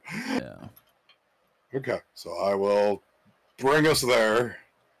long time. Yeah. Okay, so I will bring us there.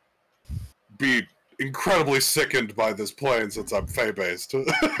 Be incredibly sickened by this plane since I'm Fey-based.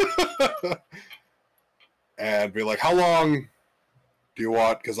 And be like, how long do you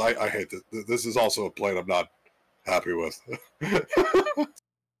want? Because I hate this. This is also a plane I'm not happy with.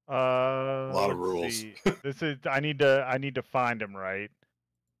 A lot of rules. This is I need to find him, right?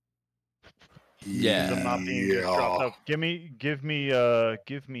 Yeah. I'm not being disruptive. Give me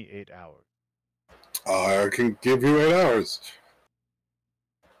 8 hours. I can give you 8 hours.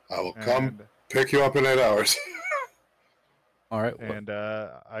 I will come pick you up in 8 hours. All right. And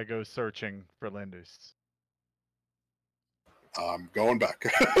I go searching for Lindus. I'm going back.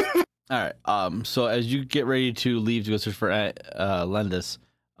 All right. So as you get ready to leave to go search for Lindus,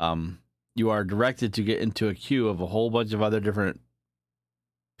 you are directed to get into a queue of a whole bunch of other different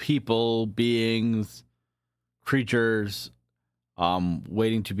people, beings, creatures,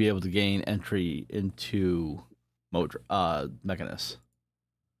 waiting to be able to gain entry into Mechanus.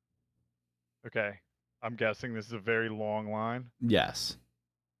 Okay. I'm guessing this is a very long line. Yes.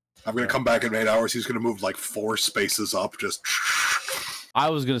 I'm going to come back in 8 hours. He's going to move like 4 spaces up. Just. I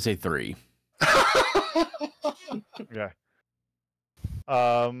was going to say 3. Okay.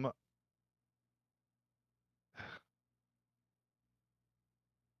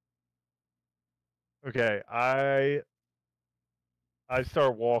 Okay, I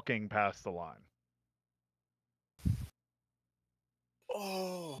start walking past the line.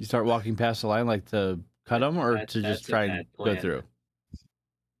 Oh. You start walking past the line like to cut them or to just try and go through?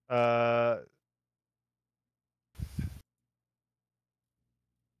 I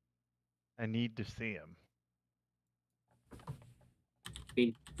need to see him. I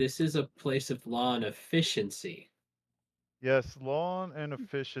mean, this is a place of law and efficiency. Yes, law and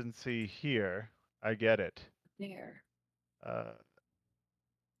efficiency here. I get it. There.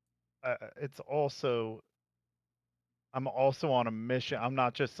 It's also. I'm also on a mission. I'm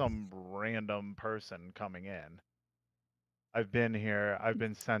not just some random person coming in. I've been here. I've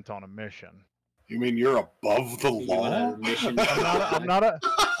been sent on a mission. You mean you're above the law? I'm not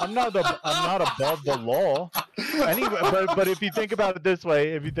above the law. Anyway, but if you think about it this way,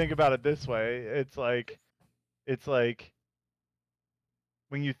 it's like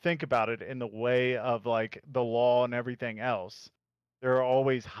when you think about it in the way of like the law and everything else, there are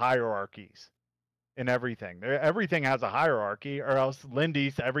always hierarchies in everything. Everything has a hierarchy, or else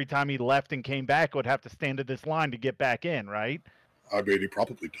Lindis, every time he left and came back, would have to stand at this line to get back in, right? I mean, he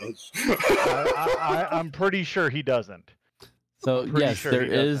probably does. I'm pretty sure he doesn't. So, yes, there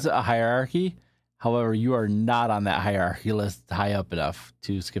is a hierarchy. However, you are not on that hierarchy list high up enough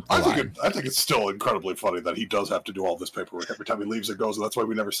to skip the line. I think it's still incredibly funny that he does have to do all this paperwork every time he leaves and goes, and that's why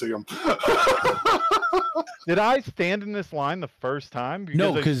we never see him. Did I stand in this line the first time? Because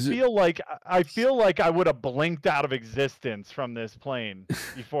No, 'cause- I feel like I would have blinked out of existence from this plane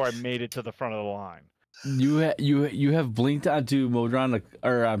before I made it to the front of the line. You have blinked onto Modron,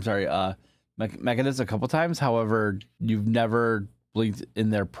 or I'm sorry, Mechanus a couple times. However, you've never blinked in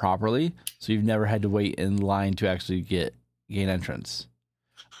there properly, so you've never had to wait in line to actually gain entrance.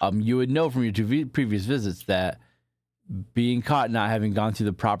 You would know from your two previous visits that being caught not having gone through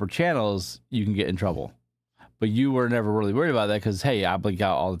the proper channels, you can get in trouble. But you were never really worried about that because, hey, I blink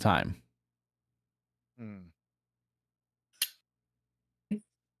out all the time.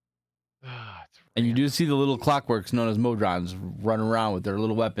 And you do see the little clockworks known as Modrons run around with their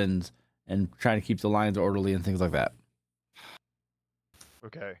little weapons and trying to keep the lines orderly and things like that.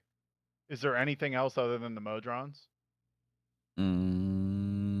 Okay. Is there anything else other than the Modrons?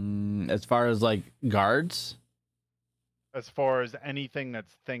 As far as like guards? As far as anything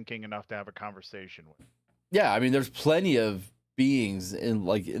that's thinking enough to have a conversation with. Yeah, I mean, there's plenty of beings in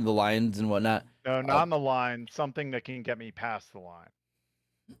the lines and whatnot. No, not on the line. Something that can get me past the line.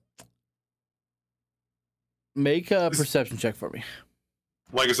 Make a perception check for me.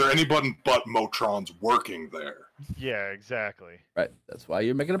 Like, is there anybody but Motrons working there? Yeah, exactly. Right. That's why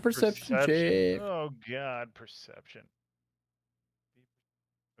you're making a perception check. Oh, God, perception.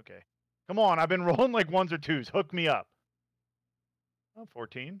 Okay. Come on, I've been rolling like ones or twos. Hook me up. Oh,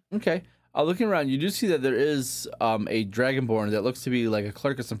 14. Okay. Looking around, you do see that there is a Dragonborn that looks to be like a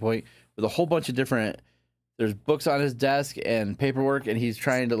clerk at some point with a whole bunch of different... There's books on his desk and paperwork, and he's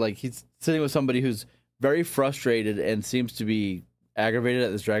trying to, he's sitting with somebody who's very frustrated and seems to be aggravated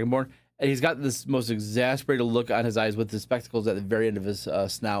at this Dragonborn. And he's got this most exasperated look on his eyes with his spectacles at the very end of his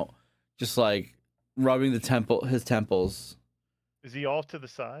snout. Just rubbing his temples. Is he off to the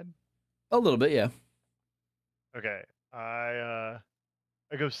side? A little bit, yeah. Okay. I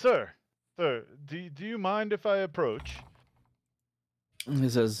go, sir, do you mind if I approach? He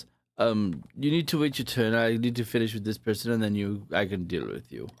says, you need to wait your turn. I need to finish with this person, and then I can deal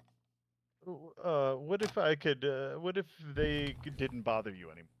with you. What if I could, what if they didn't bother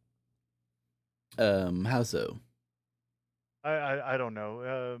you anymore? How so? I don't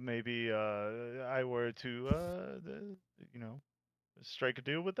know. Maybe I were to, strike a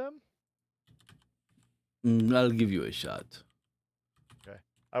deal with them? I'll give you a shot. Okay.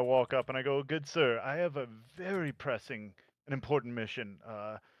 I walk up and I go, good sir, I have a very pressing and important mission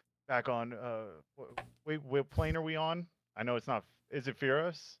back on, wait, what plane are we on? I know it's not, is it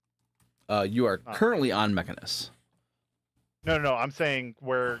Feros? You are currently on Mechanus. No, I'm saying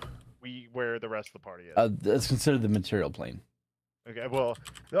where the rest of the party is. That's considered the material plane. Okay, well,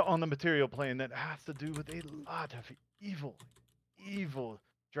 on the material plane, that has to do with a lot of evil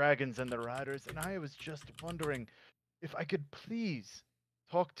dragons and the riders, and I was just wondering if I could please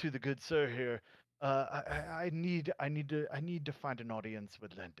talk to the good sir here. I need to find an audience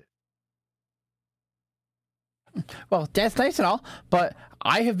with Lendit. Well, that's nice and all, but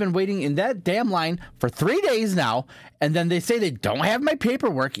I have been waiting in that damn line for 3 days now, and then they say they don't have my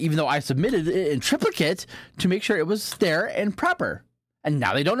paperwork, even though I submitted it in triplicate to make sure it was there and proper. And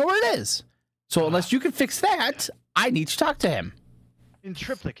now they don't know where it is. So unless you can fix that, I need to talk to him. In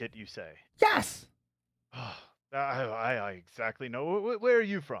triplicate, you say? Yes. I exactly know. Where are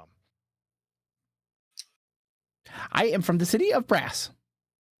you from? I am from the city of Brass.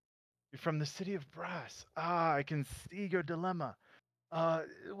 You're from the city of Brass. I can see your dilemma.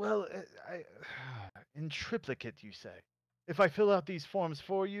 In triplicate, you say. If I fill out these forms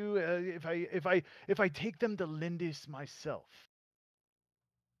for you, if I take them to Lindis myself,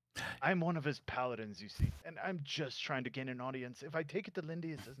 I'm one of his paladins, you see, and I'm just trying to gain an audience. If I take it to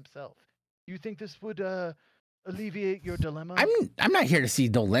Lindis himself, you think this would alleviate your dilemma? I'm not here to see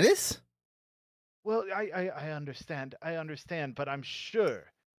no Lindis. Well, I understand, but I'm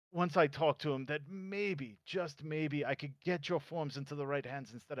sure once I talk to him that maybe, just maybe, I could get your forms into the right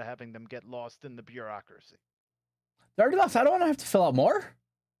hands instead of having them get lost in the bureaucracy. They're already lost. I don't want to have to fill out more.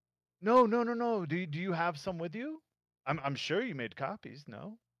 No. Do you have some with you? I'm sure you made copies.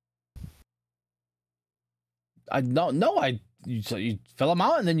 No. You fill them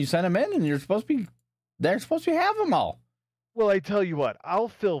out and then you send them in, and they're supposed to have them all. Well, I tell you what, I'll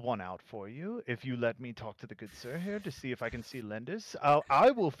fill one out for you if you let me talk to the good sir here to see if I can see Lindis.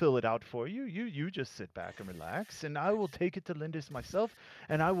 I will fill it out for you. You just sit back and relax, and I will take it to Lindis myself,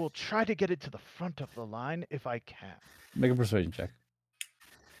 and I will try to get it to the front of the line if I can. Make a persuasion check.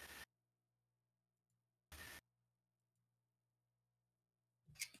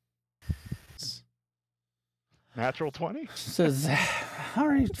 Natural 20? Says, all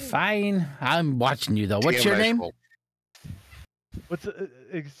right, fine. I'm watching you, though. What's your name? What's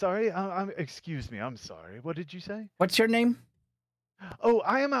sorry? Excuse me. I'm sorry. What did you say? What's your name? Oh,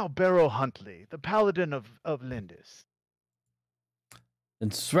 I am Albero Huntley, the paladin of Lindis.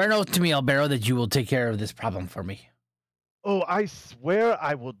 Then swear an oath to me, Albero, that you will take care of this problem for me. Oh, I swear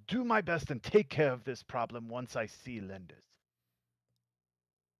I will do my best and take care of this problem once I see Lindis.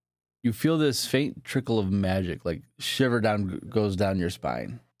 You feel this faint trickle of magic, like goes down your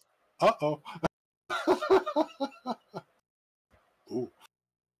spine. Uh-oh. Ooh.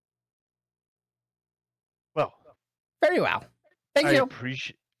 Well, very well. Thank you.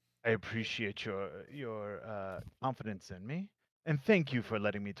 I appreciate your confidence in me, and thank you for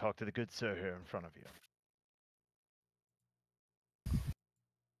letting me talk to the good sir here in front of you.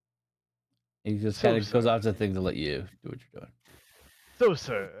 He just kind of goes off the thing to let you do what you're doing. So,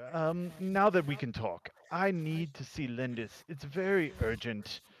 sir, now that we can talk, I need to see Lindis. It's very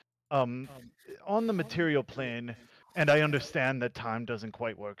urgent. On the material plane, and I understand that time doesn't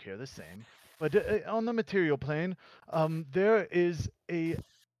quite work here the same, but on the material plane, there is a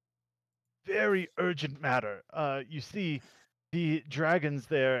very urgent matter. You see the dragons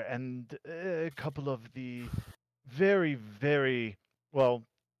there and a couple of the very, very, well,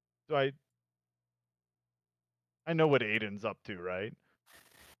 I know what Aiden's up to, right?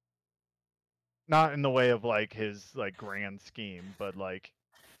 Not in the way of like his like grand scheme, but like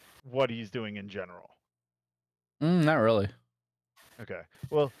what he's doing in general. Not really. Okay.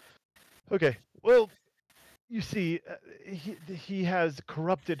 Well, okay. Well, you see, he has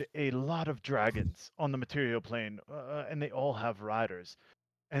corrupted a lot of dragons on the material plane, and they all have riders.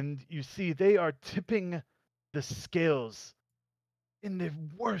 And you see, they are tipping the scales in the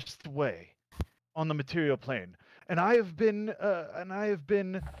worst way on the material plane. And I have been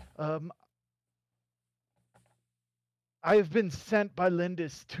sent by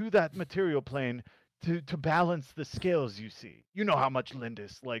Lindis to that material plane to balance the scales, you see. You know how much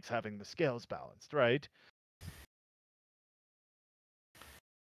Lindis likes having the scales balanced, right?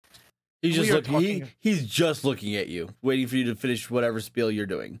 He's just looking. He's just looking at you, waiting for you to finish whatever spiel you're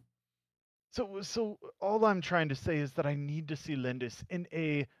doing. So all I'm trying to say is that I need to see Lindis in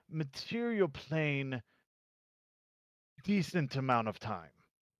a material plane decent amount of time,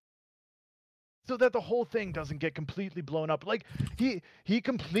 so that the whole thing doesn't get completely blown up. Like he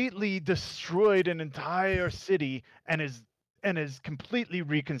completely destroyed an entire city and is completely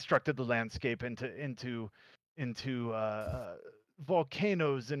reconstructed the landscape into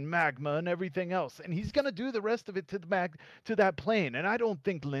volcanoes and magma and everything else, and he's gonna do the rest of it to that plane. And I don't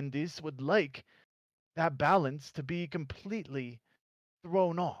think Lindis would like that balance to be completely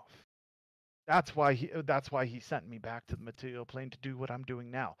thrown off. That's why he sent me back to the material plane to do what I'm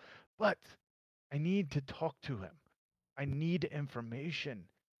doing now. But I need to talk to him. I need information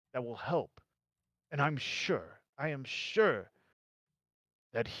that will help. And I am sure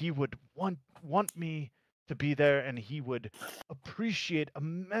that he would want me to be there, and he would appreciate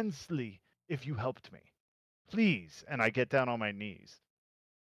immensely if you helped me. Please. And I get down on my knees.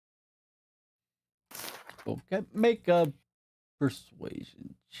 Okay, make a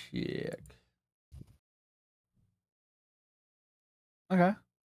persuasion check. Okay.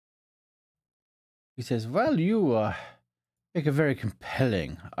 He says, well, you make a very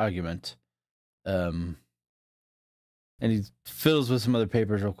compelling argument. And he fiddles with some other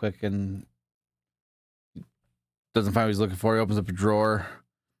papers real quick and doesn't find what he's looking for. He opens up a drawer.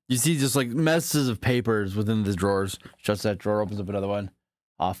 You see just like messes of papers within the drawers. Shuts that drawer, opens up another one.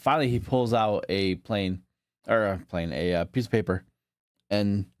 Finally, he pulls out a piece of paper,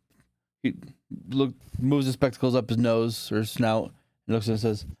 and he moves his spectacles up his nose or snout and looks and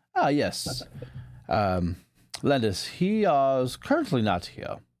says, "Ah, yes, Lindis. He is currently not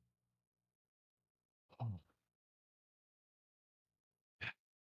here."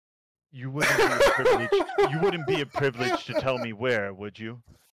 You wouldn't be privileged to tell me where, would you?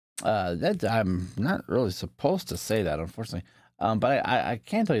 That I'm not really supposed to say that, unfortunately. But I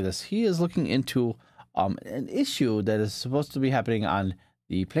can tell you this. He is looking into an issue that is supposed to be happening on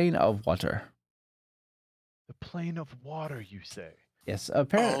the plane of water. The plane of water, you say? Yes.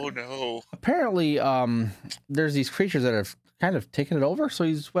 Apparently. Oh no. Apparently, there's these creatures that have kind of taken it over. So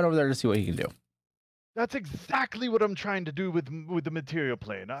he's went over there to see what he can do. That's exactly what I'm trying to do with the material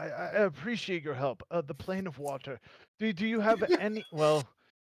plane. I appreciate your help. The plane of water. Do you have any? Well,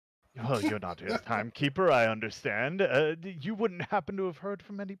 you're not his timekeeper, I understand. You wouldn't happen to have heard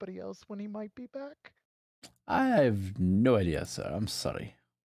from anybody else when he might be back? I have no idea, sir. I'm sorry.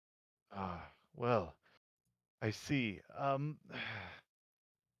 Ah, well, I see.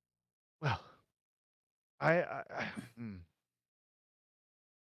 Well,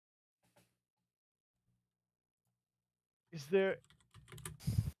 Is there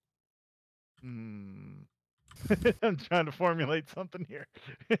I'm trying to formulate something here.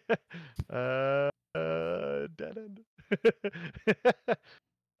 Dead end.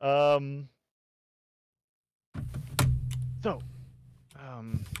 So,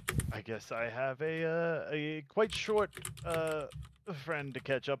 I guess I have a quite short friend to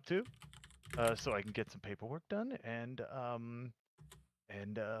catch up to, so I can get some paperwork done and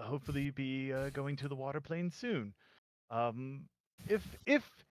hopefully be going to the water plane soon. If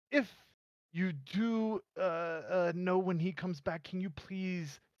you do know when he comes back, can you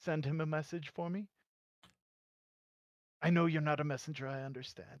please send him a message for me? I know you're not a messenger, I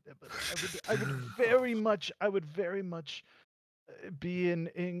understand, but I would very much be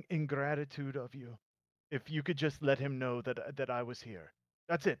in gratitude of you if you could just let him know that I was here.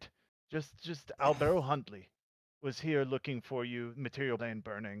 That's it. Just Albero Huntley was here looking for you. Material plane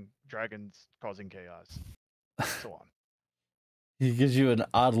burning, dragons causing chaos, so on. He gives you an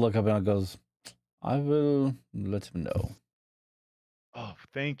odd look up and goes, "I will let him know." Oh,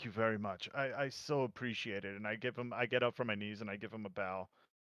 thank you very much. I so appreciate it. And I get up from my knees and I give him a bow.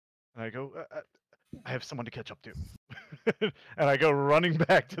 And I go, I have someone to catch up to. And I go running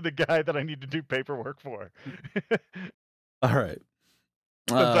back to the guy that I need to do paperwork for. All right.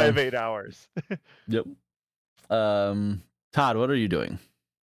 Since I have 8 hours. Yep. Todd, what are you doing?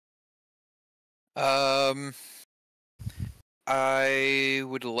 I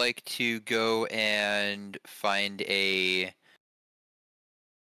would like to go and find a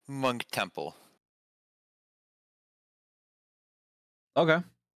monk temple. Okay.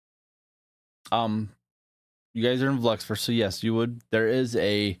 You guys are in Vluxfer, so yes, you would. There is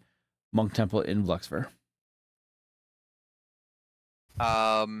a monk temple in Vluxfer.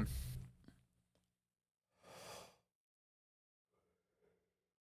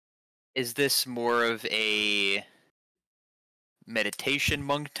 Is this more of a meditation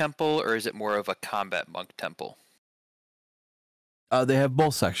monk temple, or is it more of a combat monk temple? They have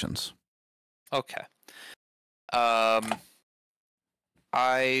both sections. Okay.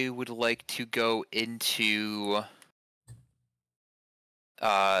 I would like to go into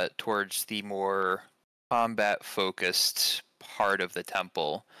towards the more combat focused part of the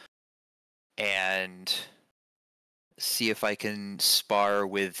temple and see if I can spar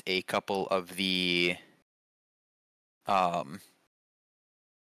with a couple of the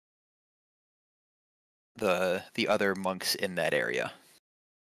other monks in that area.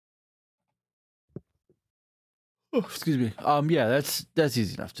 Oh, excuse me. Yeah, that's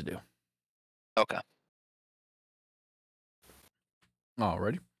easy enough to do. Okay.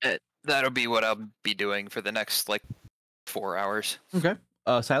 Alrighty. That'll be what I'll be doing for the next 4 hours. Okay.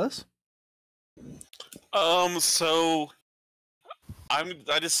 Silas? So I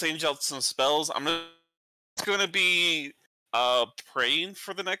just changed out some spells. I'm just gonna be praying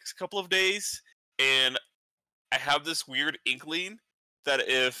for the next couple of days, and I have this weird inkling that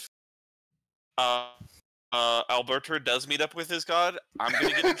if Alberto does meet up with his god, I'm gonna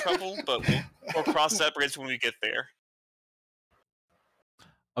get in trouble, but we'll cross that bridge when we get there.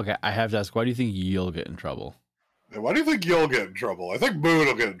 Okay, I have to ask, why do you think you'll get in trouble? Why do you think you'll get in trouble? I think Moon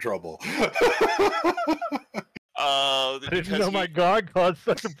will get in trouble. I didn't know my god caused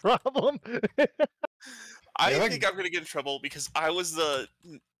such a problem. I think I'm going to get in trouble because I was the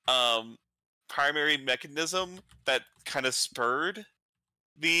primary mechanism that kind of spurred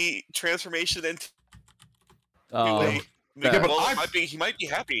the transformation into he might be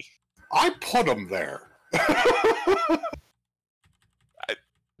happy. I put him there.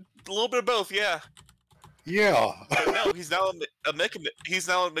 A little bit of both, yeah. Yeah. But no, he's now a mech. He's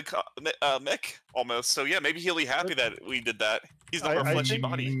now a mech almost. So yeah, maybe he'll be happy that we did that. He's not our fleshy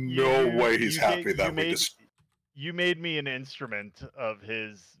body. No way he's happy that we just. You made me an instrument of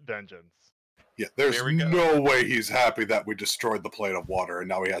his vengeance. Yeah, there's no way he's happy that we destroyed the plane of water, and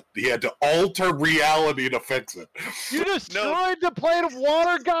now he had to alter reality to fix it. You destroyed the plane of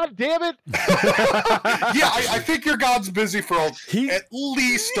water, god damn it! Yeah, I think your god's busy for at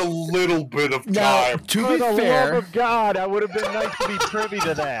least a little bit of time. Now, for the love of God, I would have been nice to be privy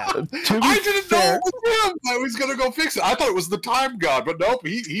to that. I didn't know it was him. I was gonna go fix it. I thought it was the time god, but nope.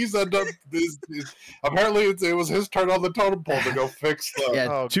 He's ended up. Apparently, it was his turn on the totem pole to go fix the.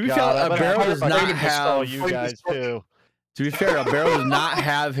 Yeah, to be fair, Barrow does not have you guys too. To be fair, Barrow does not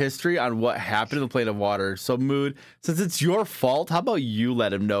have history on what happened to the plane of water. So, Mood, since it's your fault, how about you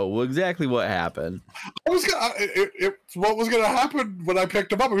let him know exactly what happened? What was gonna happen when I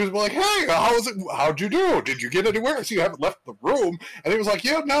picked him up? He was like, "Hey, how was it? How'd you do? Did you get anywhere? So you haven't left the room?" And he was like,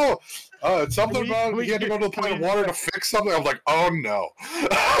 "Yeah, no. It's something about he had to go to the plane of water to fix something." I was like, "Oh no."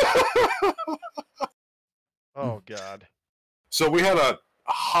 Oh God. So we had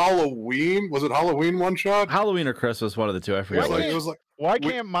Halloween. Was it Halloween one shot? Halloween or Christmas, one of the two. I forget. It was like Why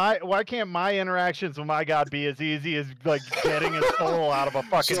can't my interactions with my god be as easy as like getting a soul out of a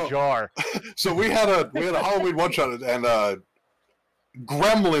fucking jar? So we had a Halloween one shot, and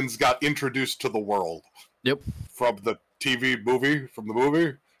gremlins got introduced to the world. Yep. From the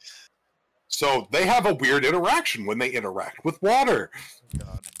movie. So they have a weird interaction when they interact with water.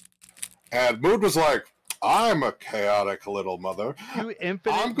 God. And Mood was like, I'm a chaotic little mother. You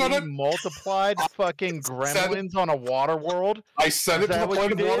infinitely multiplied fucking gremlins on a water world? I sent it to the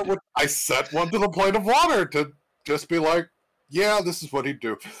plane of water. I sent one to the plane of water to just be like, yeah, this is what he'd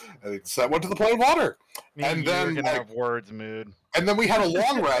do. And he sent one to the plane of water. And then gonna have words, Mood. And then we had a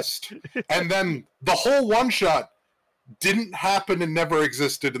long rest. And then the whole one shot didn't happen and never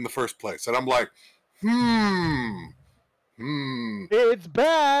existed in the first place. And I'm like, It's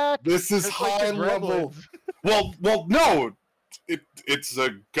back. This is high level. Well, no. It's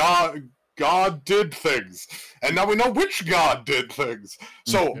a god. God did things, and now we know which god did things.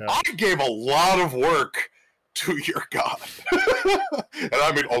 So I gave a lot of work to your god, and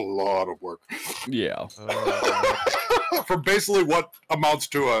I mean a lot of work. Yeah. For basically what amounts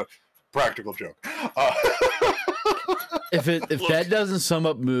to a practical joke. If that doesn't sum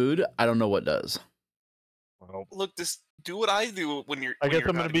up Mood, I don't know what does. Well, look, do what I do when you're. I guess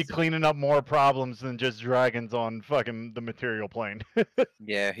I'm gonna be cleaning up more problems than just dragons on fucking the material plane.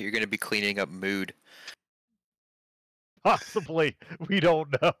 Yeah, you're gonna be cleaning up Mood. Possibly, we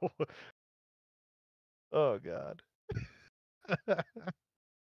don't know. Oh god.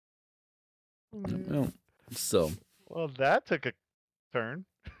 So. Well, that took a turn.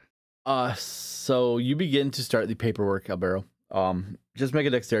 So you begin to start the paperwork, Albero. Just make a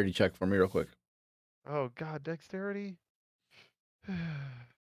dexterity check for me real quick. Oh god, dexterity?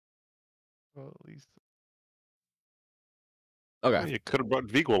 Well, at least. Okay. You could have brought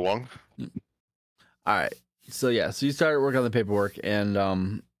Vigo along. All right. So yeah, so you start working on the paperwork,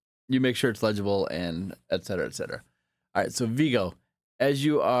 and you make sure it's legible, and et cetera, et cetera. All right. So Vigo, as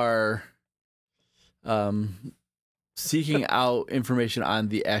you are seeking out information on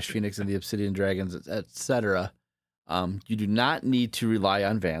the Ash Phoenix and the Obsidian Dragons, et cetera, you do not need to rely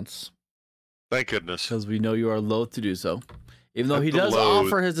on Vance. Thank goodness. Because we know you are loath to do so. Even though he does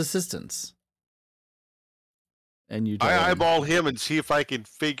offer his assistance. And I eyeball him and see if I can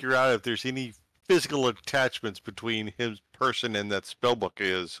figure out if there's any physical attachments between his person and that spellbook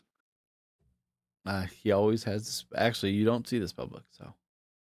is. He always has. Actually, you don't see the spellbook, so.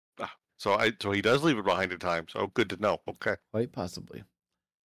 So he does leave it behind at times. So good to know. Okay. Quite possibly.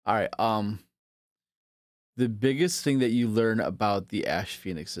 All right. The biggest thing that you learn about the Ash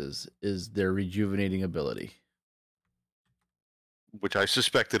Phoenixes is their rejuvenating ability. Which I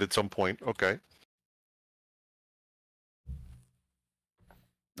suspected at some point. Okay.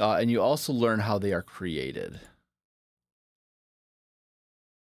 And you also learn how they are created.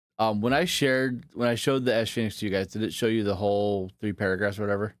 When I showed the Ash Phoenix to you guys, did it show you the whole 3 paragraphs or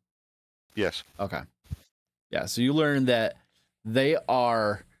whatever? Yes. Okay. Yeah, so you learn that they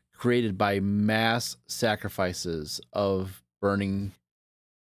are created by mass sacrifices of burning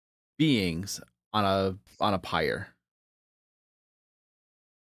beings on a pyre.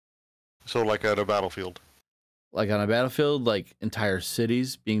 So like at a battlefield. Like on a battlefield, like entire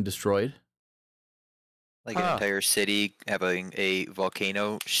cities being destroyed. Like an entire city having a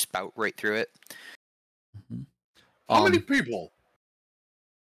volcano spout right through it. Mm-hmm. How many people?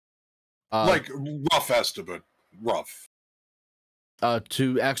 Like rough estimate, rough.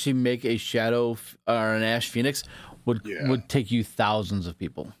 To actually make a shadow or an Ash Phoenix would take you thousands of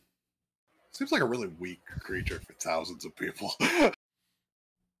people. Seems like a really weak creature for thousands of people.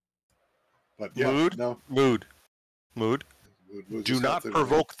 But yeah, Mood. Do not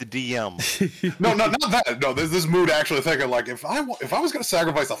provoke the DM. No, not that. No, this Mood actually thinking like if I was going to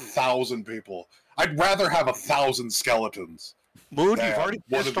sacrifice 1,000 people, I'd rather have 1,000 skeletons. Mood, you've already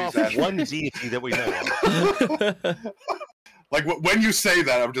pissed off one deity that we know. Like when you say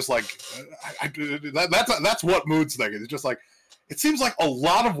that, I'm just like, that's what Mood's thinking. It's just like, it seems like a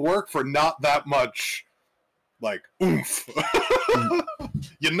lot of work for not that much, like oomph.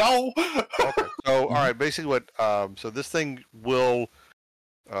 You know. Okay. So all right, basically what so this thing will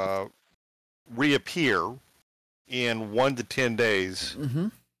reappear in 1 to 10 days. Mm-hmm.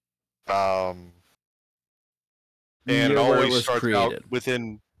 And it always starts out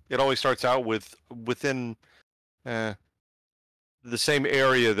within. It always starts out within the same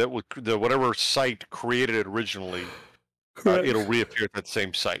area that whatever site created it originally. It'll reappear at that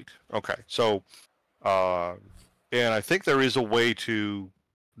same site. Okay, so and I think there is a way to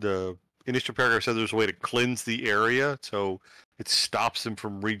initial paragraph said there's a way to cleanse the area, so it stops them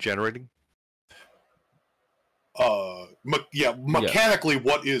from regenerating. Mechanically,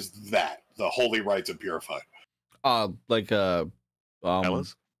 what is that? The holy rites and purified. Elmas?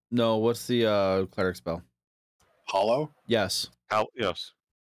 No, what's the cleric spell? Hollow? Yes. Yes.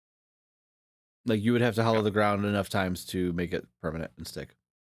 Like you would have to hollow the ground enough times to make it permanent and stick.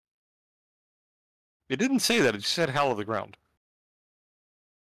 It didn't say that. It just said hallow the ground.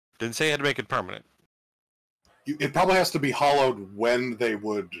 Didn't say you had to make it permanent. It probably has to be hollowed when they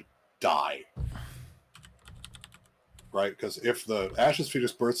would die. Right? Because if the Ashes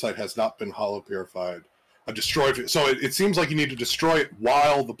Fetus birth site has not been hollow purified, destroyed. So it seems like you need to destroy it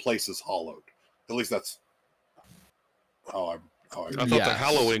while the place is hollowed. At least that's how I thought the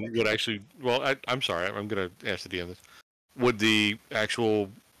hallowing would actually... Well, I'm sorry. I'm going to ask the DM this. Would the actual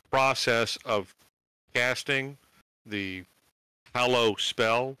process of casting the hallow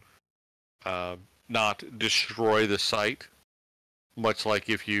spell not destroy the site? Much like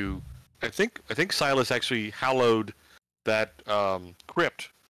if you... I think Silas actually hallowed that crypt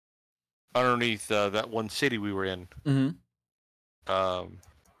underneath that one city we were in. Mm-hmm.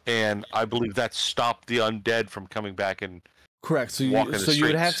 And I believe that stopped the undead from coming back and correct. So you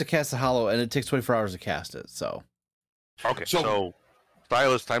would have to cast the hollow, and it takes 24 hours to cast it. So okay, so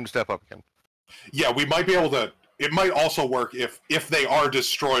Silas, time to step up again. Yeah, we might be able to. It might also work if they are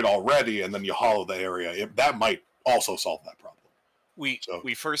destroyed already, and then you hollow the area. That might also solve that problem. We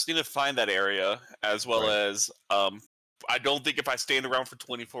first need to find that area, as well as I don't think if I stand around for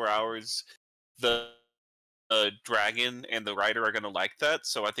 24 hours, the dragon and the rider are going to like that.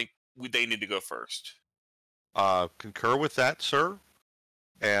 So I think they need to go first. Concur with that, sir.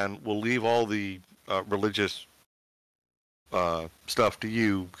 And we'll leave all the religious stuff to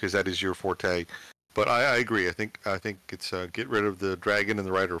you because that is your forte. But I agree. I think it's get rid of the dragon and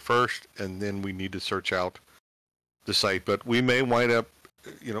the rider first, and then we need to search out the site. But we may wind up,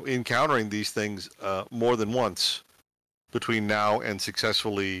 encountering these things more than once between now and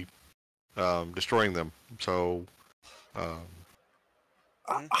successfully destroying them. So,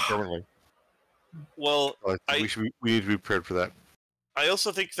 permanently. Well, we need to be prepared for that. I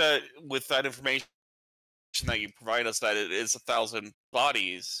also think that with that information that you provide us, that it is 1,000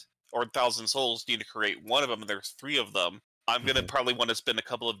 bodies or 1,000 souls need to create one of them, and there's 3 of them. I'm gonna probably want to spend a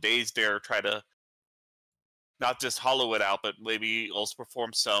couple of days there, try to not just hollow it out, but maybe also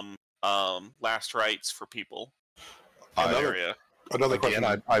perform some last rites for people in that area. Another question.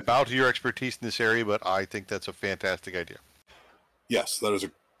 I bow to your expertise in this area, but I think that's a fantastic idea. Yes, that is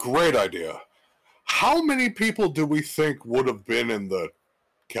a great idea. How many people do we think would have been in the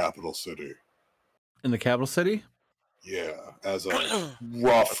capital city? In the capital city? Yeah, as a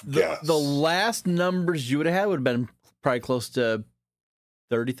rough guess. The last numbers you would have had would have been probably close to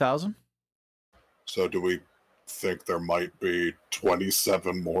 30,000. So do we think there might be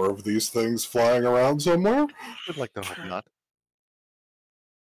 27 more of these things flying around somewhere? I'd like to hope not.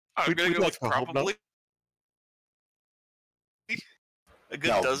 I'm going to go with probably a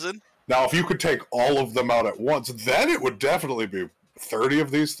good dozen. Now, if you could take all of them out at once, then it would definitely be 30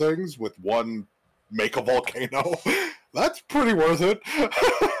 of these things with one make a volcano. That's pretty worth it.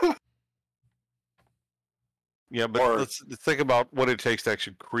 Yeah, but let's think about what it takes to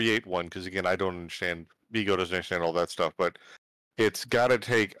actually create one, because again, I don't understand, Vigo doesn't understand all that stuff, but it's got to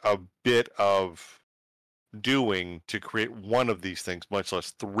take a bit of doing to create one of these things, much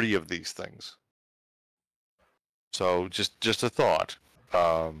less 3 of these things. So just a thought.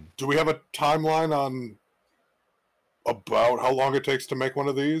 Do we have a timeline on about how long it takes to make one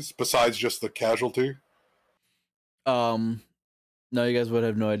of these, besides just the casualty? No, you guys would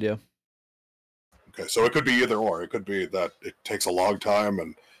have no idea. Okay, so it could be either or. It could be that it takes a long time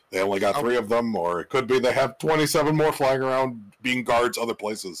and they only got 3 of them, or it could be they have 27 more flying around being guards other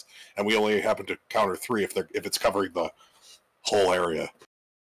places, and we only happen to counter 3 if it's covering the whole area.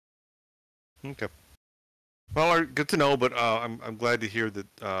 Okay. Well, good to know, but I'm glad to hear that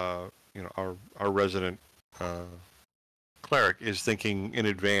our resident cleric is thinking in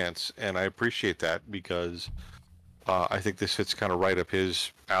advance, and I appreciate that because I think this fits kind of right up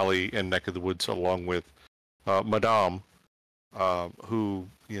his alley and neck of the woods, along with Madame, who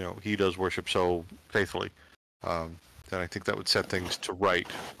he does worship so faithfully. Then I think that would set things to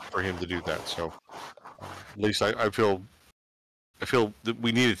right for him to do that. So at least I feel that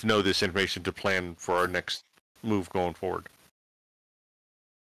we needed to know this information to plan for our next move going forward.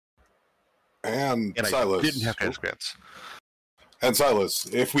 And I Silas didn't have to ask Vance. And Silas,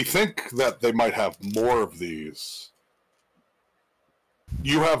 if we think that they might have more of these,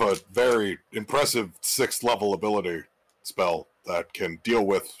 you have a very impressive 6th level ability spell that can deal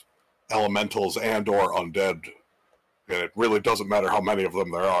with elementals and or undead. And it really doesn't matter how many of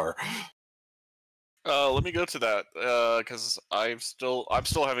them there are. Let me go to that because I'm still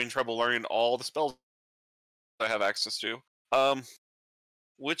having trouble learning all the spells I have access to.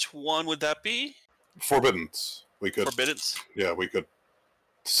 Which one would that be? Forbiddance. Forbiddance. Yeah, we could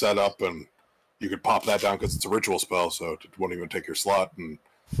set up and you could pop that down because it's a ritual spell, so it won't even take your slot. And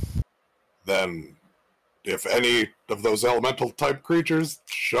then, if any of those elemental type creatures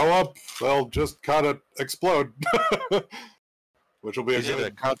show up, they'll just kind of explode. Which will be Is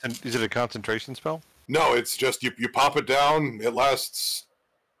it a concentration spell? No, it's just you pop it down. It lasts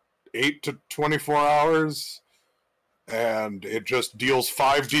 8 to 24 hours, and it just deals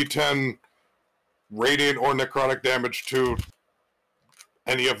 5d10 radiant or necrotic damage to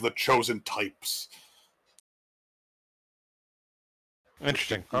any of the chosen types.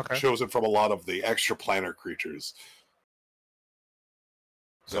 Interesting. Okay. Chosen from a lot of the extraplanar creatures.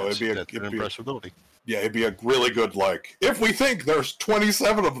 So it'd be an impressive ability. Yeah, it'd be a really good, like, if we think there's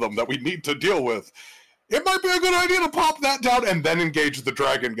 27 of them that we need to deal with, it might be a good idea to pop that down and then engage the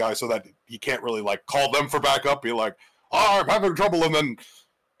dragon guy so that he can't really, like, call them for backup. Be like, oh, I'm having trouble, and then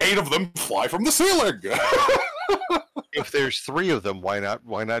 8 of them fly from the ceiling. If there's 3 of them, why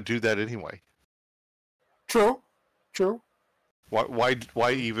not do that anyway? True.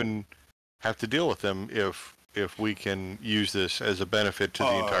 Why even have to deal with them if we can use this as a benefit to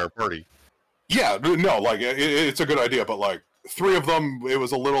the entire party? Yeah, no, like it's a good idea, but like 3 of them, it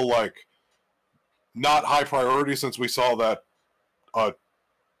was a little like not high priority since we saw that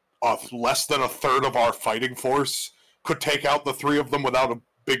less than a third of our fighting force could take out the 3 of them without a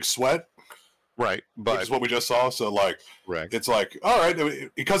big sweat. Right, but which is what we just saw. So like, right. It's like, all right,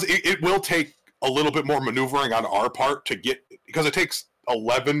 because it will take a little bit more maneuvering on our part to get, because it takes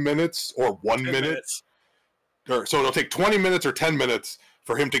 11 minutes or 1 minute, or so it'll take 20 minutes or 10 minutes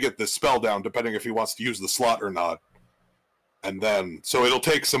for him to get this spell down, depending if he wants to use the slot or not. And then, so it'll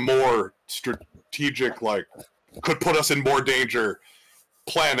take some more strategic, like, could put us in more danger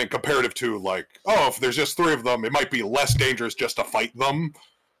planning comparative to, like, oh, if there's just 3 of them, it might be less dangerous just to fight them,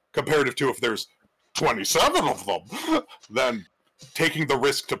 comparative to if there's 27 of them, then taking the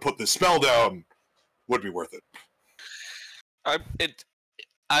risk to put this spell down would be worth it.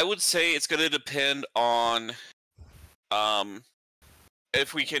 I would say it's going to depend on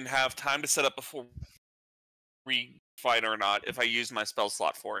if we can have time to set up before we fight or not, if I use my spell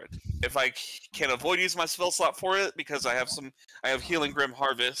slot for it. If I can avoid using my spell slot for it, because I have Healing Grim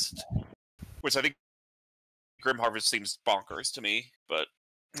Harvest, which I think Grim Harvest seems bonkers to me, but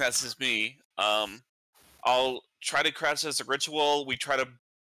that's just me. I'll try to crash this as a ritual. We try to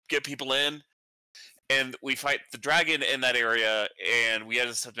get people in, and we fight the dragon in that area, and we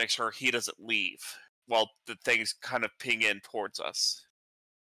just have to make sure he doesn't leave while the things kind of ping in towards us.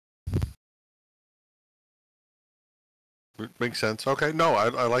 Makes sense. Okay, no, I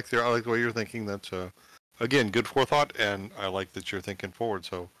like the way you're thinking. That's again good forethought, and I like that you're thinking forward.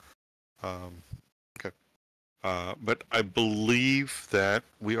 So, okay. But I believe that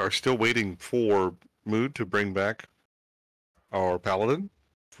we are still waiting for Mood to bring back our paladin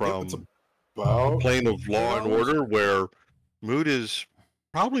from the plane of law and order, where Mood is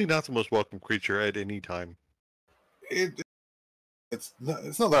probably not the most welcome creature at any time. It's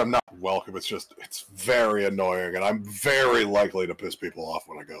not that I'm not welcome, it's just, it's very annoying, and I'm very likely to piss people off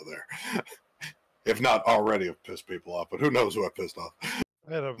when I go there. If not already have pissed people off, but who knows who I pissed off.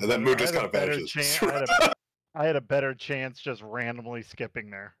 And then Mood just kind of vanishes. I had a better chance just randomly skipping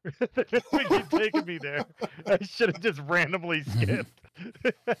there. When you taking me there, I should have just randomly skipped.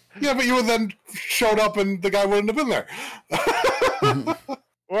 Yeah, but you would then showed up and the guy wouldn't have been there.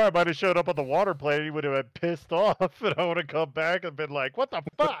 Or I might have showed up on the water plane and he would have been pissed off, and I would have come back and been like, what the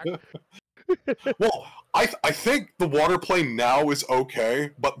fuck? Well, I think the water plane now is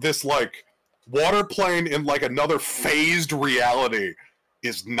okay, but this, like, water plane in, like, another phased reality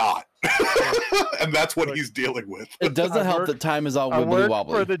is not. And that's what he's dealing with. It doesn't help that time is all wibbly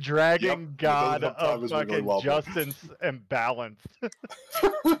wobbly. For the dragon god of fucking justice and balance.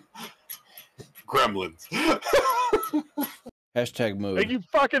 Gremlins. Hashtag Mood. Like, you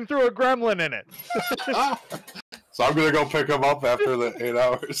fucking threw a gremlin in it. So I'm gonna go pick him up after the 8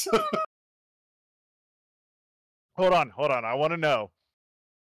 hours. Hold on. I want to know.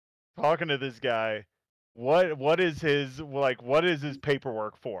 Talking to this guy, what is his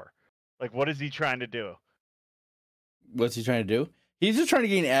paperwork for? Like, what is he trying to do? What's he trying to do? He's just trying to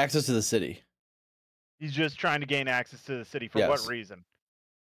gain access to the city. He's just trying to gain access to the city for what reason?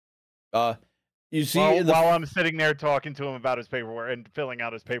 You see, while I'm sitting there talking to him about his paperwork and filling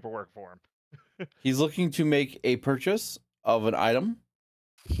out his paperwork for him. He's looking to make a purchase of an item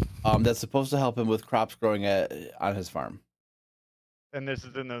That's supposed to help him with crops growing on his farm. And this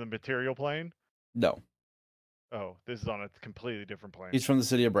is in the material plane? No. Oh, this is on a completely different plane. He's from the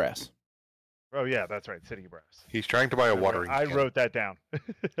city of Brass. Oh, yeah, that's right. City of Brass. He's trying to buy a watering I can. wrote that down.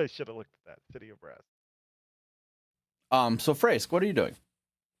 I should have looked at that. City of Brass. So Frask, what are you doing?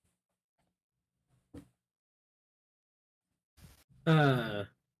 I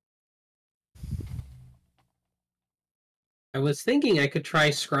was thinking I could try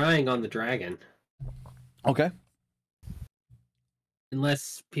scrying on the dragon. Okay.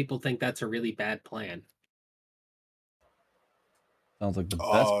 Unless people think that's a really bad plan. Sounds like the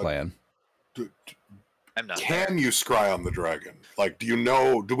best plan. I'm not. Can you scry on the dragon? Like, do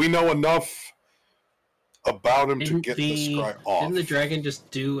we know enough about him to get the scry off? Didn't the dragon just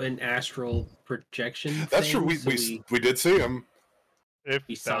do an astral projection? That's thing? true. So We did see him. If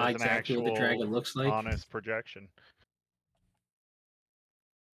we that saw was an exactly what the dragon actual looks like. honest projection.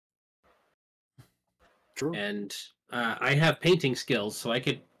 True. And I have painting skills, so I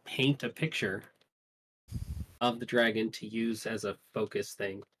could paint a picture of the dragon to use as a focus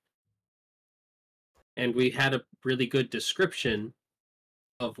thing. And we had a really good description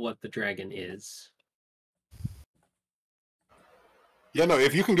of what the dragon is. Yeah, no,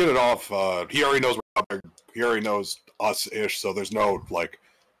 if you can get it off, he already knows he already knows us-ish, so there's no, like,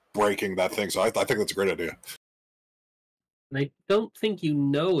 breaking that thing. So I think that's a great idea. And I don't think you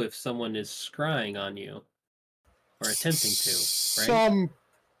know if someone is scrying on you. Or attempting to, right?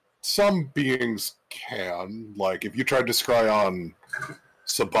 Some beings can. Like, if you tried to scry on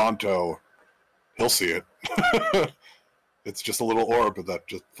Sabanto, he'll see it. It's just a little orb that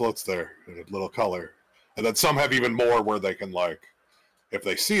just floats there in a little color. And then some have even more where they can, like, if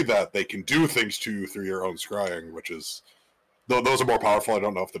they see that, they can do things to you through your own scrying, which is... Those are more powerful. I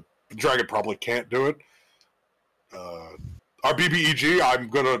don't know if the dragon probably can't do it. Our BBEG, I'm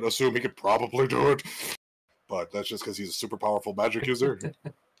going to assume he could probably do it. But that's just because he's a super powerful magic user.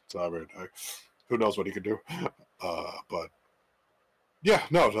 So, I mean, who knows what he could do. But, yeah,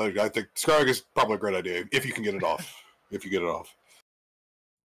 no, I think scrying is probably a great idea, if you can get it off. If you get it off.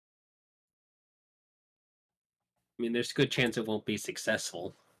 I mean, there's a good chance it won't be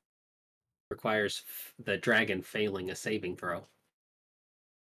successful. Requires the dragon failing a saving throw.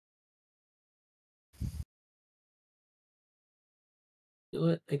 You know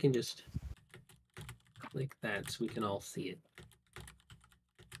what? I can just click that so we can all see it.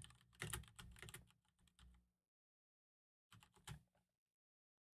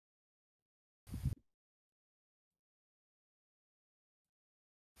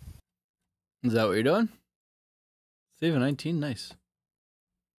 Is that what you're doing? Save a 19, nice.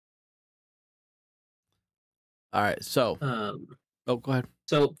 All right, so oh, go ahead.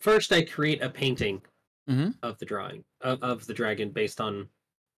 So first, I create a painting Mm-hmm. of the drawing of the dragon based on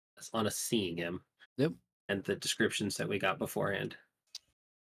us seeing him. Yep. And the descriptions that we got beforehand.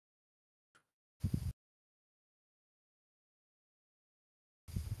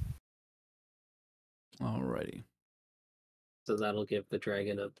 Alrighty. So that'll give the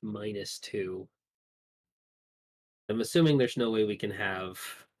dragon a -2. I'm assuming there's no way we can have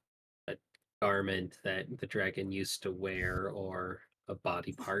a garment that the dragon used to wear or a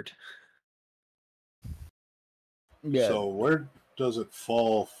body part. Yeah. So where does it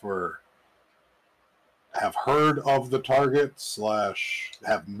fall for have heard of the target /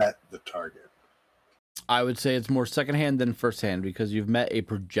 have met the target? I would say it's more secondhand than firsthand because you've met a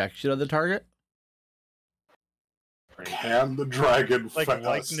projection of the target. Can the dragon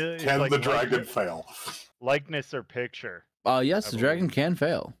dragon fail? Likeness or picture? Yes, the dragon can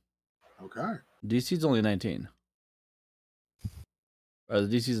fail. Okay. DC's only 19. Or the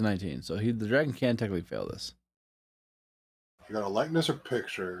DC's 19, so the dragon can technically fail this. You got a likeness or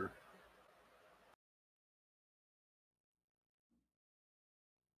picture.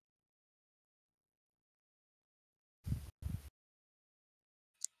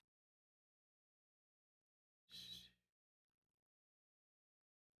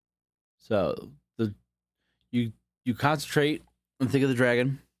 So you concentrate and think of the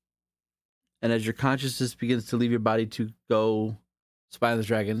dragon, and as your consciousness begins to leave your body to go spy on the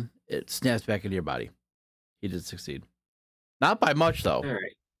dragon, it snaps back into your body. He did succeed, not by much though. All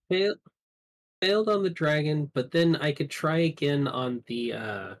right, failed on the dragon, but then I could try again on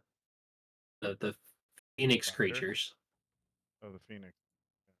the phoenix creatures. Oh, the phoenix.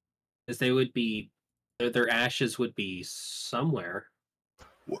 Because they would be their ashes would be somewhere.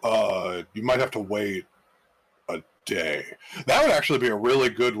 You might have to wait a day. That would actually be a really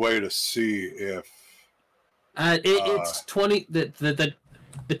good way to see if it's 20 the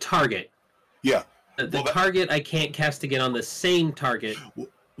target. Yeah. The target I can't cast again on the same target.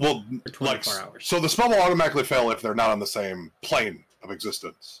 Well, For 24 hours. So the spell will automatically fail if they're not on the same plane of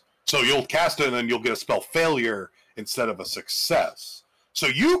existence. So you'll cast it and you'll get a spell failure instead of a success. So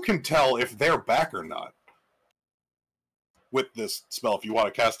you can tell if they're back or not with this spell if you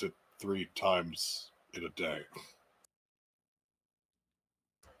want to cast it 3 times in a day.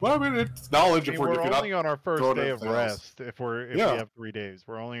 Well, I mean, it's knowledge. I mean, we're only on our first day of rest. If we have 3 days,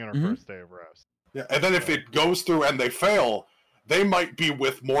 we're only on our first day of rest. Yeah, and then if it goes through and they fail, they might be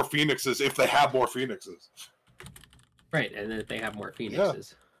with more phoenixes if they have more phoenixes. Right, and then if they have more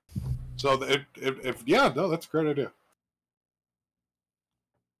phoenixes. Yeah. So that's a great idea.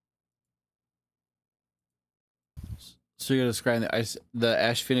 So you're describing the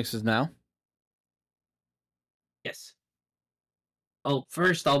ash phoenixes now? Yes. Oh,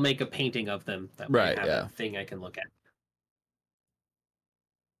 first I'll make a painting of them. That way I have a thing I can look at.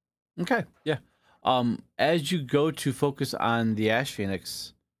 Okay, yeah. As you go to focus on the ash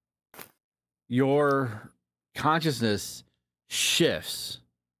phoenix, your consciousness shifts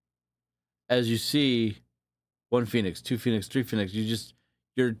as you see 1 phoenix, 2 phoenix, 3 phoenix.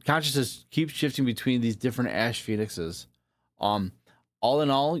 Your consciousness keeps shifting between these different ash phoenixes. All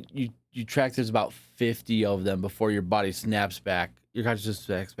in all, you track there's about 50 of them before your body snaps back. Your consciousness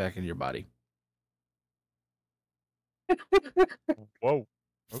snaps back into your body. Whoa.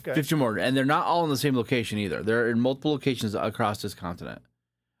 Okay. 50 more, and they're not all in the same location either. They're in multiple locations across this continent.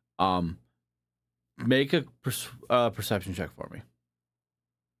 Make a perception check for me.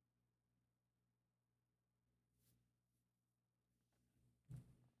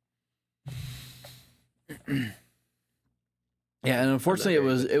 Yeah, and unfortunately,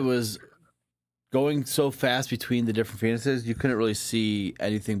 it was going so fast between the different phoenixes, you couldn't really see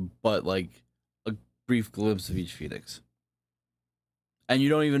anything but like a brief glimpse of each phoenix. And you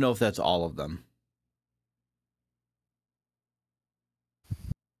don't even know if that's all of them.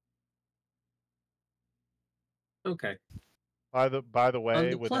 Okay. By the way, on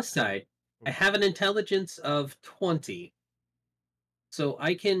the plus side, I have an intelligence of 20. So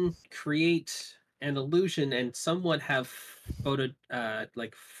I can create an illusion and somewhat have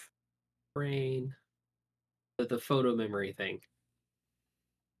brain the photo memory thing.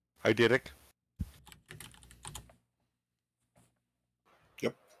 Eidetic.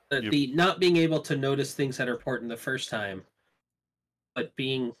 Yep. The not being able to notice things that are important the first time, but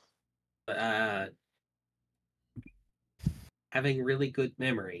being having really good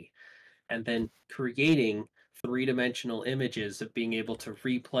memory, and then creating 3-dimensional images of being able to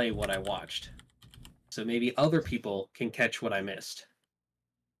replay what I watched. So maybe other people can catch what I missed.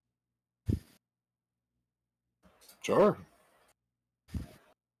 Sure.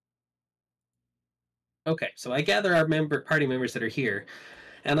 Okay, so I gather our party members that are here,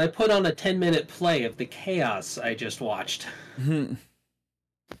 and I put on a 10-minute play of the chaos I just watched.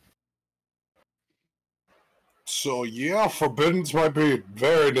 So yeah, forbiddance might be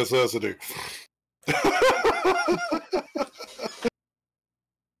very necessity.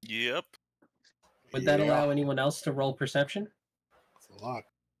 Yep. Would that allow anyone else to roll perception? That's a lot.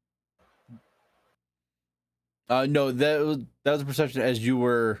 No, that was a perception as you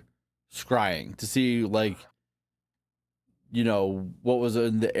were scrying to see, like, you know, what was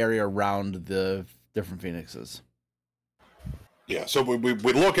in the area around the different phoenixes. Yeah, so we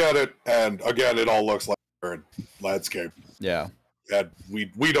look at it, and again, it all looks like a landscape. Yeah. And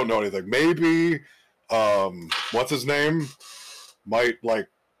we don't know anything. Maybe, what's his name? Might, like,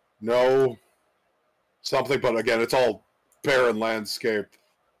 know something, but again, it's all barren landscape.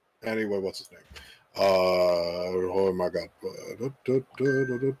 Anyway, what's his name? Oh my god.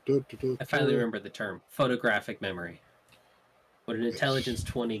 I finally remember the term. Photographic memory. Would an intelligence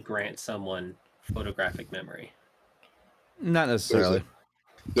 20 grant someone photographic memory? Not necessarily.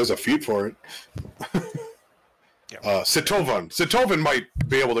 There's a feat for it. Sitovan. Sitovan might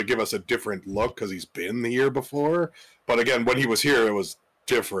be able to give us a different look because he's been here before. But again, when he was here, it was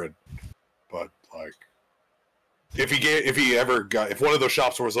different. But like, if one of those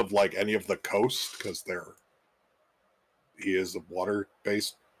shops was of like any of the coast, because he is a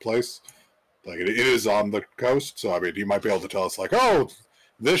water-based place. Like it is on the coast, so I mean, he might be able to tell us like, oh,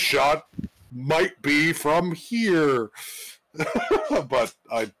 this shot might be from here. But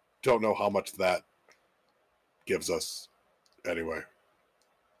I don't know how much that gives us anyway.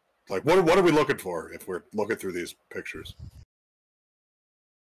 Like, what are we looking for if we're looking through these pictures?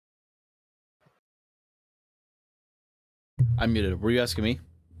 I'm muted. Were you asking me?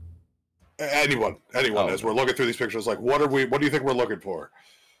 Anyone. Oh. As we're looking through these pictures, like, what do you think we're looking for?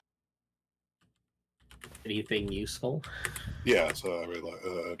 Anything useful? Yeah, so I mean,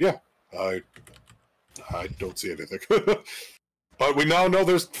 I don't see anything. But we now know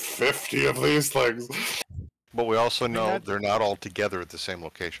there's 50 of these things. But we also mean, know that's- they're not all together at the same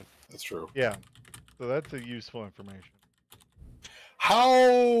location. That's true. Yeah. So that's a useful information.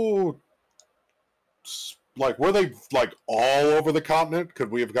 How, like, were they, like, all over the continent? Could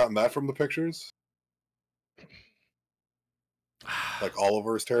we have gotten that from the pictures? Like, all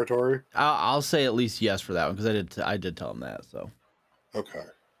over his territory? I'll say at least yes for that one, because I did tell him that, so. Okay.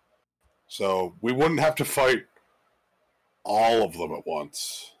 So, we wouldn't have to fight all of them at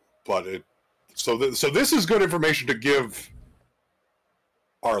once. But it... So this is good information to give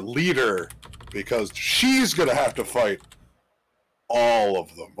our leader, because she's going to have to fight all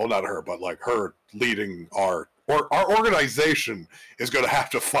of them. Well, not her, but like her leading our organization is going to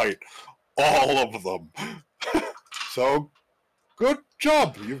have to fight all of them. So, good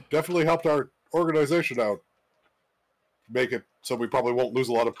job. You've definitely helped our organization out. Make it so we probably won't lose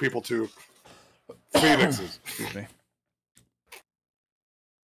a lot of people to phoenixes.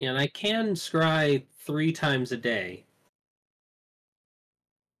 And I can scry 3 times a day.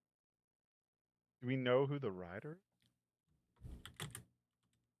 Do we know who the rider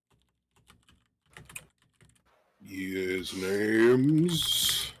is? His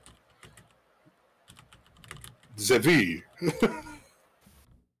name's Zeavi.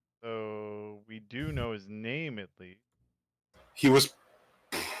 So we do know his name at least. He was...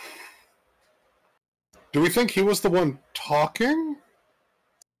 Do we think he was the one talking?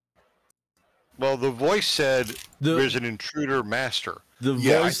 Well, the voice said there's an intruder master. The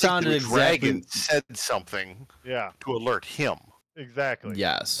Yeah, I voice think sounded the exactly. dragon said something Yeah, to alert him. exactly.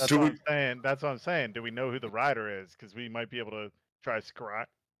 Yes. That's what I'm saying. That's what I'm saying. Do we know who the rider is? Because we might be able to try scrying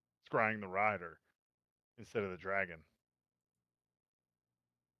the rider instead of the dragon.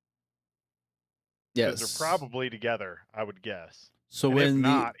 Because Yes. they're probably together, I would guess. So And when if the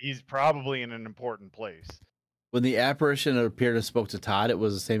not, he's probably in an important place. when the apparition appeared and spoke to Todd, it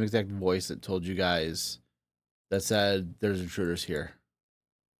was the same exact voice that told you guys that said there's intruders here.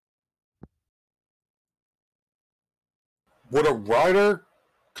 Would a rider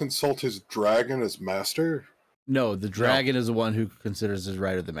consult his dragon as master? No, the dragon is the one who considers his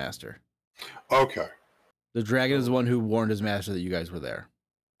rider the master. Okay. The dragon is the one who warned his master that you guys were there.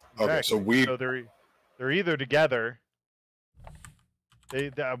 Okay, so they're either together.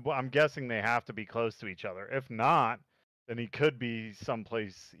 I'm guessing they have to be close to each other. If not, then he could be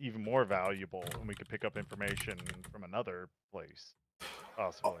someplace even more valuable, and we could pick up information from another place,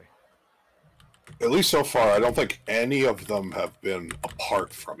 possibly. At least so far, I don't think any of them have been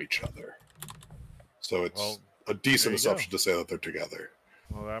apart from each other. So it's a decent assumption to say that they're together.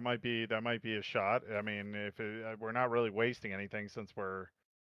 Well, that might be a shot. I mean, if we're not really wasting anything since we're,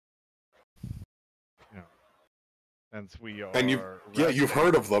 since we are. And you've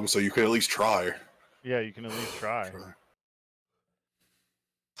heard of them, so you can at least try. Yeah, you can at least try.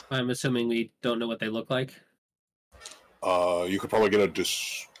 I'm assuming we don't know what they look like. You could probably get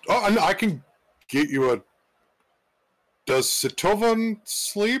Oh, and I can get you a... Does Sitovan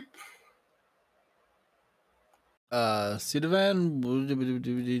sleep? Sidovan.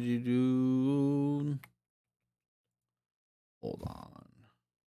 Hold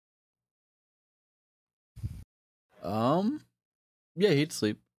on. Yeah, he'd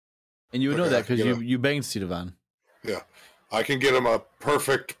sleep. And you would know that because you banged Sidovan. Yeah. I can get him a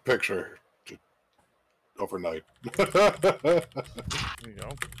perfect picture overnight. There you go.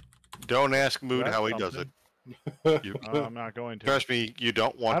 Don't ask Mood That's how he does it. I'm not going to. Trust me, you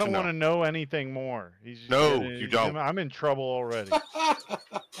don't want to know. I don't want to know anything more. You don't. I'm in trouble already.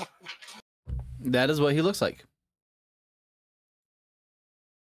 That is what he looks like.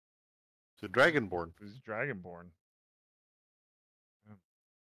 It's a dragonborn. He's dragonborn. Yeah.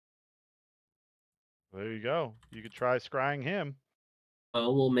 There you go. You could try scrying him.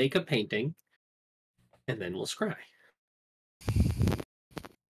 Well, we'll make a painting, and then we'll scry.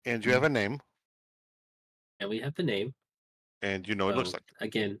 And you have a name. And we have the name. And you know what it looks like.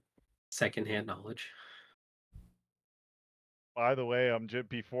 Again, secondhand knowledge. By the way,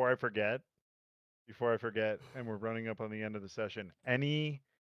 before I forget, and we're running up on the end of the session,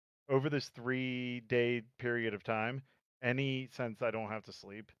 over this 3-day period of time, since I don't have to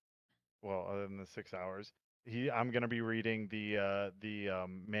sleep, well, other than the 6 hours, I'm going to be reading the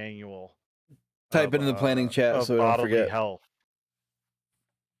manual. Type it in the planning chat so we don't forget. Health.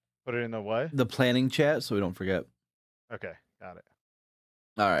 Put it in the what? The planning chat so we don't forget. Okay, got it.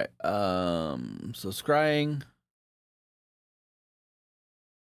 All right. So scrying.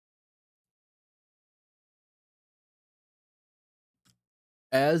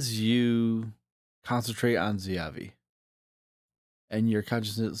 As you concentrate on Zeavi and your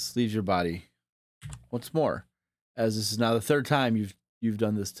consciousness leaves your body, once more, as this is now the third time you've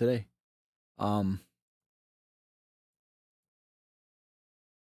done this today.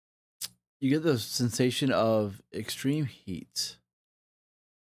 You get the sensation of extreme heat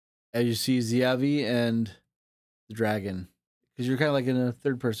as you see Zeavi and the dragon, because you're kind of like in a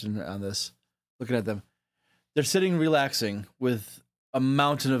third person on this, looking at them. They're sitting relaxing with a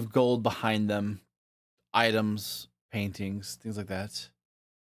mountain of gold behind them, items, paintings, things like that.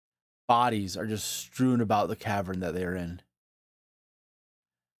 Bodies are just strewn about the cavern that they're in.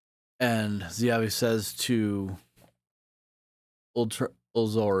 And Zeavi says to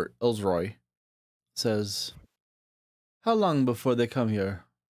Ulzroi, says, "How long before they come here,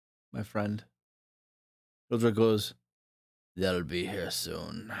 my friend?" Ulzroi goes, "They'll be here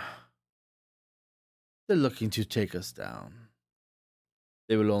soon. They're looking to take us down.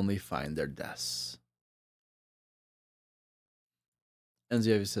 They will only find their deaths." And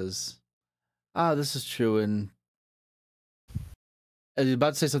Zeavi says, this is true. And as he's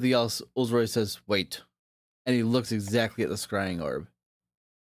about to say something else, Ulzroi says, "Wait." And he looks exactly at the scrying orb.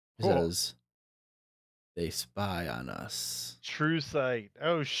 He says, "They spy on us." True sight.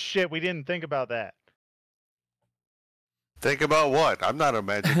 Oh shit, we didn't think about that. Think about what? I'm not a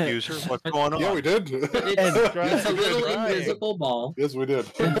magic user. What's going on? Yeah, we did. It's a little Trying. invisible ball. Yes, we did.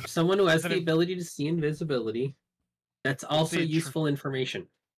 Someone who has Isn't the it- ability to see invisibility. That's also See, useful information.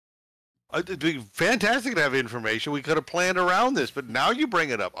 It'd be fantastic to have information. We could have planned around this, but now you bring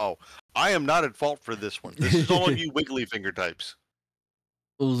it up. Oh, I am not at fault for this one. This is all of you wiggly finger types.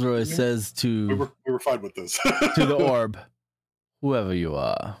 Ulzroi says We were fine with this. to the orb, "Whoever you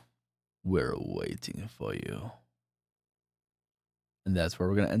are, we're waiting for you." And that's where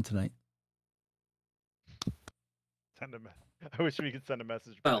we're going to end tonight. I wish we could send a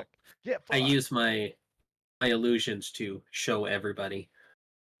message Well, back. Yeah, I fuck. use my illusions to show everybody.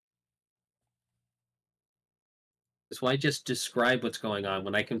 So why just describe what's going on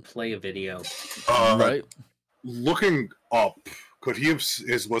when I can play a video? Right? Looking up, could he have?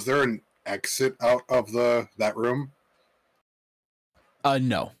 Was there an exit out of that room?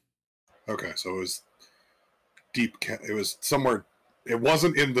 No. Okay, so it was deep. It was somewhere. It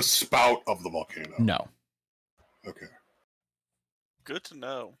wasn't in the spout of the volcano. No. Okay. Good to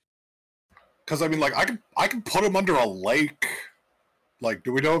know. Because I mean, like, I can put him under a lake. Like,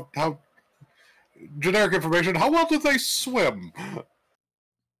 do we know how? Generic information. How well do they swim?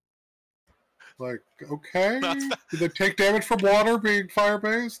 Like, okay. Do they take damage from water being fire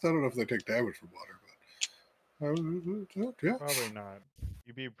based? I don't know if they take damage from water, but yeah. Probably not.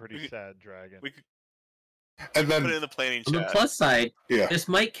 You'd be a pretty sad dragon. We could And put it then in the planning On the chat. plus side, yeah, this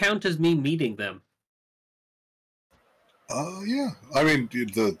might count as me meeting them. yeah. I mean,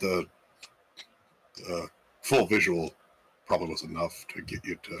 the full visual probably was enough to get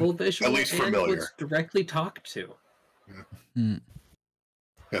you to Full visual at least and familiar. was directly talked to.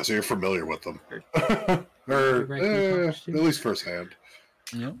 Yeah, so you're familiar with them, or Directly talked at to. least firsthand.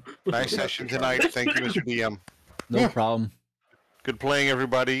 Yep. Nice session tonight. Thank you, Mr. DM. No Yeah. problem. Good playing,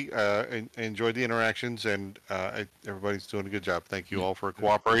 everybody. Enjoyed the interactions, and everybody's doing a good job. Thank you all for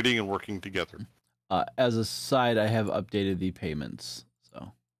cooperating and working together. As a side, I have updated the payments.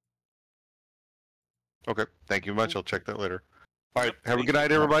 So Okay, thank you much. I'll check that later. All right, have a good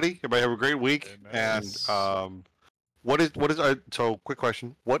night, everybody. Everybody have a great week. And what is our quick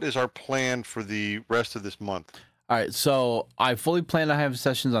question? What is our plan for the rest of this month? all right, so I fully plan to have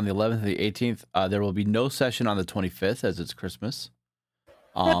sessions on the 11th and the 18th. There will be no session on the 25th as it's Christmas.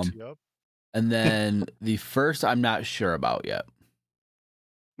 Yep. And then the first, I'm not sure about yet.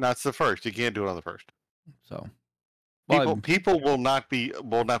 That's the first. You can't do it on the first. So, People will not be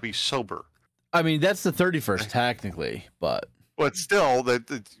sober. I mean, that's the 31st technically, but But still,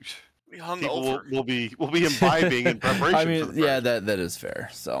 We hung people over. will be imbibing in preparation. I mean, for the yeah, first. that is fair.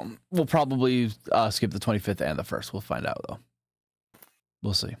 So we'll probably skip the 25th and the 1st. We'll find out though.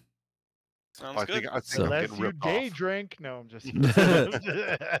 We'll see. Sounds I good. think I'm Unless getting you ripped day off. drink. No, I'm just.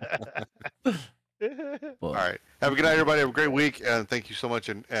 Well, All right. Have a good night, everybody. Have a great week, and thank you so much.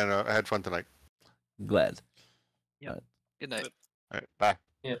 And I had fun tonight. glad. Good night. All right. Bye.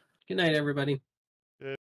 Good night, everybody.